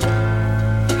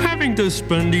 Having to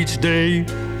spend each day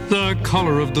the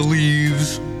color of the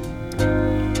leaves,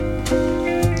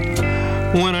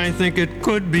 when I think it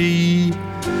could be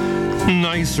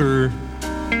nicer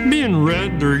being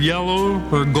red or yellow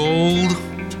or gold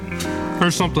or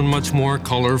something much more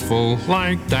colorful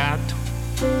like that.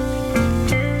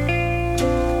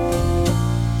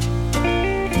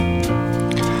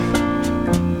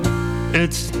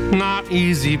 It's not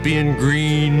easy being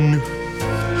green.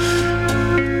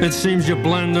 It seems you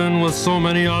blend in with so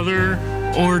many other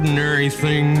ordinary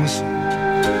things.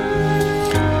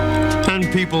 And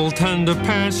people tend to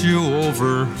pass you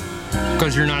over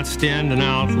because you're not standing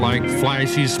out like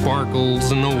flashy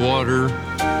sparkles in the water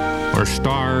or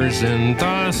stars in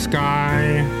the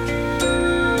sky.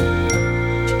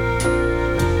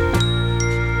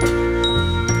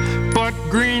 But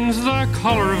green's the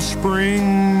color of spring,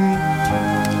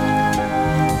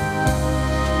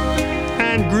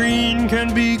 and green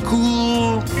can be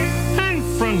cool and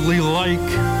friendly like,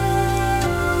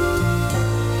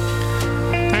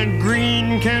 and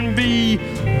green can be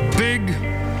big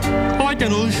like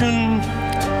an ocean,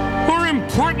 or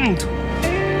important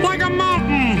like a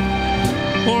mountain,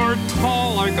 or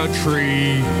tall like a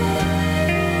tree.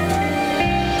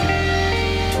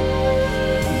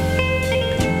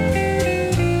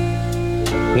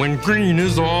 When green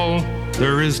is all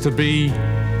there is to be,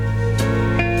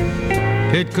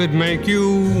 it could make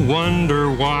you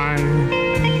wonder why.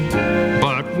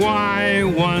 But why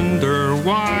wonder,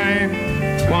 why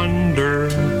wonder?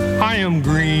 I am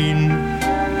green,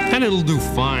 and it'll do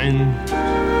fine.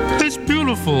 It's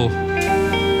beautiful,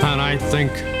 and I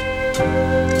think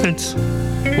it's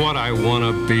what I want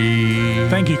to be.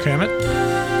 Thank you, Kermit.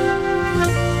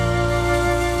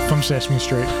 From Sesame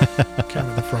Street.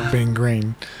 Kermit the Frog being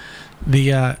green.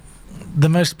 The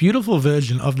most beautiful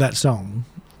version of that song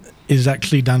is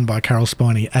actually done by Carol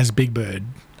Spiney as Big Bird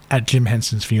at Jim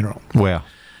Henson's funeral. Wow.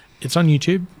 It's on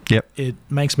YouTube. Yep. It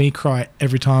makes me cry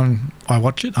every time I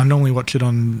watch it. I normally watch it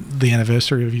on the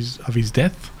anniversary of his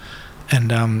death.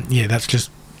 And yeah, that's just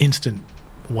instant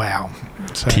wow.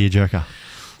 So, Tearjerker.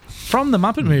 from the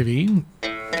Muppet movie,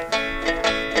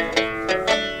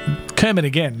 Kermit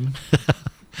again.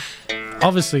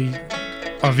 Obviously,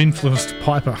 I've influenced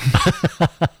Piper.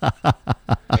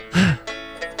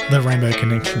 The Rainbow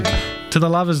Connection. To the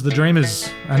lovers, the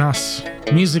dreamers, and us,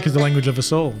 music is the language of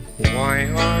us all. Why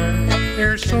are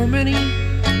there so many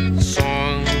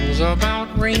songs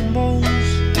about rainbows?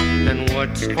 And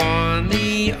what's on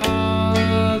the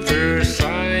other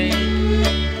side?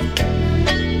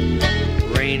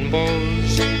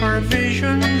 Rainbows are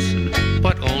visions,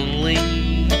 but only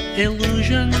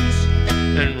illusions.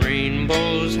 And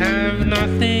rainbows have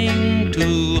nothing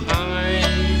to hide.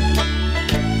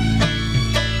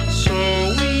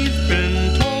 So we've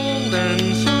been told,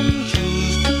 and some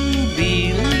choose to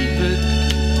believe it.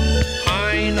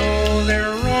 I know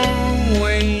they're wrong,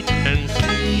 wait and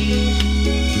see.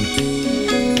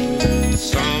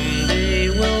 Someday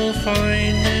we'll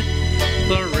find it,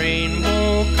 the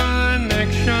rainbow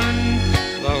connection,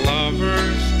 the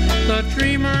lovers, the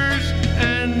dreamers,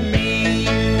 and me.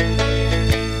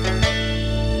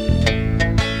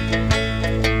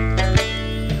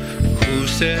 Who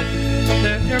said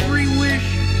that every wish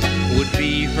would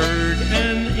be heard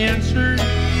and answered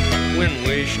when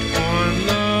wished on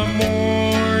the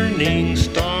morning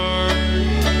star?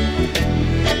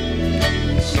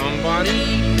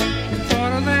 Somebody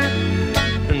thought of that,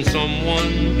 and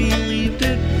someone believed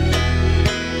it.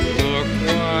 Look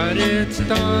what it's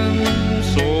done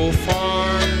so far.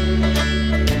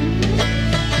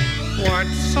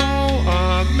 What's so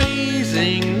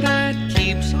amazing that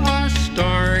keeps us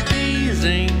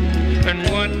stargazing? And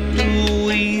what do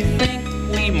we think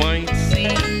we might see?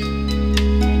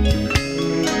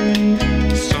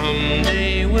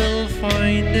 Someday we'll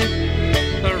find it,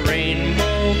 the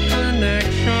rainbow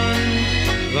connection,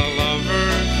 the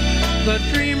lovers, the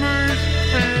dreamers,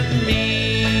 and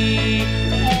me.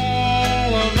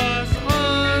 All of us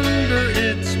under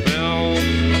its spell.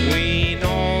 We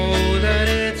know that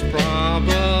it's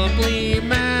probably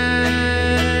magic.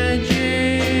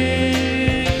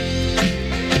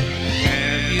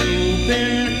 Have you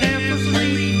been half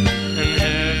asleep? And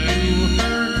have you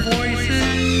heard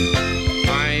voices?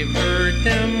 I've heard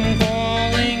them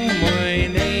calling my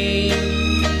name.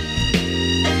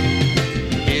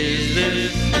 Is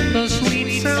this the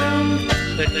sweet sound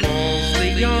that calls the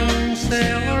young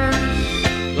sailors?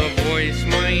 The voice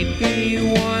might be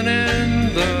one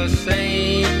and the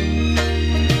same.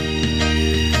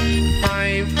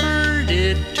 I've heard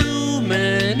it too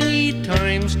many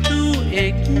times to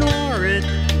ignore it.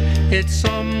 It's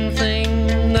something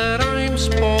that I'm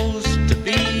supposed to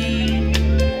be.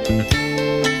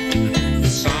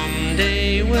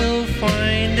 Someday we'll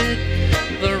find it,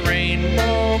 the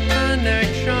rainbow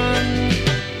connection,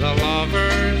 the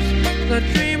lovers, the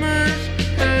dreamers,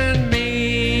 and me.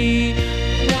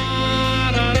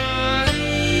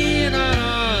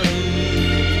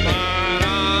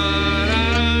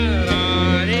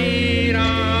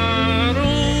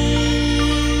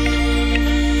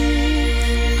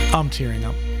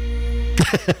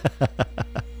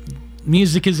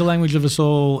 Music is the Language of Us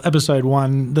All, episode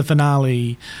 1, the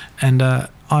finale, and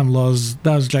I'm Lozz.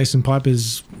 That was Jason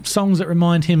Piper's songs that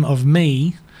remind him of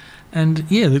me, and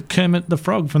yeah, the Kermit the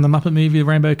Frog from the Muppet movie, The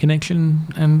Rainbow Connection,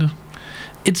 and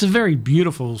it's a very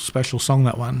beautiful, special song,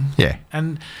 that one. Yeah.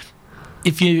 And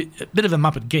if you're a bit of a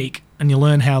Muppet geek and you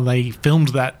learn how they filmed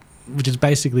that, which is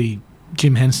basically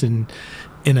Jim Henson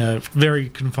in a very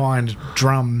confined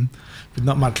drum with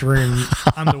not much room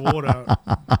underwater,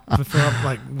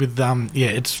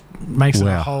 it makes it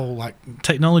a whole, like,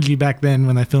 technology back then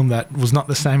when they filmed that was not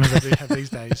the same as they do have these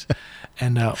days.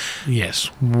 And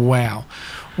yes, wow.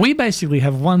 We basically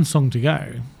have one song to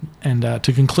go, and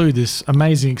to conclude this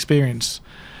amazing experience,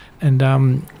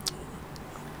 and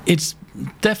it's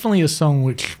definitely a song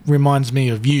which reminds me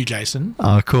of you, Jason.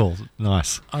 Oh, cool.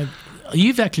 Nice.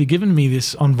 You've actually given me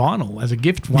this on vinyl as a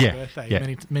gift for my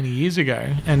birthday many years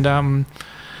ago. And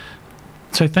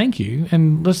so thank you.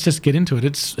 And let's just get into it.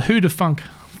 It's Who Da Funk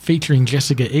featuring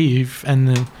Jessica Eve and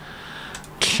the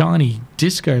Shiny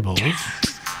Disco Balls.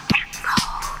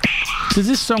 Does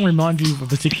this song remind you of a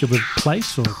particular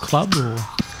place or club or...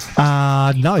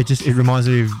 No, it reminds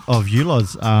me of you,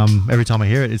 Lozz. Every time I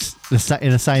hear it, it's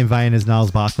in the same vein as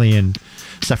Niles Barkley and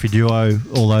Saffy Duo,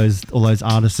 all those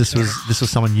artists. This was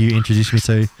someone you introduced me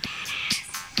to.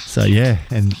 So yeah,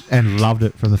 and loved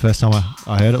it from the first time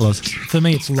I heard it, Lozz. For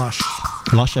me, it's Lush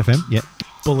FM. Yep.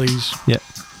 Bullies. Yep.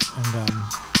 And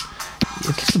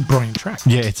it's just a brilliant track.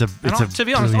 Yeah, to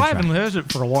be honest, I haven't heard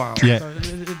it for a while. Yeah.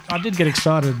 So I did get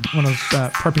excited when I was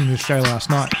prepping this show last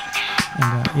night.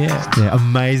 And yeah,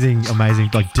 amazing,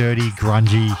 like dirty,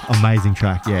 grungy, amazing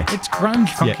track. Yeah, it's grunge,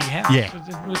 funky house. Yeah,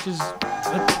 which is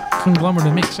a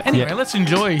conglomerate mix. Anyway, let's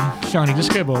enjoy Shiny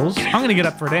Disco Balls. I'm going to get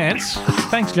up for a dance.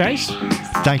 Thanks, Jace.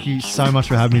 Thank you so much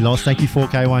for having me, Lozz. Thank you,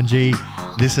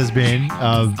 4K1G. This has been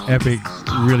epic,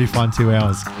 really fun 2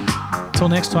 hours. Till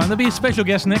next time. There'll be a special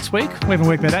guest next week. We haven't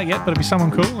worked that out yet, but it'll be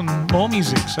someone cool and more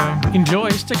music. So enjoy.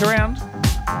 Stick around.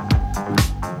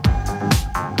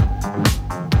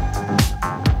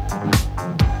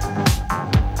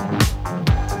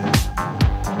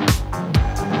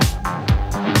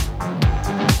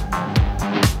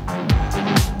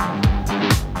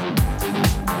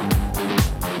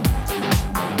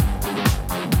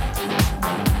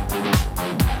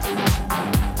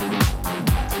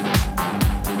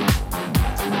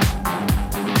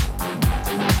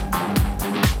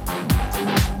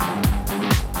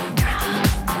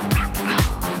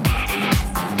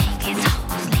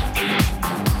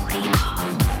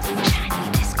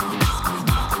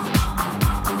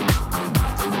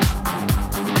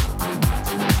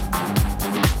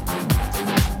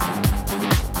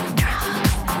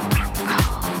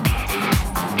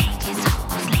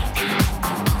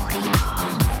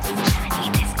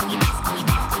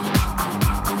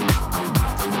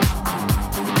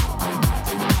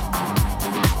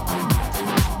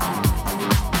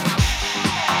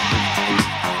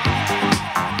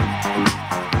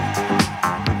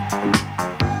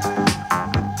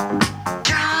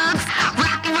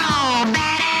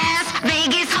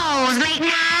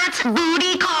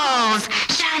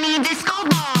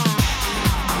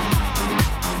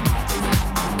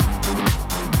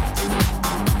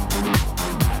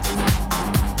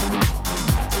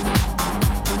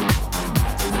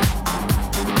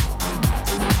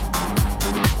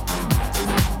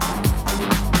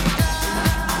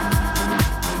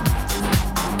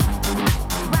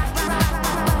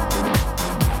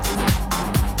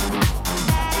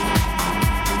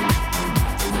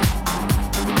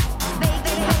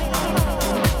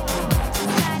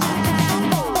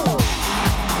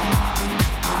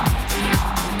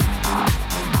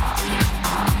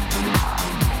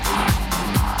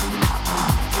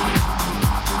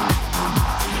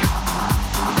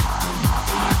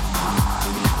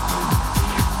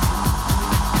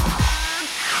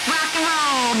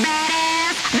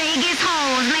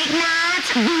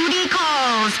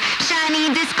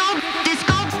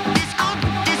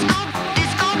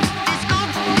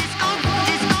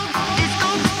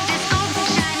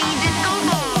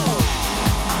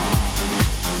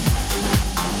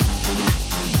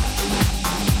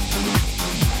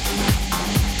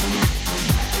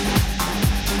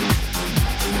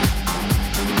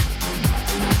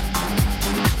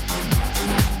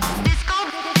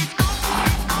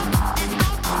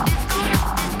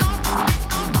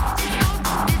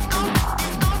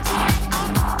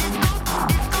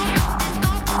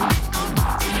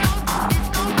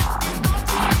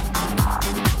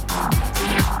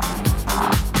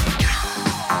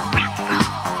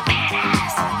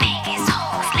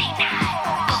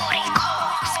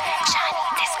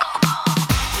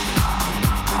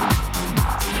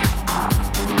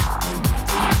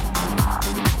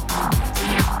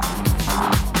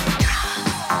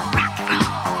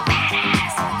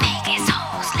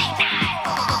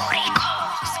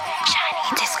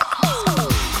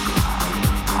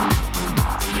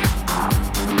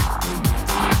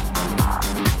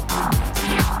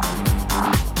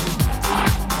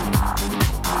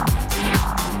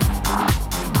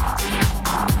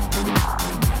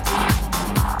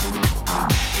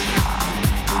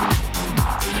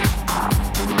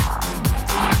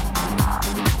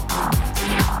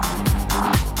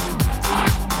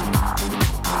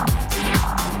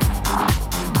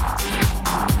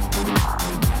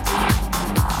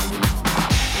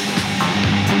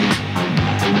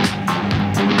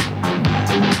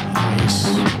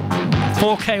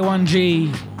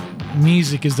 4K1G,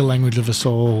 music is the language of us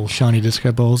all. Shiny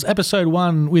Disco Balls, episode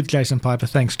 1 with Jason Piper.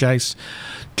 Thanks, Jace.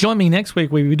 Join me next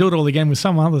week where we do it all again with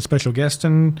some other special guest.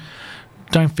 And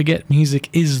don't forget, music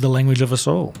is the language of us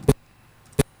all.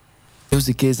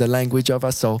 Music is a language of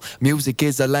our soul. Music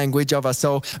is a language of our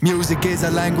soul. Music is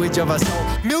a language of our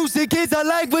soul. Music is a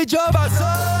language of our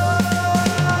soul.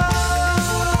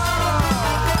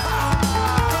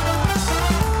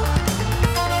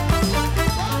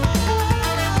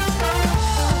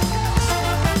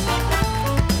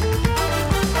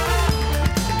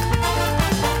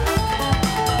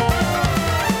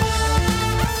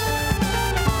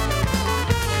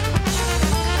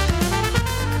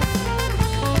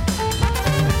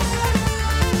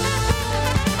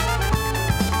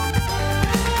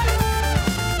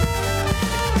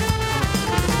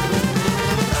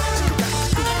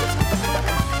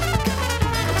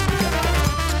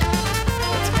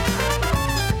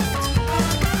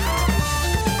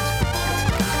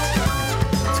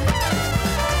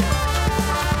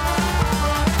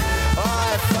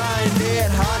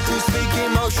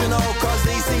 Cause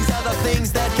these things are the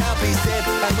things that can't be said.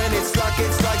 And when it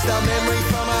strikes the memory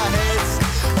from our heads.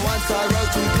 Once I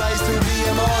wrote 2 plays to be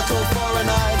immortal for a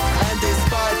night. And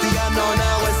despite the unknown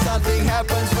hours, something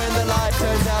happens when the light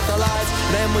turns out the lights.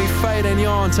 Then we fade and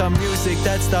yawn to music,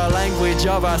 that's the language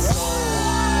of our soul.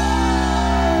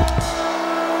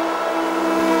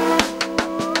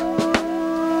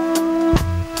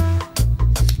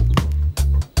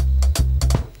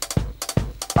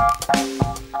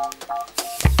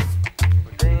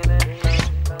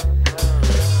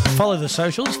 Follow the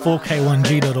socials,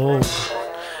 4k1g.org,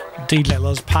 DJ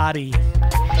Lozz Party,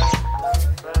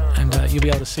 and you'll be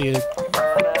able to see an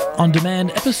on-demand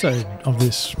episode of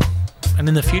this. And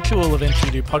in the future, we'll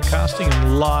eventually do podcasting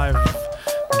and live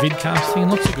vidcasting and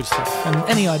lots of good stuff. And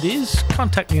any ideas,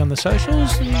 contact me on the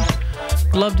socials, and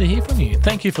love to hear from you.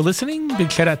 Thank you for listening.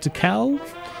 Big shout out to Cal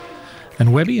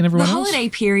and Webby and everyone else. The holiday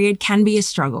period can be a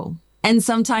struggle, and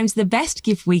sometimes the best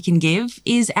gift we can give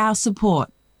is our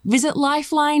support. Visit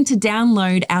Lifeline to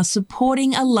download our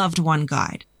Supporting a Loved One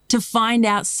guide to find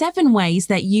out 7 ways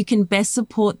that you can best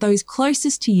support those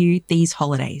closest to you these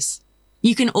holidays.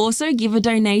 You can also give a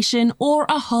donation or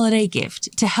a holiday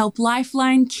gift to help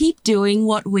Lifeline keep doing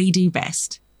what we do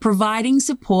best, providing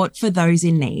support for those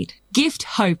in need. Gift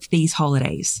hope these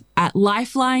holidays at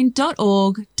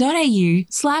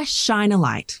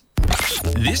lifeline.org.au/shinealight.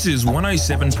 This is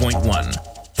 107.1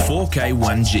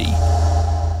 4K1G.